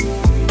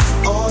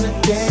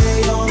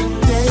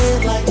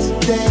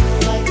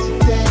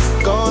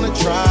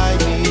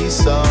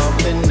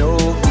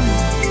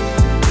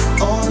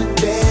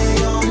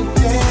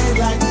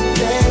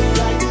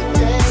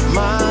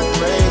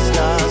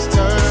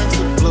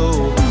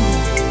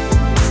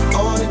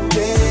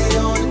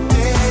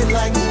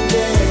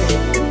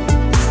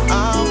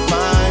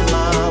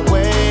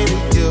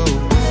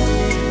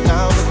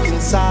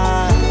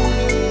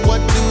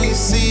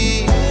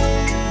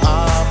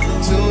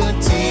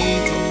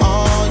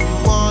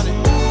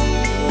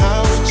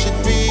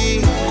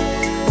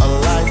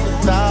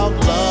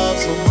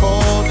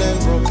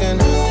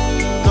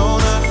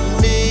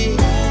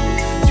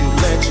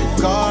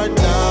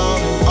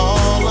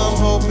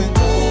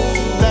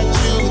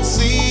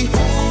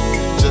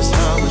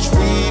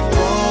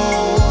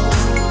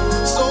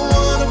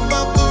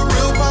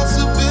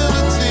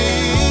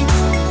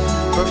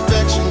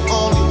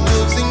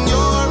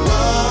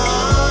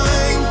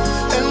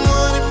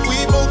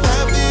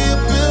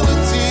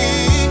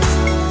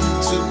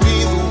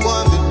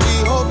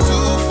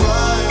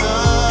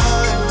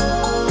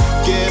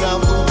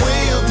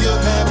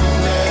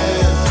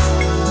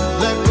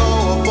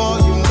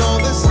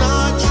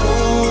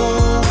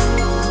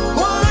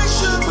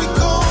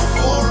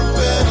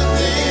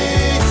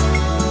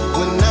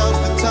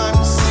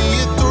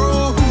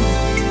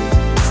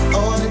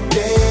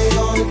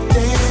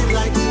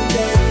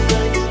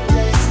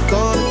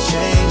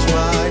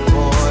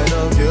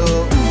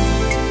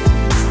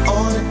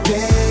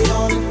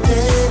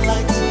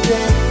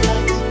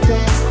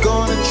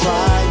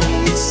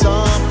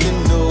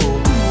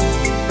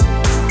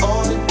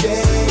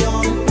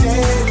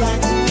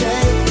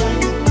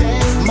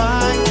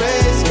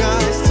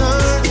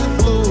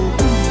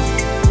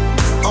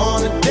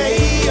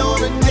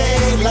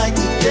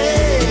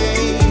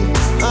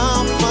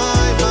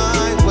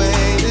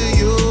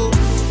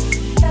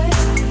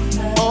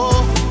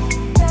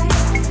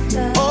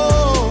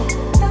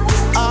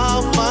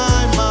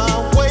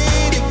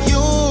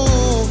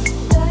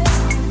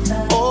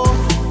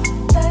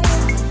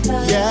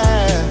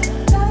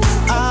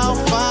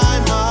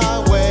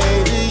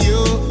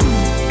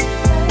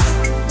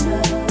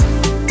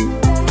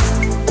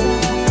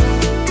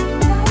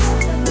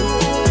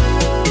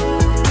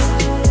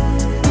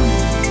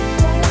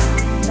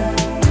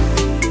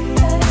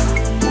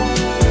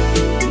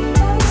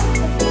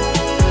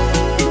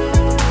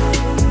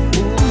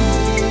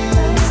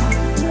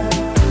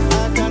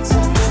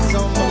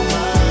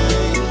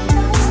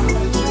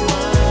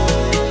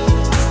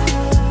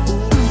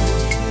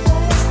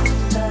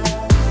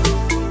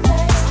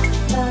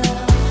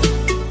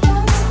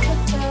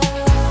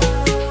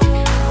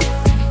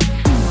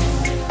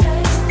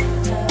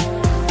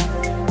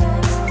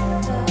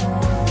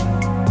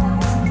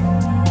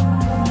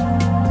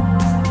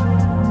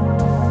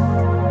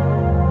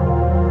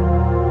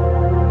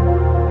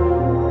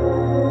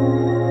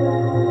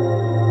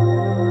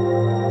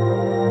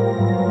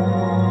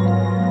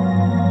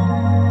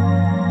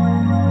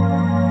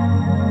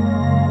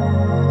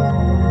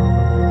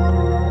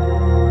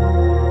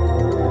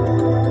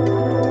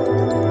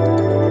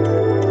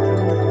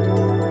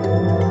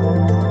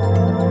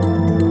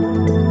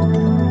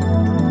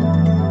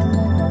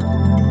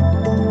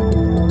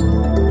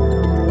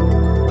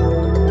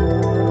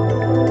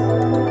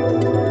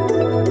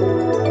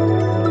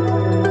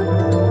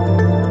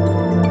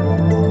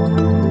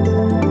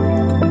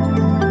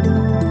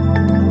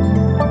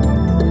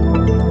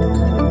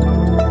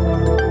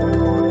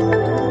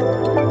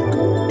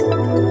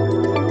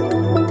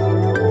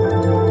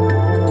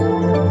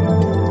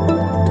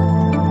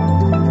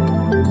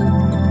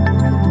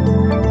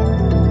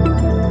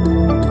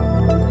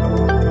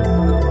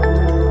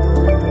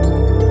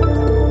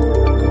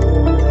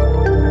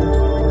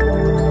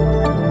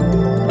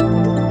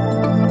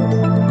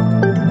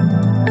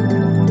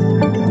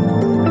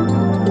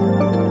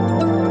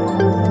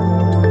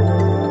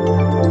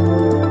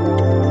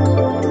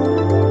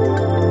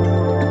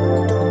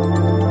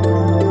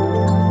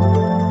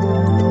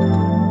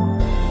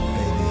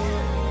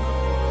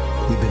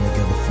 We've been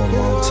together for a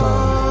long time.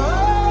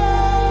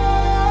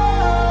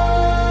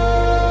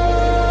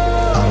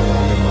 I don't want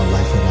to live my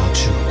life without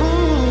you.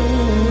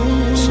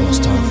 So it's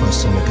time for us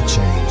to make a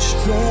change.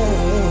 You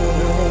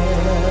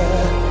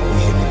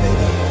hear me,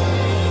 baby?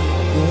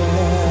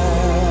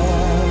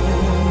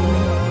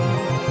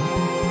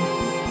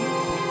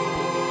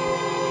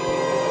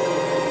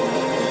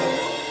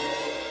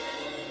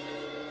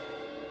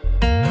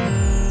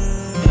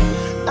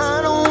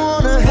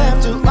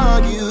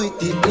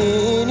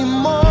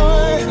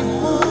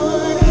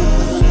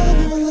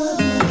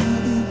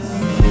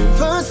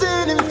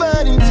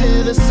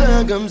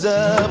 Comes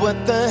up,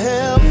 what the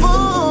hell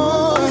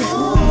for?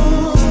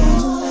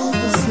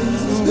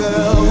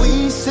 Girl,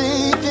 we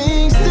say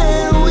things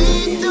that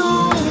we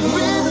don't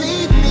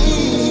really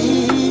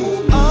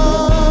mean.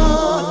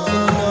 Oh,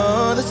 and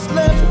all that's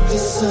left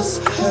is us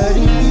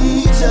hurting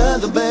each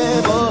other,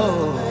 babe.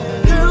 Oh,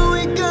 girl,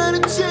 we gotta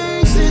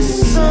change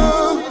this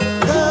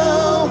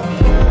somehow.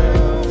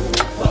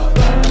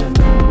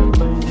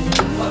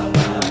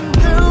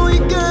 Girl, we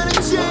gotta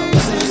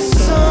change this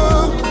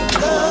somehow.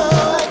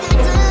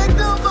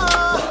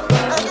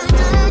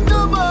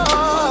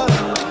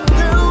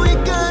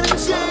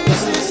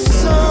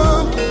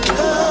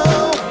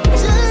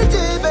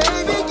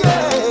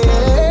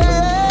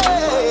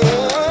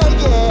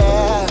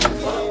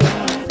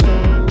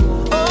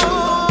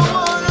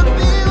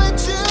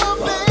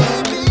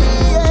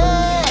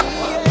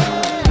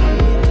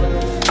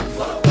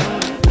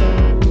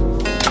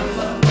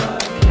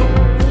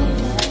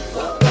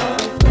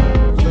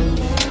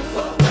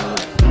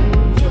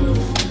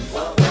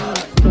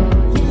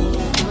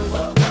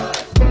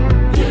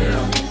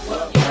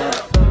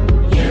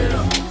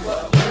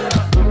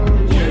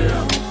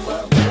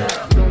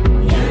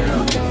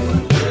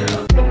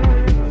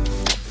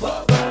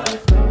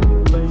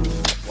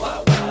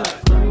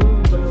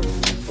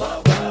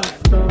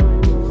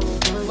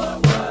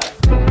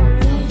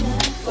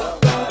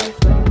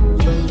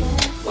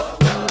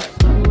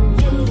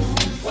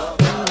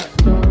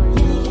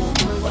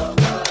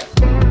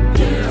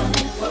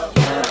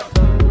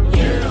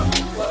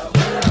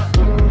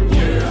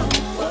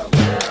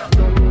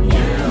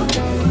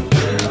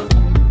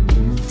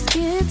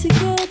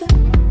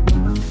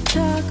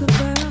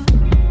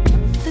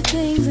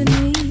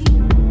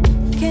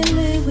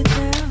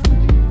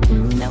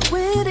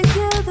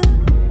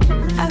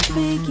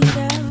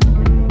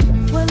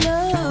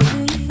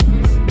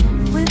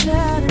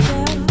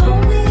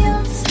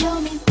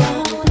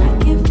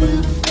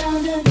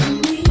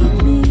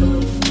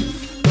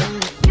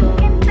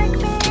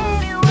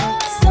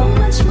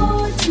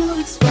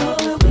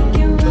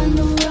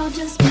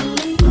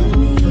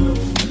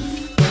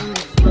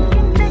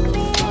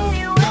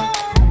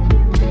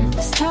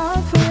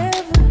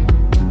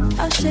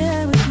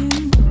 Share